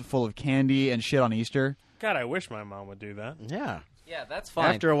boxes full of candy and shit on Easter. God, I wish my mom would do that. Yeah. Yeah, that's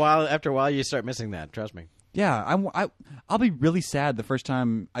fine. After a while, you start missing that. Trust me. Yeah, I'll be really sad the first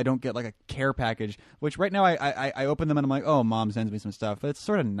time I don't get like a care package. Which right now I open them and I'm like, oh, mom sends me some stuff. But it's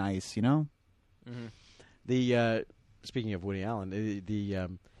sort of nice, you know. Mm-hmm. The speaking of Woody Allen,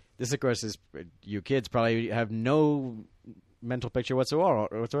 this of course is you kids probably have no mental picture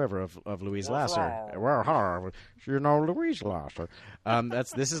whatsoever of Louise Lasser. Well, you know Louise Lasser.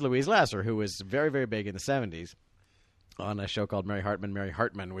 This is Louise Lasser, who was very, very big in the 70s on a show called Mary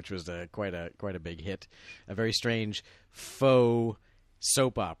Hartman, which was quite a big hit. A very strange faux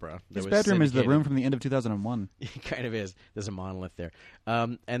soap opera. This bedroom is the room from the end of 2001. It kind of is. There's a monolith there.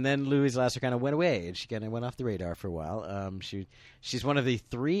 And then Louise Lasser kind of went away, and she kind of went off the radar for a while. She's one of the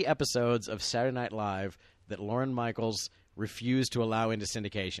 3 episodes of Saturday Night Live that Lorne Michaels refused to allow into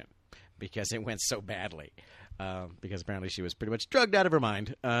syndication because it went so badly. Because apparently she was pretty much drugged out of her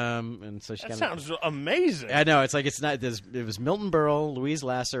mind, and so she. That sounds amazing. I know, it's like it's not. It was Milton Berle, Louise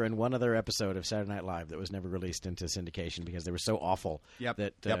Lasser, and one other episode of Saturday Night Live that was never released into syndication because they were so awful. Yep.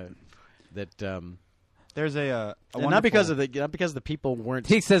 That there's a not because of the people weren't.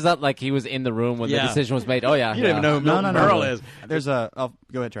 He says that like he was in the room when the decision was made. Oh yeah, you don't even know who Milton Berle is. There's a.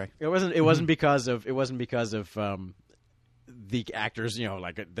 Go ahead, Trey. It wasn't because of the actors,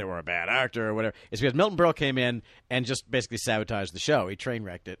 like they were a bad actor or whatever. It's because Milton Berle came in and just basically sabotaged the show. He train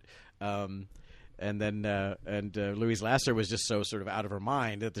wrecked it. And then Louise Lasser was just so sort of out of her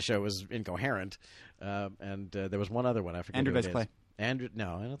mind that the show was incoherent. And there was one other one. I forget. Andrew who it Dice is. Clay.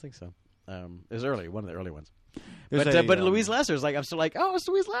 No, I don't think so. It was early, one of the early ones. There's But Louise Lasser is like, I'm still like, oh, it's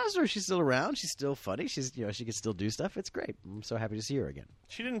Louise Lasser. She's still around. She's still funny. She's she can still do stuff. It's great. I'm so happy to see her again.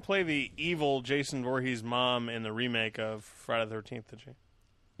 She didn't play the evil Jason Voorhees mom in the remake of Friday the 13th, did she?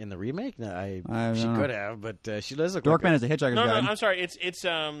 In the remake, no, I she don't know. could have, but she does look. Dorkman like is a Hitchhiker's No, Guide. I'm sorry.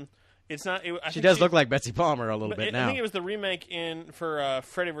 It's not. I she think does look like Betsy Palmer a little bit now. I think it was the remake for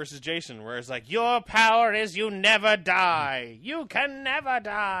Freddy vs. Jason, where it's like, your power is you never die. You can never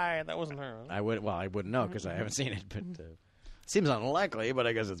die. That wasn't her. I wouldn't know because I haven't seen it, but seems unlikely. But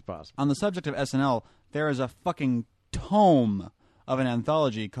I guess it's possible. On the subject of SNL, there is a fucking tome of an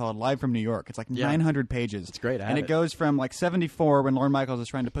anthology called Live from New York. It's like 900 pages. It's great. And it goes from like 74 when Lorne Michaels was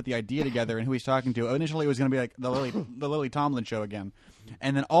trying to put the idea together and who he's talking to. Initially, it was going to be like the Lily Tomlin show again.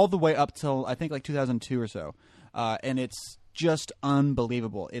 And then all the way up till I think like 2002 or so. And it's just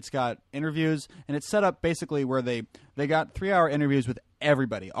unbelievable. It's got interviews, and it's set up basically where they got 3-hour interviews with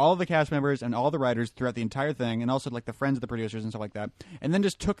everybody, all of the cast members and all the writers throughout the entire thing, and also like the friends of the producers and stuff like that, and then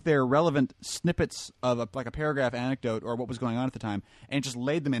just took their relevant snippets of a paragraph anecdote or what was going on at the time and just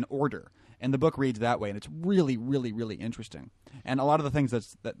laid them in order. And the book reads that way, and it's really, really, really interesting. And a lot of the things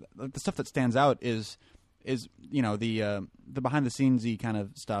the stuff that stands out is the behind the scenes-y kind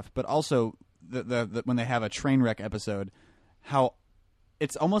of stuff, but also the when they have a train wreck episode, how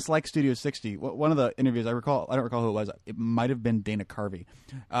it's almost like Studio 60. One of the interviews I don't recall who it was. It might have been Dana Carvey,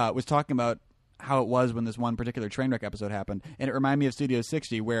 was talking about how it was when this one particular train wreck episode happened, and it reminded me of Studio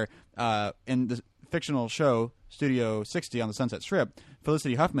 60, where in the fictional show Studio 60 on the Sunset Strip,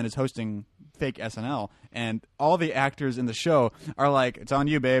 Felicity Huffman is hosting fake SNL, and all the actors in the show are like, "It's on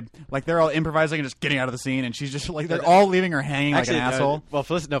you, babe." Like they're all improvising and just getting out of the scene, and she's just like, they're all leaving her hanging like an asshole. Well,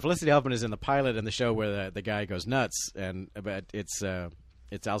 Felicity Huffman is in the pilot in the show where the guy goes nuts, but it's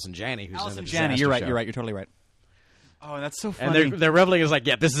Allison Janney who's Allison in the Janney. disaster You're right. show. You're right. You're totally right. Oh, that's so funny. And they're reveling is like,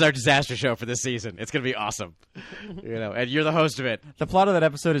 yeah, this is our disaster show for this season. It's going to be awesome, and you're the host of it. The plot of that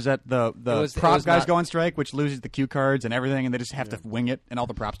episode is that the prop guys not- go on strike, which loses the cue cards and everything, and they just have to wing it, and all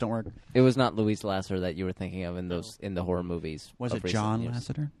the props don't work. It was not Louise Lasser that you were thinking of in the horror movies. Was of it recent John years.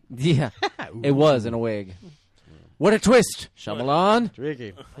 Lasseter? Yeah, it was in a wig. What a twist, Shyamalan!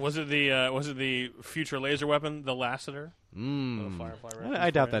 Tricky. Was it the future laser weapon, the Lassiter? Mm. The Firefly reference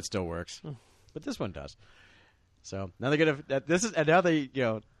I doubt for you? that still works, but this one does. So now they're gonna.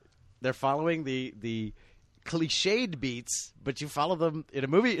 Now they're following the cliched beats, but you follow them in a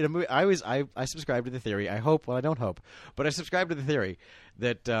movie. I subscribe to the theory. I hope. Well, I don't hope, but I subscribe to the theory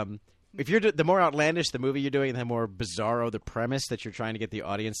that if you're the more outlandish the movie you're doing, the more bizarro the premise that you're trying to get the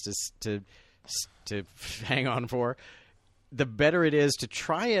audience to hang on for, the better it is to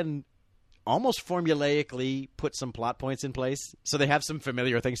try and almost formulaically put some plot points in place so they have some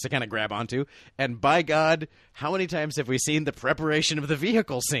familiar things to kind of grab onto. And by God, how many times have we seen the preparation of the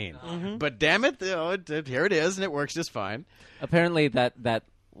vehicle scene? Mm-hmm. But damn it, here it is, and it works just fine. Apparently, that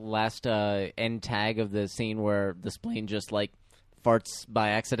last end tag of the scene where the spleen just like farts by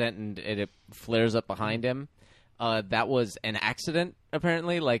accident and it flares up behind him. That was an accident,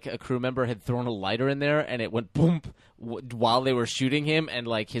 apparently. Like, a crew member had thrown a lighter in there, and it went boom while they were shooting him, and,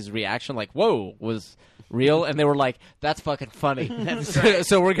 like, his reaction, like, whoa, was real. And they were like, that's fucking funny.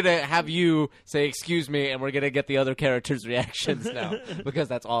 So we're going to have you say, excuse me, and we're going to get the other characters' reactions now, because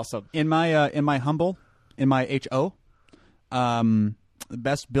that's awesome. In my HO, the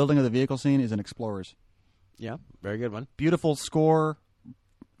best building of the vehicle scene is in Explorers. Yeah, very good one. Beautiful score,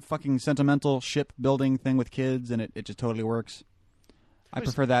 fucking sentimental ship building thing with kids, and it just totally works. I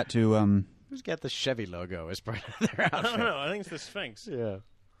prefer that to Who's got the Chevy logo as part of their I outfit? don't know. I think it's the Sphinx. Yeah.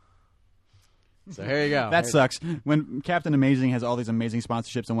 So here you go. that sucks. When Captain Amazing has all these amazing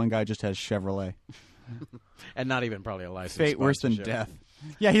sponsorships and one guy just has Chevrolet. And not even probably a license. Fate worse than sponsorship. death.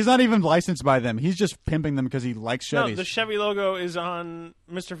 Yeah, he's not even licensed by them. He's just pimping them because he likes Chevys. No, the Chevy logo is on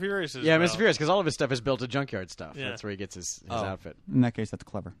Mr. Furious's. Yeah, belt. Mr. Furious, because all of his stuff is built to junkyard stuff. Yeah. That's where he gets his outfit. In that case, that's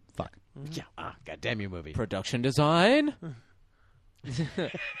clever. Fuck. Yeah, goddamn you, movie. Production design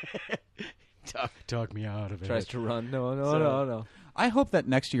Talk me out of it. tries to run. No. I hope that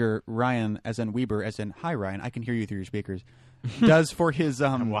next year Ryan, as in Weber, as in hi Ryan, I can hear you through your speakers, does for his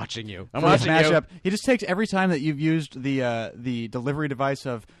I'm watching you. I'm for his watching you. mashup. He just takes every time that you've used the delivery device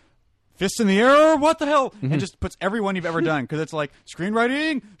of fists in the air, what the hell, and just puts every one you've ever done because it's like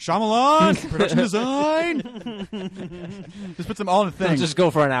screenwriting, Shyamalan, production design. Just puts them all in a thing. Just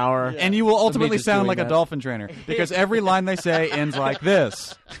go for an hour. And you will ultimately just sound doing like a that. dolphin trainer because every line they say ends like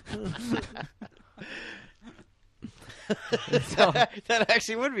this. That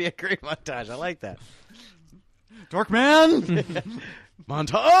actually would be a great montage. I like that. Dorkman!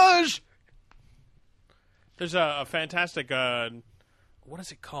 Montage! There's a fantastic. What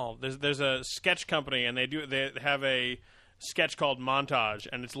is it called? There's a sketch company, and they have a sketch called Montage,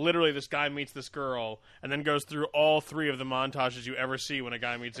 and it's literally this guy meets this girl, and then goes through all three of the montages you ever see when a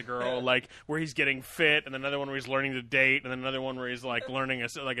guy meets a girl, like where he's getting fit, and then another one where he's learning to date, and then another one where he's like learning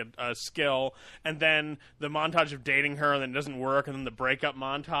a skill, and then the montage of dating her, and then it doesn't work, and then the breakup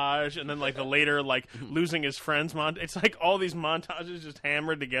montage, and then like the later like losing his friends montage. It's like all these montages just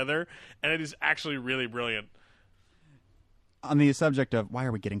hammered together, and it is actually really brilliant. On the subject of why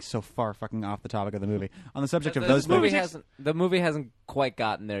are we getting so far fucking off the topic of the movie? On the subject of those things, The movie hasn't quite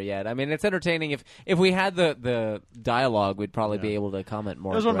gotten there yet. I mean, it's entertaining. If we had the dialogue, we'd probably be able to comment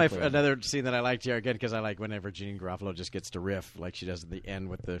more. That was one of my directly on it. another scene that I liked here again because I like whenever Jeanine Garofalo just gets to riff like she does at the end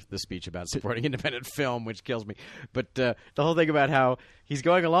with the speech about supporting independent film, which kills me. But the whole thing about how he's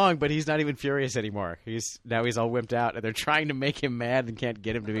going along, but he's not even furious anymore. He's all wimped out, and they're trying to make him mad and can't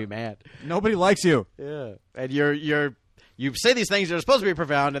get him to be mad. nobody likes you. Yeah, and you're You say these things that are supposed to be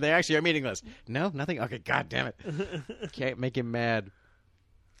profound, and they actually are meaningless. No, nothing. Okay, God damn it! Can't make him mad.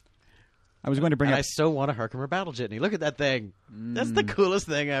 I was going to bring And up. I so want a Herkimer battle jitney. Look at that thing. That's the coolest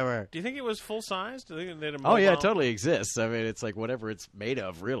thing ever. Do you think it was full size? Do you think they had a Oh yeah, it mobile? totally exists. I mean, it's like whatever it's made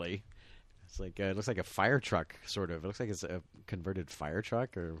of, really. It's like it looks like a fire truck, sort of. It looks like it's a converted fire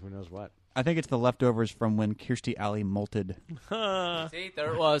truck, or who knows what. I think it's the leftovers from when Kirstie Alley molted. See,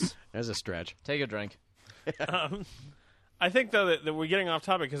 there it was. There's a stretch. Take a drink. I think though that we're getting off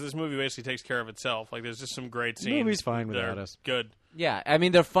topic because this movie basically takes care of itself. Like there's just some great scenes. movie's fine that without are us. Good. Yeah, I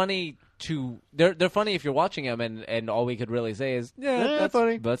mean they're funny they're funny if you're watching them, and all we could really say is that's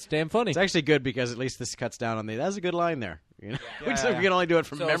funny. That's damn funny. It's actually good because at least this cuts down on the. That's a good line there. You know, we can only do it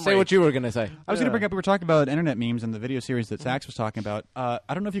from So memory. say what you were gonna say. I was going to bring up, we were talking about internet memes and the video series that Sax was talking about. I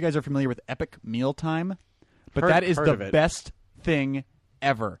don't know if you guys are familiar with Epic Mealtime, but that is Heard the of it. best thing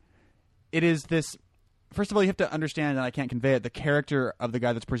ever. It is this. First of all, you have to understand, and I can't convey it, the character of the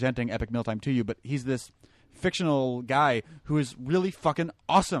guy that's presenting Epic Mealtime to you, but he's this fictional guy who is really fucking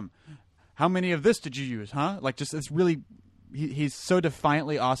awesome. How many of this did you use, huh? Like, just it's really... He's so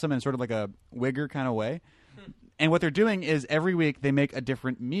defiantly awesome in sort of like a Wigger kind of way. And what they're doing is every week they make a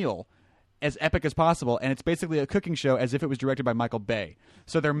different meal as epic as possible, and it's basically a cooking show as if it was directed by Michael Bay.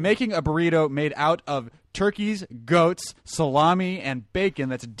 So they're making a burrito made out of turkeys, goats, salami, and bacon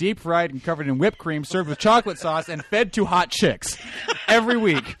that's deep fried and covered in whipped cream, served with chocolate sauce, and fed to hot chicks every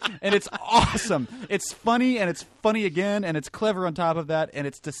week. And it's awesome. It's funny, and it's funny again, and it's clever on top of that, and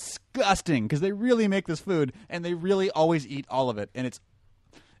it's disgusting because they really make this food, and they really always eat all of it, and it's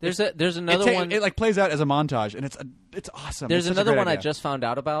There's another one. It like plays out as a montage, and it's awesome. There's It's such a another great one I idea. just found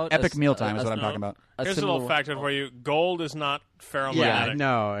out about. Epic Mealtime is what I'm No. talking about. Here's a little factoid for you: gold is not pheromagnetic. Yeah,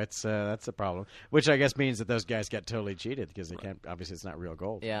 no, it's that's a problem. Which I guess means that those guys get totally cheated because they can't. Obviously, it's not real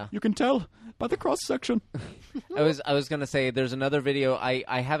gold. Yeah. You can tell by the cross section. I was gonna say there's another video. I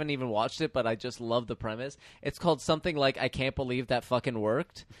haven't even watched it, but I just love the premise. It's called something like "I Can't Believe That Fucking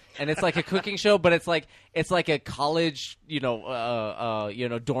Worked," and it's like a cooking show, but it's like a college,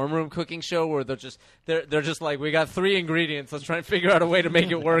 dorm room cooking show where they're just like, we got 3 ingredients. Let's try and figure out a way to make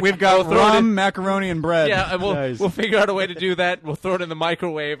it work. We've got We'll throw it in- rum, macaroni, and bread. Yeah, and Nice. we'll figure out a way to do that. We'll throw it in the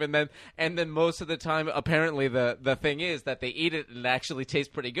microwave, and then most of the time, apparently the thing is that they eat it and it actually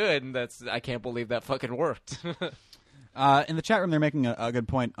tastes pretty good. And I can't believe that fucking worked. In the chat room, they're making a good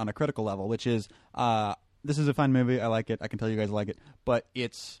point on a critical level, which is this is a fun movie. I like it. I can tell you guys like it, but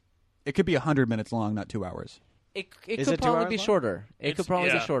it could be 100 minutes long, not 2 hours. It Is could it 2 probably hours be long? shorter. It could probably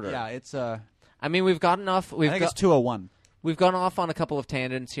be yeah. shorter. Yeah, it's. I mean, we've gotten off. I think it's 201. We've gone off on a couple of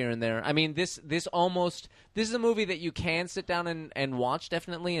tangents here and there. I mean, this is a movie that you can sit down and watch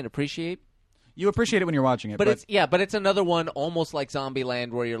definitely and appreciate. You appreciate it when you're watching it, But it's another one almost like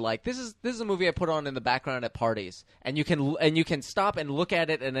Zombieland where you're like, this is a movie I put on in the background at parties, and you can stop and look at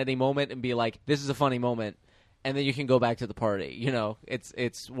it at any moment and be like, this is a funny moment, and then you can go back to the party. You know,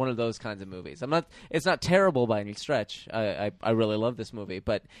 it's one of those kinds of movies. It's not terrible by any stretch. I really love this movie,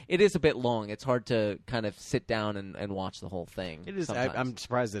 but it is a bit long. It's hard to kind of sit down and watch the whole thing. It is. sometimes. I'm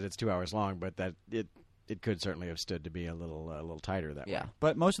surprised that it's 2 hours long, but that it could certainly have stood to be a little tighter that yeah. way.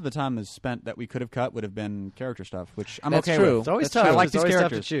 But most of the time is spent that we could have cut would have been character stuff, which I'm That's okay true. with. It's always That's tough. true. I like It's these always tough to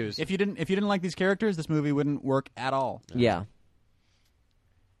characters. choose. If you didn't like these characters, this movie wouldn't work at all. Yeah.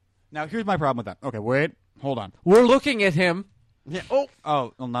 Now here's my problem with that. Okay, wait, hold on. We're looking at him. Yeah. Oh,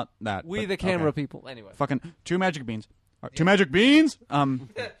 Oh, well, not that. We but- the camera okay. people. Anyway. Fucking 2 magic beans. 2 magic beans.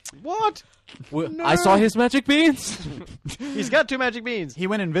 what? I saw his magic beans. He's got 2 magic beans. He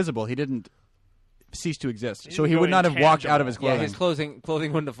went invisible. He didn't cease to exist, so didn't he go would not have walked out of his intangible. clothing. Yeah, his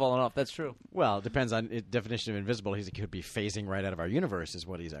clothing wouldn't have fallen off. That's true. Well, it depends on definition of invisible. He could be phasing right out of our universe, is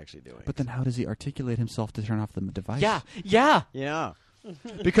what he's actually doing. But then, how does he articulate himself to turn off the device? Yeah. yeah,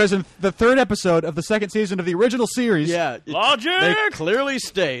 Because in the 3rd episode of the 2nd season of the original series, yeah. Logic! It clearly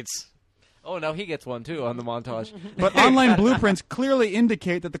states. Oh, now he gets one too on the montage. but online blueprints clearly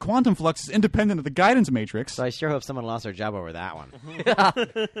indicate that the quantum flux is independent of the guidance matrix. So I sure hope someone lost their job over that one.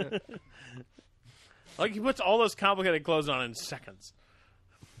 Like he puts all those complicated clothes on in seconds.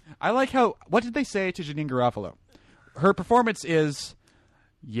 I like how. What did they say to Janine Garofalo? Her performance is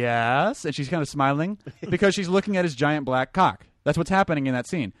yes, and she's kind of smiling because she's looking at his giant black cock. That's what's happening in that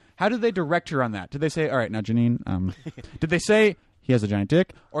scene. How did they direct her on that? Did they say, "All right, now Janine"? Did they say he has a giant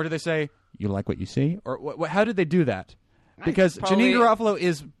dick, or did they say you like what you see, or how did they do that? Because Probably- Janine Garofalo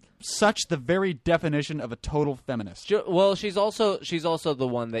is such the very definition of a total feminist. Well, she's also the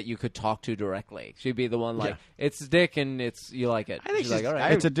one that you could talk to directly. She'd be the one like, it's dick and you like it. I think she's like, all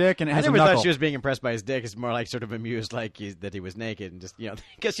right. It's a dick and it I has never a knuckle. thought she was being impressed by his dick. It's more like sort of amused, like that he was naked, and just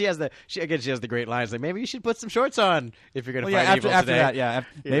because she has the great lines like maybe you should put some shorts on if you're going to Well, fight yeah, evil after today. that, yeah.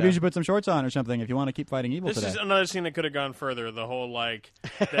 Maybe Yeah. you should put some shorts on or something if you want to keep fighting evil This today. is another scene that could have gone further. The whole like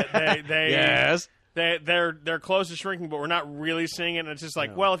they Yes. Their clothes are shrinking, but we're not really seeing it. And it's just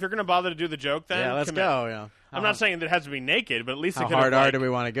like, well, if you're going to bother to do the joke, then Yeah, let's commit. go. Yeah. I'm not saying that it has to be naked, but at least How it could hard have, R do we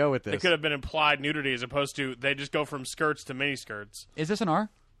want to go with this? It could have been implied nudity as opposed to they just go from skirts to mini skirts. Is this an R?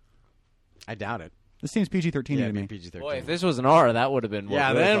 I doubt it. This seems PG-13 Yeah, to me. PG-13. Boy, if this was an R, that would have been.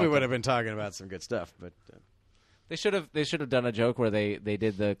 yeah, really then we fucked would up. have been talking about some good stuff. But They should have done a joke where they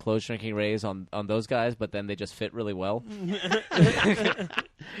did the clothes shrinking rays on those guys, but then they just fit really well.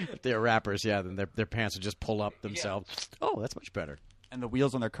 if they're rappers, yeah, then their pants would just pull up themselves. Oh, that's much better. And the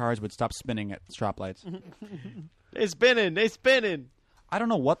wheels on their cars would stop spinning at stoplights. They spinning. They spinning. I don't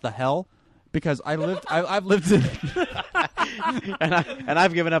know what the hell, because I've lived in and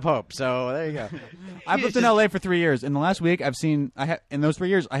I've given up hope. So there you go. I've lived in LA for 3 years. In the last week, in those 3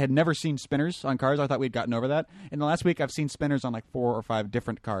 years, I had never seen spinners on cars. I thought we'd gotten over that. In the last week, I've seen spinners on like 4 or 5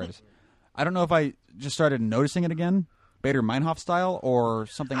 different cars. I don't know if I just started noticing it again, Bader Meinhof style, or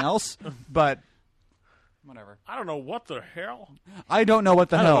something else, but whatever. I don't know what the hell. I don't know what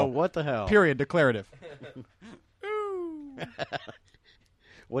the I hell. don't know what the hell. Period. Declarative.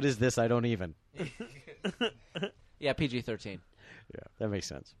 What is this? I don't even. Yeah, PG-13. Yeah, that makes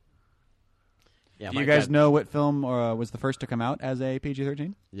sense. Yeah, Do my you guys God. know what film was the first to come out as a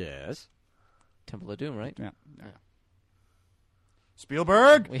PG-13? Yes. Temple of Doom, right? Yeah.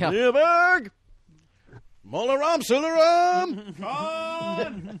 Spielberg. Yeah. Spielberg. Molaram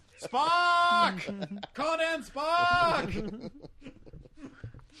Sularam. Spock. Conan Spock.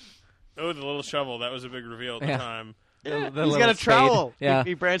 Oh, the little shovel. That was a big reveal at the Yeah. time. Yeah, The he's little got a spade. trowel. Yeah.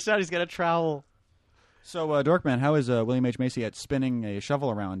 He branched out. He's got a trowel. So, Dorkman, how is William H. Macy at spinning a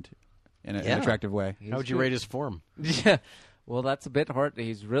shovel around in an Yeah. attractive way? How would you rate his form? Yeah. Well, that's a bit hard.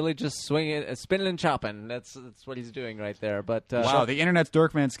 He's really just swinging, spinning and chopping. That's what he's doing right there. But Wow, the internet's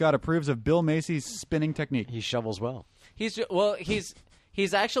Dorkman Scott approves of Bill Macy's spinning technique. He shovels well. he's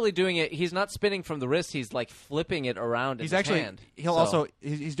actually doing it. He's not spinning from the wrist. He's like flipping it around. He's in actually his hand. he'll So- also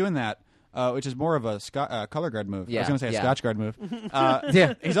he's doing that, which is more of a color guard move. I Yeah, was going to say a yeah. Scotch guard move.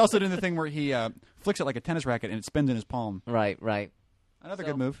 Yeah. He's also doing the thing where he flicks it like a tennis racket and it spins in his palm. Right. Another So-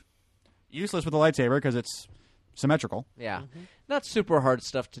 good move. Useless with a lightsaber because it's symmetrical. Yeah, not super hard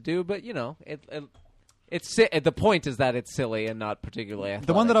stuff to do, but it's the point is that it's silly and not particularly athletic.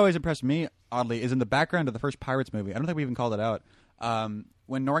 The one that always impressed me, oddly, is in the background of the first Pirates movie. I don't think we even called it out.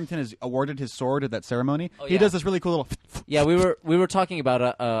 When Norrington is awarded his sword at that ceremony, he yeah. does this really cool little. Yeah, we were talking about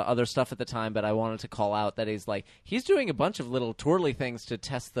other stuff at the time, but I wanted to call out that he's doing a bunch of little twirly things to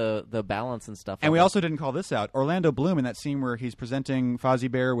test the balance and stuff. And of we it. also didn't call this out. Orlando Bloom in that scene where he's presenting Fozzie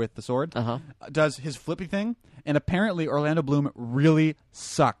Bear with the sword does his flippy thing, and apparently Orlando Bloom really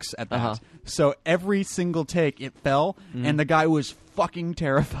sucks at that. So every single take it fell, and the guy was fucking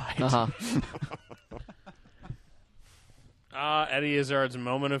terrified. Eddie Izzard's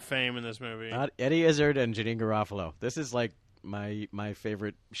moment of fame in this movie. Eddie Izzard and Janine Garofalo. This is like my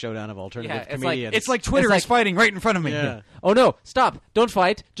favorite showdown of alternative Yeah, it's like- comedians. It's like Twitter It's is fighting right in front of me. yeah, Oh no! Stop! Don't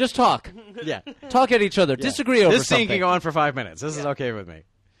fight. Just talk. yeah. Talk at each other. Disagree over This scene something. can go on for 5 minutes. This is okay with me.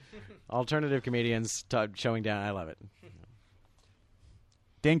 Alternative comedians showing down. I love it.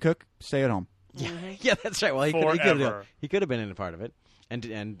 Dane Cook, stay at home. Yeah, that's right. Well, he Forever. could have been in a part of it,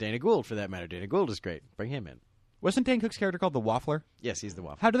 and Dana Gould for that matter. Dana Gould is great. Bring him in. Wasn't Dane Cook's character called the Waffler? Yes, he's the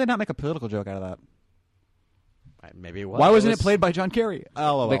waffle. How did they not make a political joke out of that? Maybe it was. Why wasn't it played by John Kerry?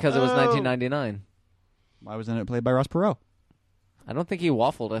 LOL. Because it was Oh. 1999. Why wasn't it played by Ross Perot? I don't think he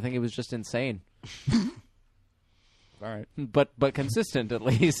waffled. I think he was just insane, All right. but consistent at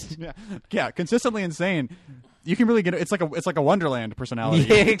least. Yeah, consistently insane. You can really get it. It's like a Wonderland personality.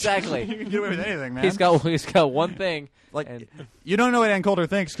 Yeah, exactly. You can get away with anything, man. He's got one thing. like and- you don't know what Ann Coulter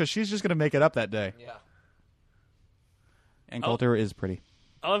thinks because she's just going to make it up that day. Yeah. Ann Coulter is pretty.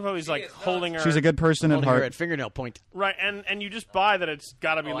 I love how he's like holding her. She's a good person at Holding her heart. at fingernail point. Right, and you just buy that it's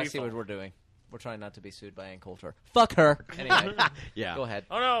got to be Oh, I see lethal. what we're doing. We're trying not to be sued by Ann Coulter. Fuck her. Anyway, Yeah. go ahead.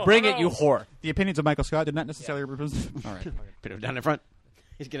 Oh, no. Bring Oh, it, no. you whore. The opinions of Michael Scott did not necessarily represent. All right. Put him down in front.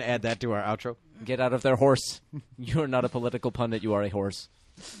 He's going to add that to our outro. Get out of their horse. You are not a political pundit. You are a horse.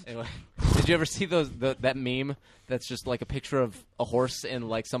 Anyway, did you ever see that meme that's just like a picture of a horse in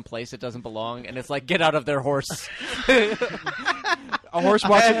like some place it doesn't belong, and it's like, get out of their horse. A horse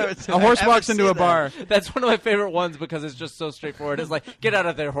walks into a bar. That's one of my favorite ones because it's just so straightforward. It's like, get out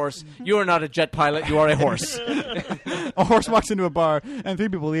of there, horse. You are not a jet pilot. You are a horse. A horse walks into a bar, and 3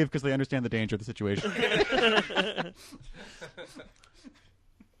 people leave because they understand the danger of the situation.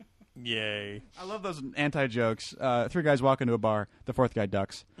 Yay. I love those anti-jokes. 3 guys walk into a bar. The 4th guy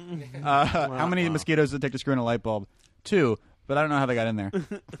ducks. How many mosquitoes does it take to screw in a light bulb? 2, but I don't know how they got in there.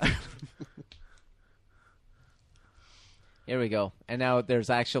 Here we go. And now there's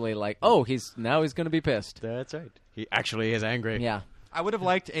actually like, oh, he's going to be pissed. That's right. He actually is angry. Yeah. I would have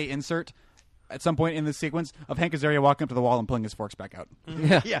liked a insert at some point in this sequence of Hank Azaria walking up to the wall and pulling his forks back out.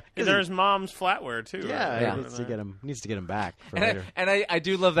 Yeah. There's mom's flatware too. Yeah, Yeah. He needs to get him back for later. And I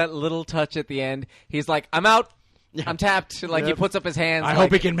do love that little touch at the end. He's like, I'm out. Yeah. I'm tapped. Like, he Yep. puts up his hands. I like,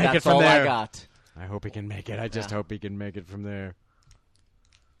 hope he can make it that's from all there. I got. I hope he can make it. I just hope he can make it from there.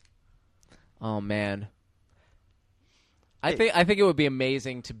 Oh, man. I think it would be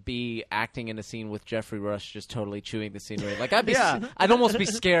amazing to be acting in a scene with Jeffrey Rush just totally chewing the scenery. Like I'd almost be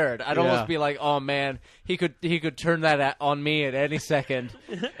scared. I'd almost be like, "Oh man, he could turn that on me at any second."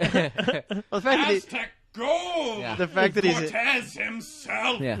 Well, the fact Aztec gold. Yeah. the fact that he's Cortez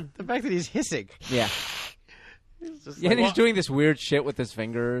himself. Yeah, the fact that he's hissing. yeah. Just And he's doing this weird shit with his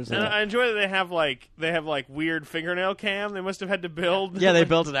fingers. And I enjoy that they have like weird fingernail cam. They must have had to build. yeah, they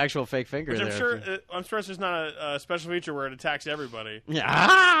built an actual fake finger. Which I'm there. sure. I'm surprised there's not a special feature where it attacks everybody.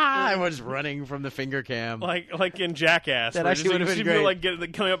 Yeah, everyone's running from the finger cam. Like in Jackass, That where actually you would've see been people great.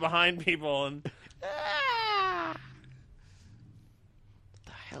 like coming up behind people and. What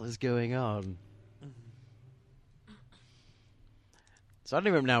the hell is going on? So I don't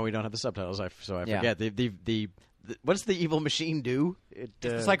even now we don't have the subtitles. So I Yeah. forget the what does the evil machine do? It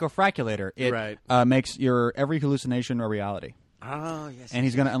It's the psychofraculator. It Right. makes your every hallucination a reality. Oh yes, And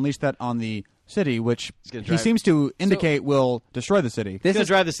he's going to unleash that on the city, which gonna he drive- seems to indicate will destroy the city. He's gonna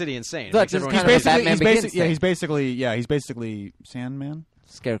drive the city insane. Look, Makes this is everyone kind of a crazy. Batman Begins thing. he's basically Sandman,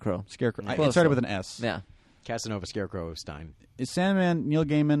 Scarecrow. Scarecrow. Close, It started though. with an S. Yeah. Casanova, Scarecrow, Stein. Is Sandman Neil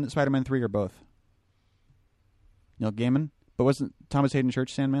Gaiman, Spider-Man 3, or both? Neil Gaiman, but wasn't Thomas Hayden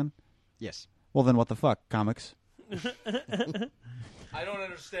Church Sandman? Yes, Well, then what the fuck, comics? I don't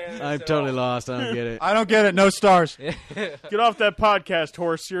understand. I'm totally lost. I don't get it. I don't get it. No stars. Get off that podcast,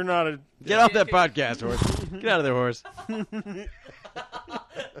 horse. You're not a. Get off that podcast, horse. Get out of there, horse.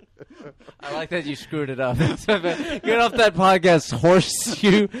 I like that you screwed it up. Get off that podcast, horse.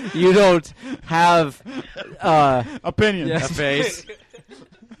 You don't have Opinions. Yes. A face.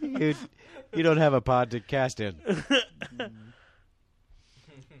 You don't have a pod to cast in.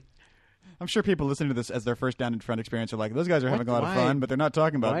 I'm sure people listening to this as their first down in front experience are like, those guys are having a lot of Why- fun, but they're not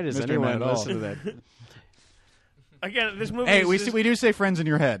talking about Why does Mystery anyone Man at all. listen to that? Again, this movie. Hey, is we do say friends in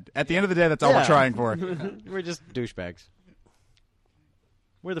your head. At the end of the day, that's all we're Yeah. trying for. We're just douchebags.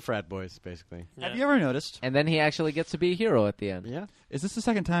 We're the frat boys, basically. Have you ever noticed? And then he actually gets to be a hero at the end. Yeah. Is this the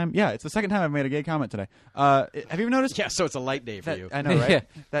second time? Yeah, it's the second time I've made a gay comment today. Have you ever noticed? Yeah, so it's a light day for that, you. I know, right? Yeah.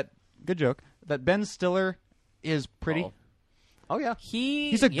 That good joke. That Ben Stiller is pretty. Oh. Oh, yeah.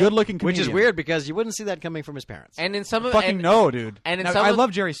 He's a good-looking comedian. Which is weird because you wouldn't see that coming from his parents. And in some of Fucking and, no, dude. and in Now, some I of-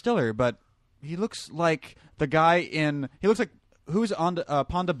 love Jerry Stiller, but he looks like the guy in. He looks like who's on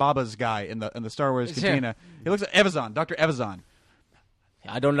Ponda Baba's guy in the Star Wars Yeah. cantina. He looks like Evazan, Dr. Evazan.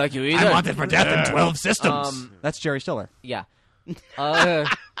 I don't like you either. I'm wanted for death in 12 systems. That's Jerry Stiller. Yeah.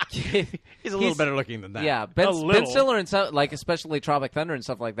 He's a little better looking than that. Yeah, A Ben little. Stiller and stuff like especially Tropic Thunder and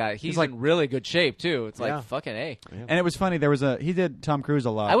stuff like that. He's like- in really good shape too. It's Yeah. like fucking A. And it was funny. There was he did Tom Cruise a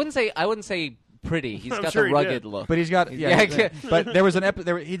lot. I wouldn't say pretty. He's I'm got sure the he rugged did. look. But he's got Yeah. but there was an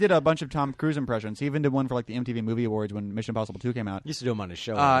he did a bunch of Tom Cruise impressions. He even did one for like the MTV Movie Awards when Mission Impossible 2 came out. Used to do him on his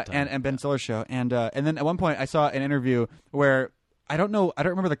show. all the time. And Ben Stiller's show. And then at one point I saw an interview where I don't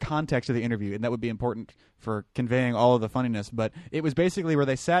remember the context of the interview, and that would be important for conveying all of the funniness, but it was basically where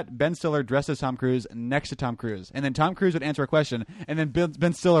they sat Ben Stiller dressed as Tom Cruise next to Tom Cruise, and then Tom Cruise would answer a question, and then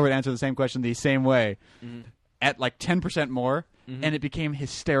Ben Stiller would answer the same question the same way at like 10% more, and it became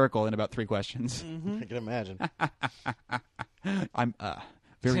hysterical in about 3 questions. I can imagine. I'm a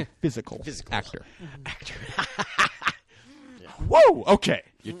very physical, Physical. actor. Whoa! Okay.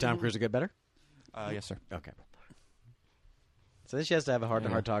 You Tom Cruise will get better? Yes, sir. Okay. So then she has to have a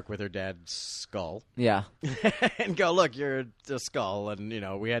heart-to-heart talk with her dad's skull. yeah. And go, look, you're a skull, and,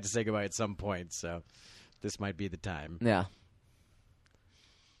 we had to say goodbye at some point, so this might be the time. Yeah.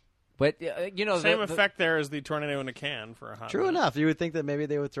 But Same effect there as the tornado in a can for a hot True minute. enough. You would think that maybe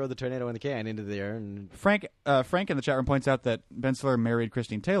they would throw the tornado in the can into the air. And Frank in the chat room points out that Ben Stiller married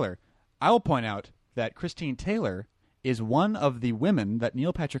Christine Taylor. I will point out that Christine Taylor is one of the women that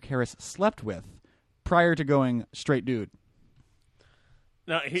Neil Patrick Harris slept with prior to going straight dude.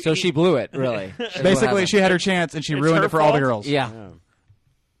 No, So she blew it, really. Basically, she had her chance and she It's ruined her it for all the fault? girls. Yeah. Oh.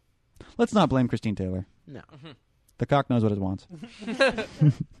 Let's not blame Christine Taylor. No. The cock knows what it wants.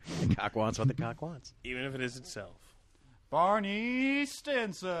 The cock wants what the cock wants. even if it is itself. Barney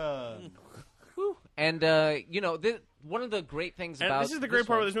Stinson. And, one of the great things And about this is the great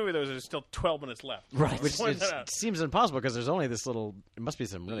part one- of this movie, though, is there's still 12 minutes left. Right. Which Point that out. seems impossible because there's only this little. It must be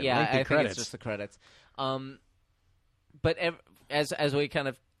some really Yeah, lengthy I think credits. it's just the credits. But as we kind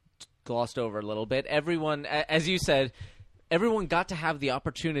of glossed over a little bit, everyone, as you said, everyone got to have the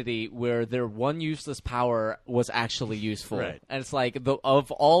opportunity where their one useless power was actually useful. Right. And it's like,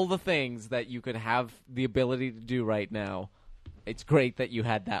 of all the things that you could have the ability to do right now, it's great that you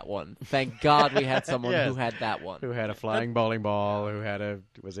had that one. Thank God we had someone Yes. who had that one. Who had a flying bowling ball? Who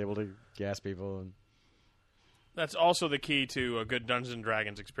was able to gas people? And That's also the key to a good Dungeons and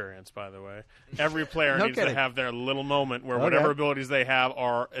Dragons experience, by the way. Every player No needs kidding. to have their little moment where Okay. whatever abilities they have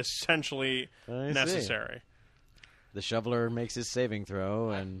are essentially I see. necessary. the shoveler makes his saving throw,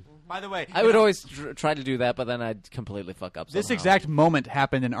 and By the way, I would always try to do that, but then I'd completely fuck up this somehow. exact moment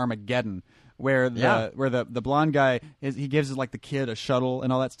happened in Armageddon, where Yeah. the blonde guy he gives like the kid a shuttle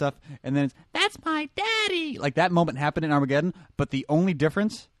and all that stuff, and then it's that's my daddy. Like that moment happened in Armageddon, but the only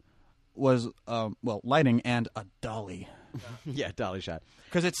difference was lighting and a dolly. yeah, dolly shot.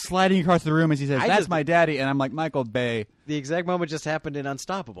 Because it's sliding across the room as he says, I "That's just- my daddy," and I'm like, Michael Bay. The exact moment just happened in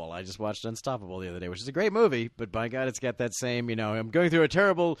Unstoppable. I just watched Unstoppable the other day, which is a great movie, but by God, it's got that same, I'm going through a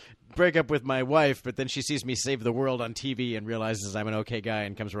terrible breakup with my wife, but then she sees me save the world on TV and realizes I'm an okay guy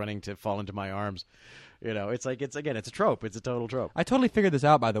and comes running to fall into my arms. It's like, it's a trope. It's a total trope. I totally figured this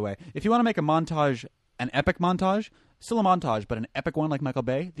out, by the way. If you want to make a montage, an epic montage, still a montage, but an epic one like Michael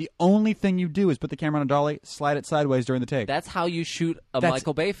Bay, the only thing you do is put the camera on a dolly, slide it sideways during the take. That's how you shoot a That's-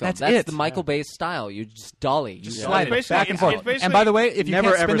 Michael Bay film. that's That's it. the Michael Bay style. You just dolly. You slide It's it back and basically- forth. it's basically- And by the way, if you Never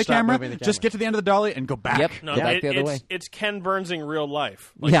can't ever spin the stop camera, moving the just camera. get to the end of the dolly and go back. Yep. No, Go back the other way. it's Ken Burnsing real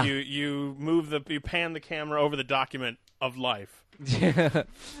life. Like Yeah. you you pan the camera over the document of life.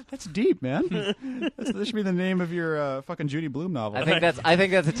 That's deep, man. This should be the name of your fucking Judy Blume novel. I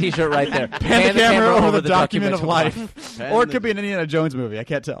think that's a T-shirt right there. Pan the camera over the document of life. Pan Or it the- could be an Indiana Jones movie. I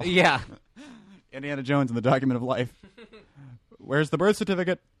can't tell. Yeah. Indiana Jones and the document of life. Where's the birth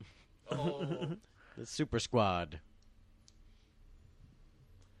certificate? The Super Squad.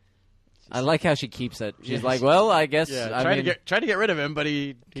 I like how she keeps it. She's like, well, I guess Yeah, I mean, try to get rid of him, but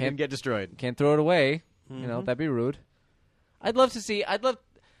he Can't- didn't get destroyed. can't throw it away. That'd be rude. I'd love to see. I'd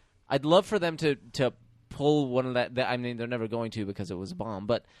love for them to pull one of that. I mean, they're never going to because it was a bomb.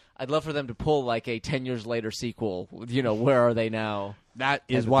 But I'd love for them to pull like a 10 years later sequel. Where are they now? That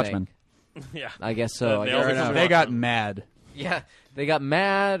is Type of Watchmen. Yeah. I guess so. I They guess all so. get They got mad. Yeah, they got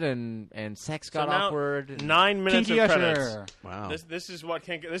mad and sex got So now, awkward. 9 minutes Kinky of Usher. credits. Wow. This is why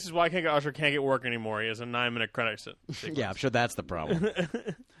Kinky Usher can't get work anymore. He has a 9-minute credit sequence. Yeah, I'm sure that's the problem.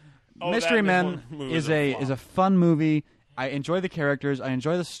 Oh, Mystery that Men movie is flop. a fun movie. I enjoy the characters. I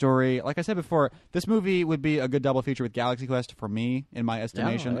enjoy the story. Like I said before, this movie would be a good double feature with Galaxy Quest for me, in my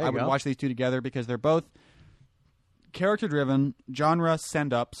estimation. there you I would go. watch these two together because they're both character-driven, genre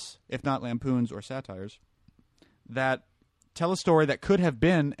send-ups, if not lampoons or satires, that tell a story that could have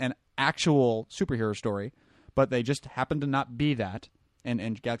been an actual superhero story, but they just happen to not be that.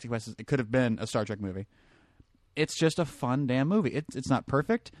 And Galaxy Quest, it could have been a Star Trek movie. It's just a fun damn movie. It's not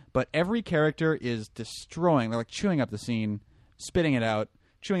perfect, but every character is destroying. They're like chewing up the scene, spitting it out,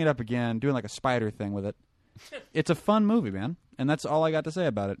 chewing it up again, doing like a spider thing with it. It's a fun movie, man, and that's all I got to say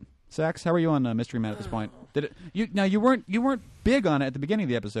about it. Sax, how are you on Mystery Men at this point? You weren't big on it at the beginning of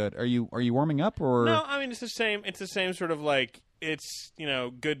the episode. Are you warming up or No, I mean it's the same. It's the same sort of like it's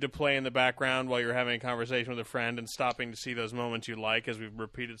good to play in the background while you're having a conversation with a friend and stopping to see those moments you like, as we've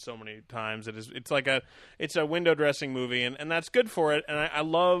repeated so many times. It's a window dressing movie, and that's good for it. And I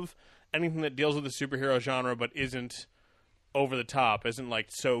love anything that deals with the superhero genre but isn't over the top, isn't like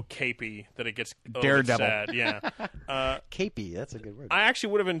so capey that it gets Daredevil. sad. Yeah. Capey, that's a good word. I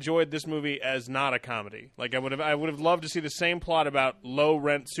actually would have enjoyed this movie as not a comedy. Like I would have loved to see the same plot about low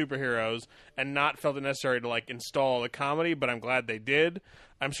rent superheroes and not felt it necessary to like install a comedy, but I'm glad they did.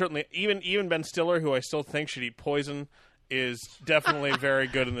 I'm certainly even Ben Stiller, who I still think should eat poison, is definitely very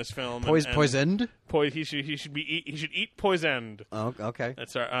good in this film. Poisoned? He should eat poisoned. Oh, okay.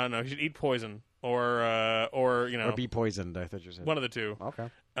 That's no, he should eat poison or Or be poisoned, I thought you said. one of the two. Okay.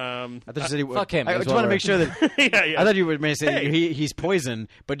 I I thought you said he Fuck him I is just what want to we're- make sure that... yeah. I thought you were maybe saying Hey. he's poisoned,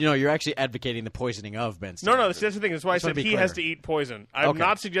 but you're actually advocating the poisoning of Ben Stiller. No, that's the thing. That's why I Just wanna said be he has to clear. eat poison. I'm Okay.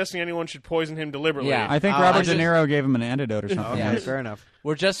 not suggesting anyone should poison him deliberately. Yeah. I think I Robert just- De Niro gave him an antidote or something. Okay, Yeah. fair enough.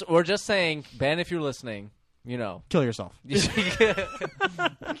 We're just saying, Ben, if you're listening, You know. Kill yourself. That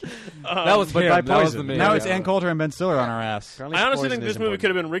was but him. by That was poison. the man. Now it's Ann Coulter and Ben Stiller on our ass. Apparently I honestly poison think is this movie important.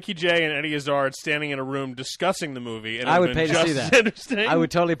 could have been Ricky Jay and Eddie Izzard standing in a room discussing the movie. And it I would would have pay been to see just that. as interesting. I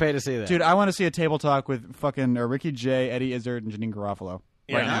would totally pay to see that. Dude, I want to see a table talk with fucking Ricky Jay, Eddie Izzard, and Janine Garofalo.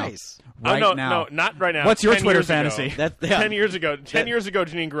 Yeah. Right now. Nice. Oh, Right no, now. no, not right now. What's your 10 Twitter years ago. fantasy? That, yeah. 10 years ago. 10 years ago,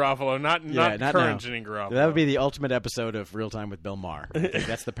 Janine Garofalo, not not current now. Janine Garofalo. That would be the ultimate episode of Real Time with Bill Maher. I think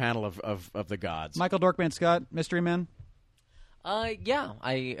that's the panel of the gods. Michael Dorkman Scott, Mystery Men. Yeah,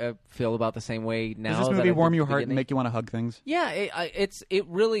 I feel about the same way now. Does this that movie I warm did your at the heart and beginning. make you want to hug things? Yeah, it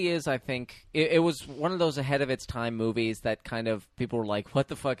really is. I think it was one of those ahead of its time movies that kind of people were like, "What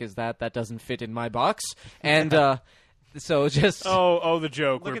the fuck is that? That doesn't fit in my box." And so just the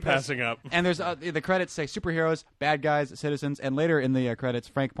joke. We're at this. passing up. And there's the credits say superheroes, bad guys, citizens, and later in the credits,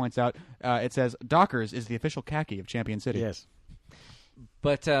 Frank points out it says Dockers is the official khaki of Champion City. Yes.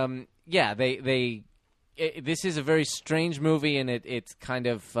 But yeah, this is a very strange movie, and it's kind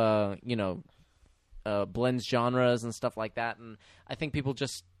of blends genres and stuff like that. And I think people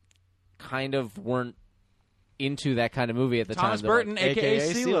just kind of weren't into that kind of movie at the Thomas time. They're Burton, like,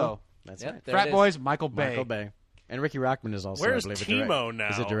 a.k.a. CeeLo. That's Yep, right. there Frat it is. Boys, Michael Bay. Michael Bay. And Ricky Rockman is also, Where's I believe, Timo now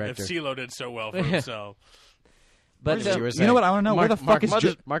is a director. if CeeLo did so well for himself? But As you were You saying. know what I want to know? Where the fuck is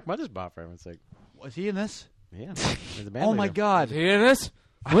Mark Mothersbaugh, for heaven's sake. Was he in this? Yeah. He's the band Oh my leader. God! hear this?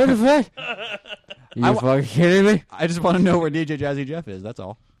 What the fuck? You fucking kidding me? I just want to know where DJ Jazzy Jeff is. That's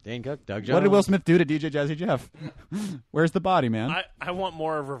all. Dane Cook, Doug Jones. What did Will Smith do to DJ Jazzy Jeff? Where's the body, man? I want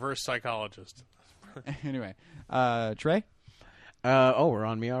more of Reverse Psychologist. Anyway, Trey. We're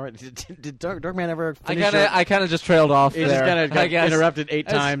on me already. Did Darkman ever finish I kind of just trailed off He there. just kind of I got guess. interrupted 8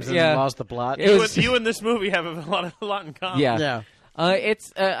 That's- times and yeah. lost the plot. It was- You and this movie have a lot in common. Yeah. Yeah.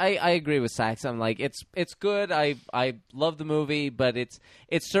 It's I agree with Sachs. I'm like it's good. I love the movie, but it's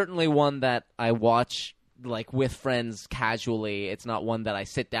certainly one that I watch like with friends casually. It's not one that I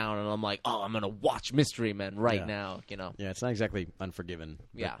sit down and I'm like, oh, I'm gonna watch Mystery Men right Yeah. now. You know. Yeah, it's not exactly Unforgiven.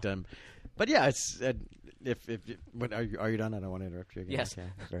 Yeah. But yeah, it's if what, are you done? I don't want to interrupt you again. Yes. Okay,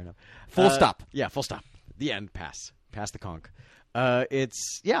 fair enough. Full stop. Yeah, full stop. The end. Pass the conch.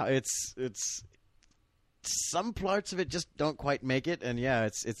 It's some parts of it just don't quite make it, and yeah,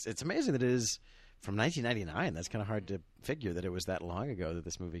 it's amazing that it is from 1999. That's kind of hard to figure that it was that long ago that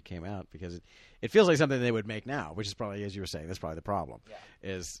this movie came out, because it feels like something they would make now, which is probably, as you were saying, that's probably the problem. Yeah.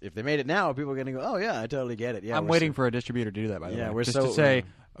 Is if they made it now, people are going to go, oh yeah, I totally get it. Yeah, I'm waiting for a distributor to do that. By the Yeah, way, we're just so- to say,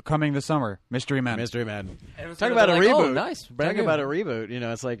 coming this summer, Mystery Men. Mystery Men. Everyone's Talk gonna about a be like, reboot. oh, nice. Talk about a reboot. You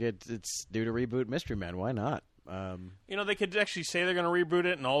know, it's like it's due to reboot Mystery Men. Why not? You know, they could actually say they're going to reboot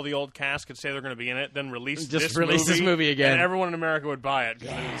it, and all the old cast could say they're going to be in it, then release Just release this movie again. and everyone in America would buy it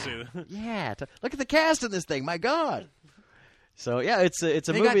because they didn't see it. Yeah, look at the cast in this thing. My God. So yeah, it's a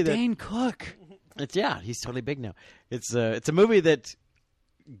They movie got that Dane Cook. he's totally big now. It's a movie that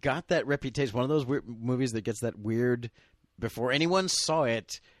got that reputation. One of those weird movies that gets that weird before anyone saw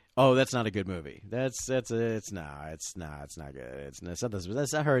it. Oh, that's not a good movie. It's not good. It's not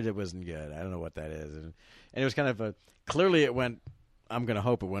this. I heard it wasn't good. I don't know what that is. And it was kind of clearly it went. I'm going to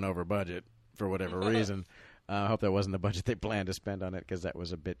hope it went over budget for whatever reason. I hope that wasn't the budget they planned to spend on it, because that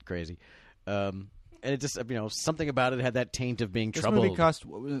was a bit crazy. And it just, something about it had that taint of being This troubled. movie cost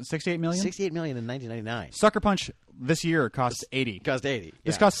what was it, $68 million. $68 million in 1999. Sucker Punch this year cost 80. Cost 80.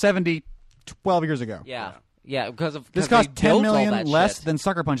 This yeah. cost 70 12 years ago. Yeah. Yeah, because This they cost $10 built all million that less shit. than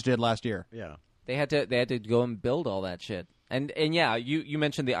Sucker Punch did last year. Yeah. They had to go and build all that shit. And yeah, you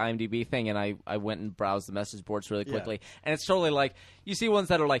mentioned the IMDb thing, and I went and browsed the message boards really quickly, and it's totally like you see ones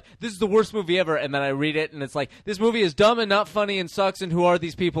that are like, this is the worst movie ever, and then I read it and it's like, this movie is dumb and not funny and sucks, and who are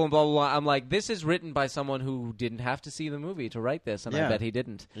these people, and blah blah blah. I'm like, this is written by someone who didn't have to see the movie to write this, and I Yeah. bet he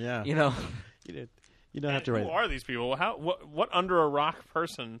didn't. Yeah. You know. You did. You don't have to write Who it. are these people? What under a rock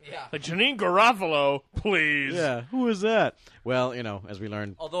person? Yeah. Like Janine Garofalo, please. Yeah. Who is that? Well, as we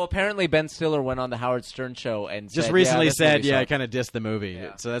learned, Although apparently Ben Stiller went on the Howard Stern show and just said, recently this said, movie yeah, I sucked. kind of dissed the movie.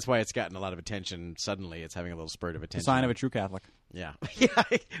 Yeah. So that's why it's gotten a lot of attention. Suddenly, it's having a little spurt of The attention. sign of a true Catholic. Yeah. Yeah.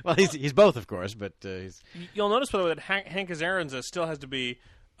 Well, he's both, of course, but he's You'll notice, by the way, that Hank Azaria still has to be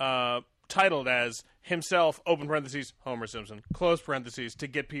titled as himself, open parentheses, Homer Simpson, close parentheses, to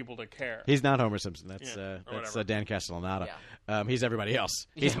get people to care. he's not Homer Simpson. That's or that's whatever. Dan Castellaneta. He's everybody else.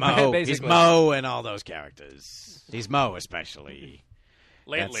 He's Yeah, Mo. He's basically. Mo and all those characters. He's Mo especially.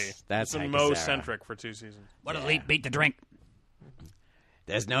 Lately, that's it's been Hank Mo-centric for 2 seasons. What does Leap beat the drink?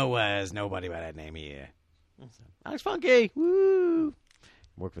 There's nobody by that name here. Alex Funky, woo!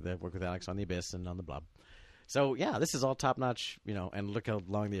 Work with Alex on The Abyss and on The Blob. So yeah, this is all top notch, and look how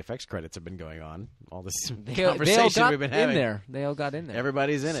long the effects credits have been going on. All this They all conversation got we've been in having. there. They all got in there.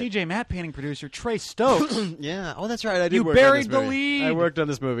 Everybody's in it. CJ Matt painting producer Trey Stokes. Yeah. Oh, that's right. I did. You work on buried this the movie. lead. I worked on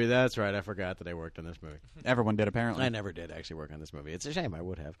this movie. That's right. I forgot that I worked on this movie. Everyone did apparently. I never did actually work on this movie. It's a shame. I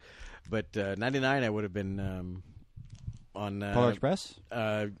would have, but '99 I would have been on Polar Express.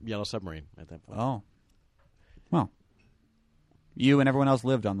 Yellow Submarine at that point. Oh, well, you and everyone else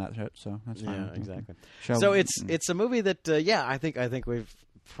lived on that shit, so that's fine. Yeah, exactly. Shall So we- it's a movie that I think we've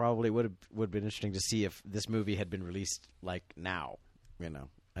probably would have been interesting to see if this movie had been released like now,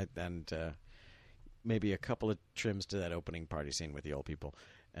 and maybe a couple of trims to that opening party scene with the old people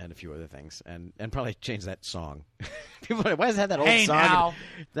and a few other things, and probably change that song. People are like, why does it have that old Hey, song? now.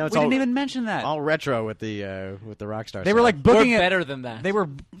 No, it's we all, didn't even mention that. all retro with the rock star. They were song. like booking We're it better than that. They were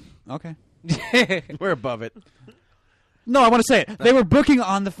okay. we're above it. No, I want to say it. They were booking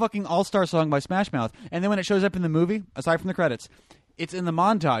on the fucking All-Star song by Smash Mouth, and then when it shows up in the movie, aside from the credits, it's in the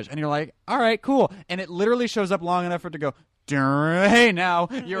montage, and you're like, all right, cool. And it literally shows up long enough for it to go, hey, now,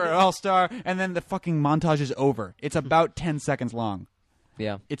 you're an All-Star, and then the fucking montage is over. It's about 10 seconds long.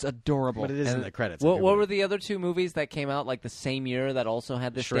 Yeah. It's adorable. But it is in the credits. What were the other two movies that came out like the same year that also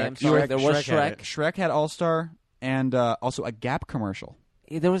had this Shrek. damn song? Shrek- There was Shrek had Shrek. it. Shrek had All-Star, and also a Gap commercial.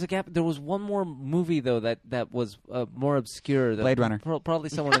 There was a gap. There was one more movie though that was more obscure. That Blade Runner. Probably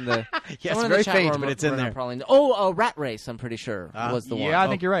someone in the Yes, someone in very the chat faint, room but it's in there. Probably, Rat Race. I'm pretty sure was the one. Yeah, I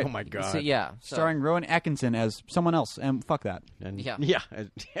think you're right. Oh my god. So, yeah. So, Starring Rowan Atkinson as someone else, and fuck that. And Yeah.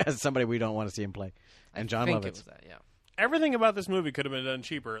 as somebody we don't want to see him play. And John I think Lovitz. it was that. Yeah. Everything about this movie could have been done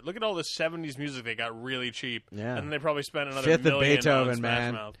cheaper. Look at all the 70s music they got really cheap. Yeah. And then they probably spent another Fifth of million Beethoven, on Smash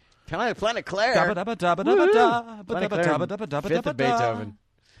man. Mouth. Planet Claire. Fifth of Beethoven.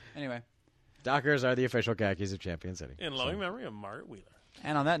 Anyway. Dockers are the official khakis of Champion City. In loving memory of Margaret Wheeler.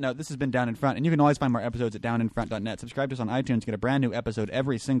 And on that note, this has been Down in Front, and you can always find more episodes at downinfront.net. Subscribe to us on iTunes to get a brand new episode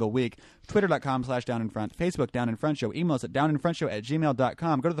every single week. Twitter.com/downinfront. Facebook, Down in Front Show. Email us at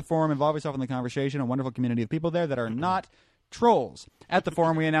downinfrontshow@gmail.com. Go to the forum, involve yourself in the conversation. A wonderful community of people there that are not trolls. At the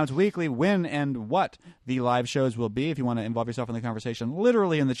forum, we announce weekly when and what the live shows will be. If you want to involve yourself in the conversation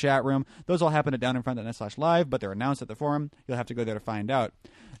literally in the chat room, those all happen at downinfront.net/live, but they're announced at the forum. You'll have to go there to find out.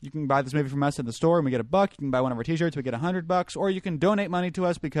 You can buy this movie from us at the store and we get $1. You can buy one of our t-shirts, we get $100, or you can donate money to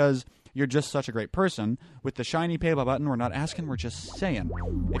us because you're just such a great person. With the shiny PayPal button, we're not asking, we're just saying.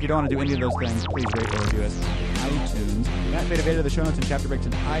 If you don't want to do any of those things, please rate or review us on iTunes. Matt paid a beta to the show notes and chapter breaks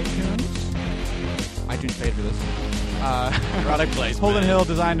in iTunes. iTunes paid for this. Product placement. Holden Hill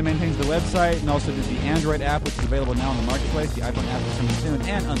designed and maintains the website and also did the Android app, which is available now in the marketplace. The iPhone app is coming soon.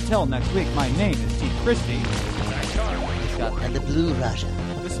 And until next week, my name is T. Christie. And the Blue Raja.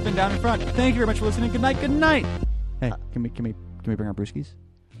 This has been Down in Front. Thank you very much for listening. Good night. Good night. Hey, can we bring our brewskis?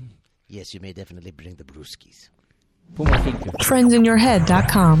 Yes, you may definitely bring the brewskis.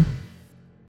 Friendsinyourhead.com.